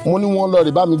mo ní wọ́n lọ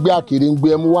rè bá mi gbé àkèrè ń gbé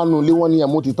ẹmu wá nù ilé wọn ní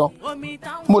ẹmu ti tán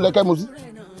mo lẹ́kẹ́ mu sí.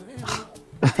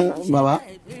 bàbá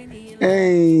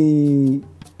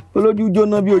olójú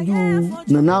jóná bí ojú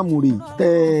nàná àmúrè tẹ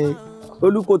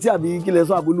Olúkotí àbí kílẹ̀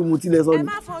sọ àbólúmu tílẹ̀ sọ ni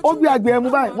ó gbé àgbẹ̀ ẹmu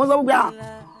báyìí wọ́n sọ fún pé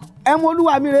ẹmu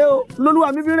olúwa mi rèé o lolúwa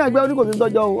mi fi rìn ẹgbẹ́ Olúkotí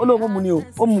tọ́jọ́ o ó lóun mú ni o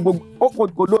ó mú gbogbo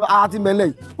kò ló àti mẹ́lẹ̀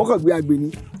yìí ó kàn gbé àgbẹ̀ ni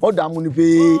ó dààmú ni pé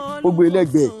ó gbé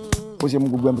lẹ́gbẹ̀ẹ́ ó ṣe mú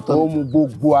gbogbo ẹmu tán. ó mú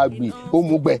gbogbo àgbẹ̀ ó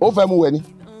mú gbẹ ó fẹ́ mú wẹ̀ ni.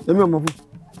 èmi ò mọ̀ fún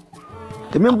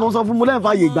èmi ń sọ fún mo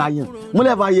lẹ́ẹ̀fà yè gbà yàn mo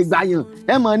lẹ́ẹ̀fà yè gbà yàn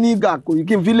ẹ mọ̀ ní ìgbà kò yí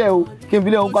kí n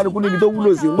filẹ̀ o kálukú níbi tó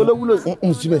wúlò sí mo ló wúlò sí.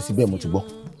 síbẹ̀síbẹ̀ mo ti gbọ́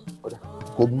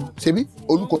kò bú ṣebí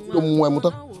Olúkotí ló mú ẹmu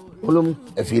tán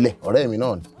ẹ fi ilẹ̀ ọ̀rẹ́ mi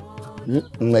náà ni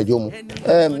ẹjọ́ mu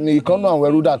ìkànnì àwọn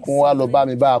ẹrú dà kí wọ́n wá lọ bá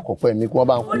mi bá akọ̀pẹ́ mi kí wọ́n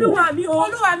bá ń kú. olúwa mi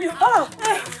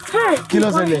kí ló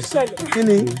ṣẹlẹ̀ kí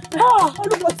ni.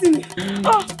 Olùkọ́tì ni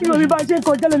ìròyìn mi bá ṣe ń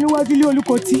kọjá lọ níwájú ilé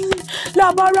Olùkọ́tì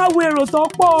lábára wo èrò tó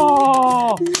pọ̀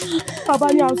bàbá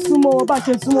ni à ń súnmọ́ wọn bá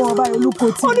ṣe súnmọ́ wọn báyìí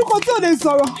Olùkọ́tì ò lè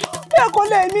sọ̀rọ̀ bẹ́ẹ̀ kọ́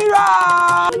lè mí rà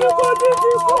Olùkọ́tì ti kú.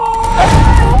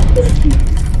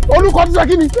 Olùkọ́tì ṣe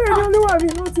kí ni. bẹ́ẹ̀ni olúwa mi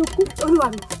ló ti kú olúwa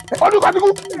mi. Olùkọ́tì kú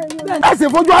ẹ sì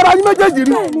fojú ara yín méjèèjì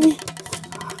rí.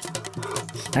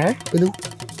 Pẹ̀lú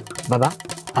bàbá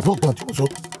àbọ̀gbọ̀n tí kò sọ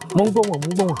mo ń gbọ́ wọn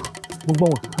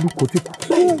Olùkọ́tì kú.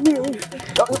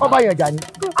 ọba yẹn jà ni.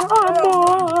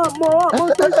 àmọ́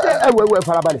tó ṣe. ẹ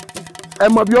farabalẹ̀ ẹ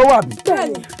mọ̀ bí ó wà bí.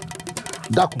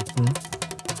 dákun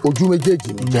ojú méjèèjì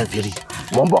ni jẹ́ fìrí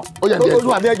mọ̀ ń bọ̀ ó yẹ díẹ̀.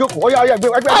 olúwa mi ẹ jókòó ó yá gbé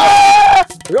ẹgbẹ́.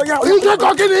 ìṣe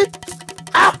kan kí ni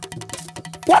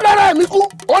wọ́n lára ẹ̀mí kú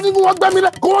ó ní kí wọ́n gbẹ́mí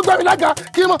lága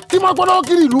kí wọ́n gbọ́dọ̀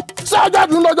kiri ìlú sáájú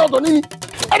àdúrà lọ́jọ́ tó níní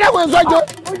ẹ dẹ́kun ẹ̀sọ́ ẹjọ́.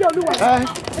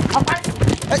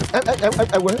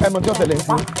 ẹ mọ̀ tí ó ṣẹlẹ̀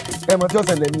sí ẹ mọ̀ tí ó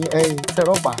ṣẹlẹ̀ ní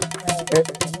tẹ̀rọ̀pà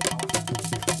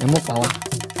ẹ mú pa wá.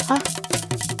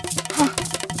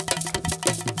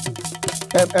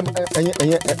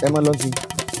 ẹ mọ̀ lọ sí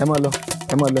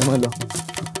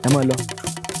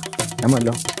ẹ mọ̀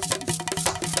lọ.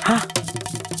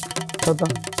 tọ́tọ́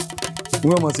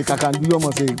wọ́n mọ̀ sí kàkàndú yóò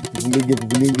mọ̀ sí fùfúlẹ́ńgẹ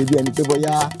bí ẹni pé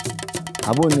bọ́yá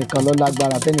àbó nìkan lọ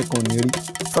lágbára tẹ́nìkan ò ní rí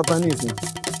tọ́tọ́ ní ìsìn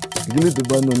ìdílé tó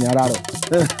bọ́ nù ní ara rẹ̀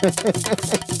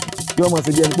yóò mọ̀ sí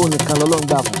bí ẹni pé òun nìkan lọ́lọ́run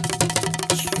gbà fún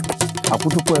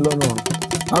àkútúkọ̀ ẹ lọ́nà ọ̀run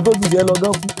àwọn tó dùjẹ́ lọ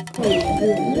gán kú.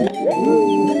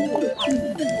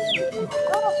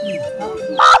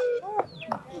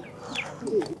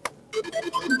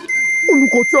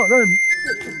 Olùkọ́tì ọ̀rẹ́ mi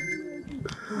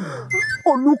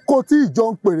Olùkọ́tì ìjọ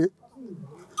ń pèrè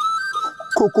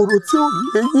kòkòrò tí ò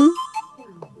léyín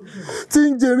tí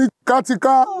ń jẹrí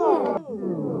kátiká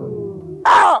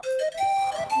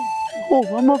ò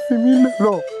bá má fi mí lẹ̀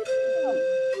lọ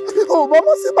ò bá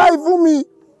má sí báyìí fún mi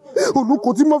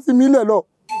Olùkọ́tì má fi mí lẹ̀ lọ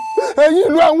ẹ̀yin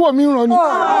ìlú àwọn mi ràn ni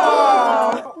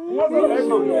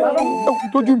ẹkùn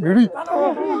tójú mi rí.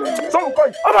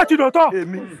 ọmọ ti dọ̀tọ̀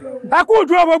ẹ kú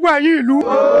ìdúró gbogbo ẹ̀yin ìlú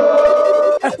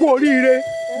ẹ kú oríire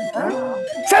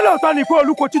ṣé lóòótọ́ ni pé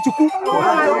Olùkọ́tì ti kú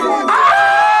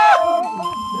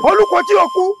Olùkọ́tì ò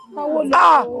kú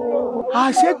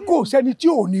àṣé kò sẹ́ni tí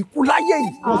ò ní kú láyé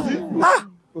yìí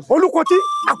Olùkọ́tì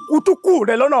àkútúkù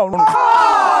rẹ lọ́nà ọ̀run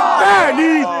bẹ́ẹ̀ ni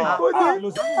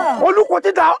Olùkọ́tì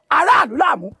da aráàlú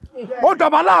láàmú ó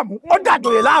dọba láàmú ó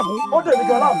dàjòyè láàmú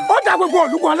ó dà gbogbo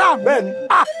olùkọ́ láàmú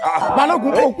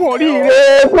balógun kò kú oríire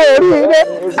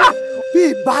bí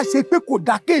ìbá ṣe pé kò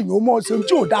dá kéèyàn mọ ṣe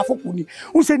tí ò dá fòkù ni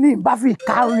ń ṣe ní ìbá fi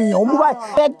ìkarùn èèyàn mú báyìí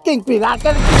ẹ kí n pè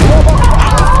lákẹ́rẹ́ kí wọ́n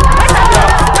bọ́.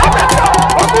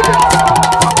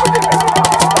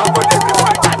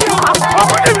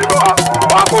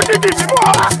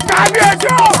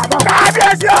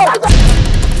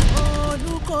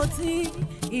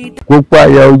 Pópó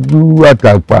aya ojú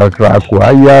àtàpàràkò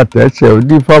aya àtẹ̀sẹ̀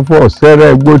onífáfọ́ ọ̀sẹ́rẹ́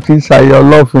ẹgbó tí ń ṣayọ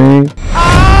ọlọ́fin.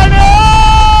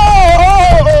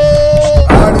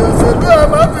 ààrẹ òṣèlú ẹ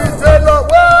má fi ṣe lọ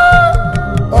wá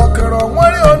ọ̀kẹ̀rọ̀ wọn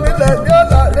rí onílẹ̀ ní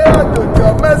ọ̀làlẹ́ àjòjì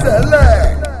ọ̀mẹ́sẹ̀lẹ̀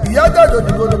ìyájọ́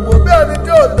àjòjì gbòdògbò bí ẹni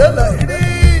tí ò délẹ̀ rí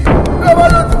bí ọba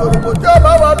ló ti gbòdògbò tí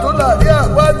ọba wa tó láàrin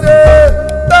àwáṣe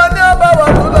tani ọba wa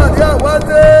tó láàrin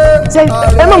àwáṣe. ṣé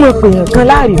ẹ má mọ̀ pé èèyàn kan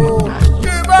láàrin mọ́.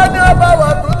 kí bá ní ọba wa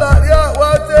tó láàrin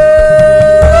àwáṣe.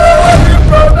 wọ́n ti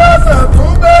pọ̀dọ́sẹ̀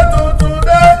tún dé tuntun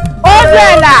dé. ó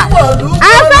bẹ̀rẹ̀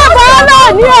akẹ́kọ̀ọ́ náà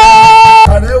ní o.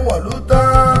 ààrẹ wọ̀lú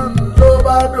tán ló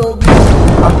bá dogun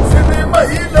sinimá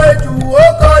yìí lè jù ó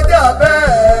kọjá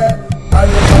bẹ́ẹ̀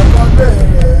àyẹ̀kọ́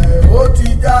bẹ̀rẹ̀ ó ti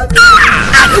jáde.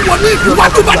 àríwọ̀nù ìlú wa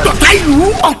tó bá dọ̀tá ìlú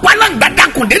ọ̀pọ̀ alágbàdá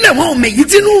kùndínlẹ̀ wọn ò mẹ̀yì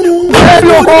tínú rú.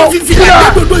 wọ́n ti fi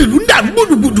àgbàdodo ìlú ń dàrú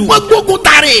gbùdùgbùdù. wọ́n gbógun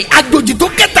tààrẹ àjòjì tó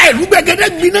kẹta ìlú gbẹgẹdẹ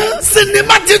gbiná.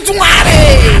 sinimá ti tún ààrẹ.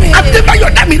 adébáyọ̀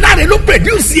dámiláre ló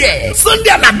pẹ̀dúsì ẹ̀.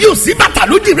 sunday alábí òsì bàtà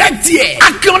ló dìrẹ́kìtì ẹ̀.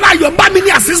 akínọlá ayọ̀bámi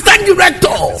ni assistant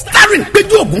director. starring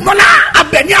péjú ògúnmọ́lá.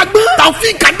 abẹni agbọ́n.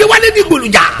 taofik adéwálé ní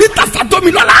gbòlùjà. peter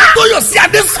satomilola. tóyọ̀sí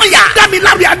adésanya.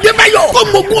 dámiláre adébáyọ̀.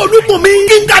 kọ́mọ̀gún olúbùnmi.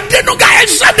 kíngà dénúgà ẹ̀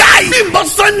ṣẹ́dáì. bímbọ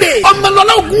sunday.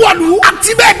 ọmọlọ́lá ògúnwọ̀lú.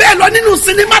 àti bẹ́ẹ̀ bẹ́ẹ̀ lọ nínú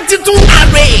sinimá titun.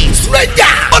 ààrẹ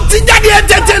stranger. ó ti jáde ẹ̀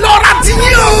tètè lọ́ra ti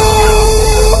yín o.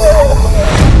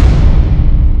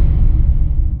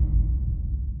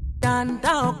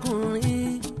 Dàndá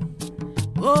ọkùnrin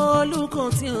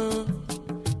Olùkọ́tì o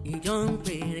ìjọ ń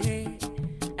pèrè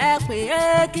ẹ pè é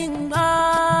kí n gbọ́.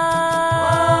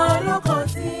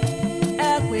 Olùkọ́tì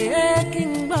ẹ pè é kí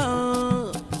n gbọ́.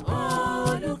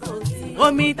 Olùkọ́tì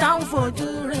omi tá ń fojú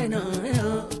rẹ̀ náà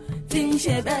tí ń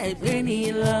ṣe bẹ́ẹ̀ gbé ní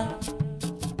lọ.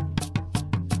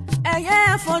 ẹyẹ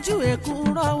fojú èkú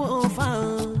rọ́wọ́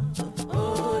fáwọn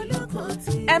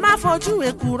Olùkọ́tì. ẹ má fojú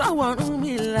èkú rọ́wọ́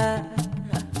Ọ̀rúnmìlà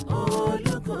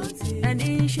Olùkọ́tì. ẹni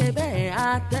ṣe bẹ́ẹ̀ á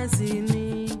tẹ̀sí ni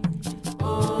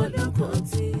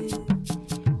Olùkọ́tì.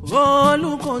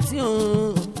 Olùkọ́tì o.